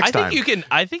time.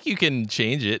 I think you can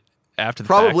change it after the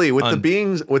probably fact,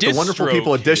 with the wonderful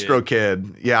people at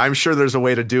DistroKid. Yeah, I'm sure there's a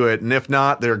way to do it. And if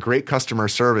not, they're great customer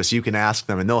service. You can ask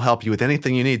them and they'll help you with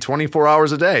anything you need 24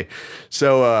 hours a day.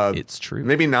 So it's true.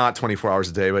 Maybe not 24 hours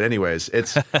a day, but anyways,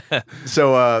 it's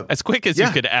so as quick as you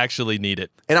could actually need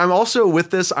it. And I'm also with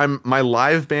this, my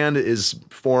live band is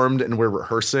formed and we're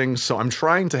rehearsing. So I'm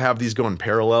trying to have these go in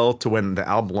parallel to when the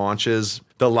album launches.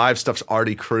 The live stuff's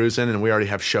already cruising and we already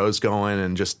have shows going,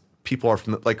 and just people are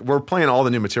we're playing all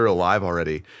the new material live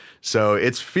already. So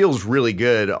it feels really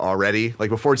good already,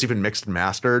 before it's even mixed and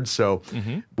mastered. So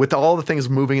with all the things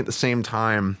moving at the same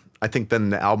time, I think then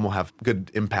the album will have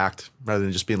good impact rather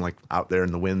than just being out there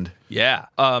in the wind. Yeah.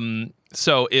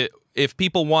 So if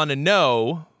people want to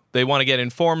know, they want to get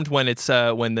informed when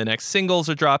the next singles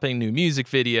are dropping, new music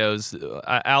videos,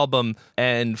 album,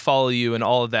 and follow you and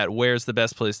all of that, where's the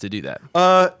best place to do that?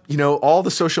 All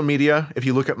the social media. If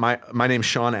you look at my name's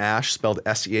Sean Ashe, spelled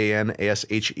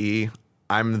SeanAshe.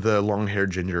 I'm the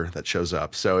long-haired ginger that shows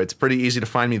up. So it's pretty easy to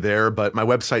find me there. But my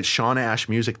website's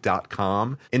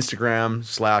SeanAsheMusic.com. Instagram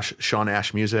 /Sean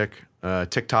Ashe Music.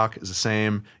 TikTok is the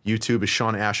same. YouTube is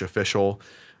Sean Ashe Official.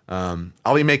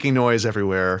 I'll be making noise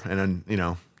everywhere, and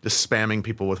then, just spamming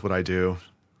people with what I do.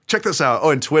 Check this out.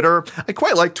 Oh, and Twitter. I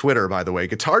quite like Twitter, by the way.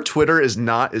 Guitar Twitter is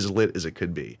not as lit as it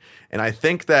could be. And I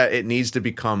think that it needs to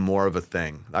become more of a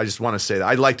thing. I just want to say that.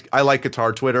 I like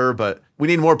Guitar Twitter, but we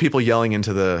need more people yelling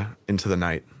into the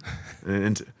night.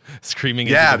 Screaming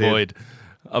into the void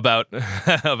about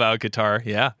guitar.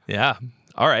 Yeah, yeah.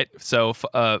 All right. So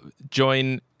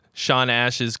join Sean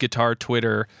Ashe's Guitar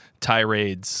Twitter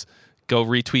tirades. Go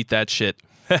retweet that shit.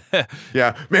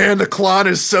 Yeah, man, the Klon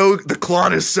is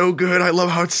so good. I love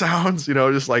how it sounds.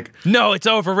 Just no, it's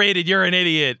overrated. You're an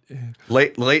idiot.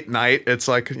 Late night, it's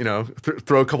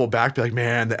throw a couple back, be like,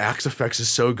 man, the Axe effects is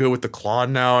so good with the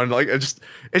Klon now, and it's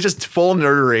just full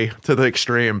nerdery to the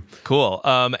extreme. Cool.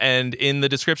 And in the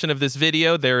description of this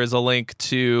video, there is a link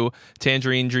to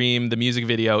Tangerine Dream, the music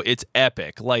video. It's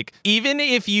epic. Even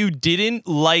if you didn't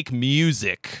like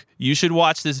music, you should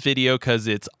watch this video because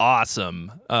it's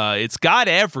awesome. It's got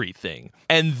everything.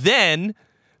 And then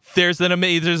there's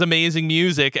amazing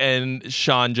music and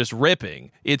Sean just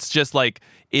ripping. It's just like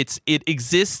it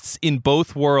exists in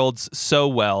both worlds so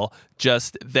well.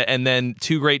 And then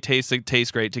two great tastes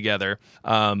taste great together.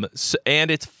 And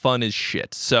it's fun as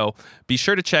shit. So be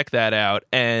sure to check that out.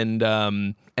 And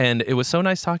it was so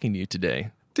nice talking to you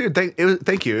today. Dude,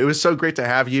 thank you. It was so great to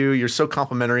have you. You're so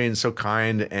complimentary and so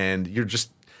kind, and you're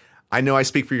just, I know I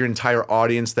speak for your entire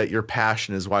audience that your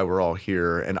passion is why we're all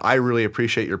here, and I really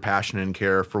appreciate your passion and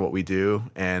care for what we do,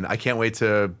 and I can't wait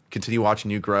to continue watching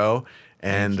you grow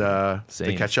and to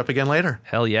catch up again later.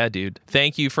 Hell yeah, dude.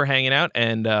 Thank you for hanging out,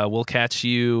 and we'll catch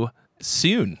you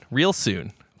soon, real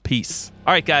soon. Peace.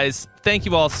 All right, guys, thank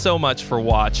you all so much for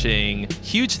watching.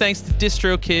 Huge thanks to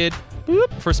DistroKid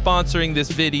for sponsoring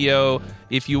this video.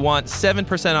 If you want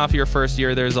 7% off your first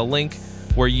year, there's a link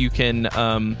where you can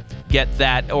get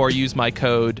that or use my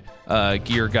code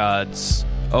GearGods.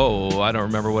 Oh, I don't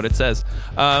remember what it says.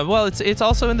 Well, it's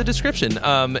also in the description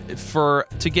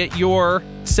to get your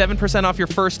 7% off your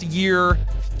first year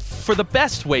for the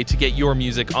best way to get your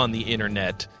music on the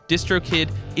internet. DistroKid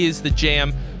is the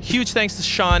jam. Huge thanks to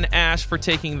Sean Ashe for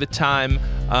taking the time.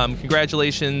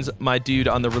 Congratulations, my dude,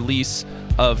 on the release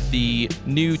of the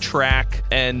new track,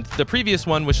 and the previous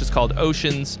one, which is called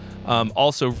Oceans,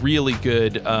 also really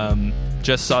good.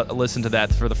 Listened to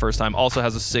that for the first time. Also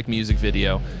has a sick music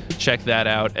video. Check that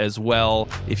out as well.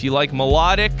 If you like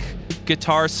melodic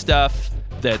guitar stuff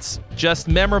that's just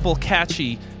memorable,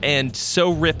 catchy, and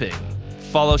so ripping,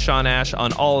 follow Sean Ashe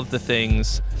on all of the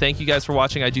things. Thank you guys for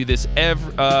watching. I do this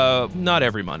not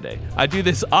every Monday. I do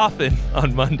this often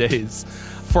on Mondays.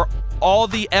 For all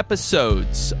the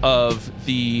episodes of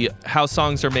the How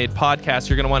Songs Are Made podcast,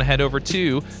 you're going to want to head over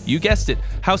to, you guessed it,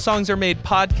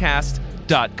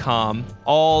 howsongsaremadepodcast.com.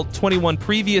 All 21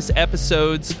 previous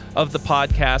episodes of the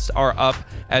podcast are up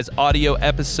as audio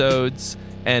episodes,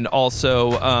 and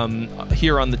also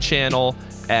here on the channel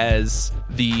as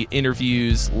the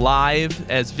interviews live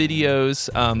as videos.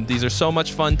 These are so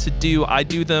much fun to do. I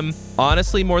do them,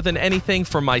 honestly, more than anything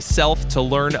for myself, to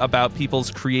learn about people's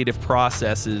creative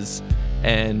processes.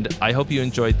 And I hope you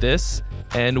enjoyed this.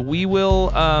 And we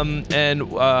will,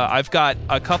 I've got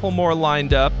a couple more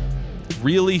lined up.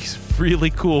 Really,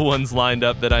 really cool ones lined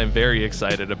up that I'm very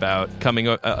excited about coming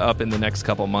up in the next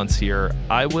couple months here.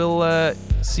 I will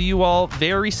see you all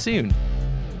very soon.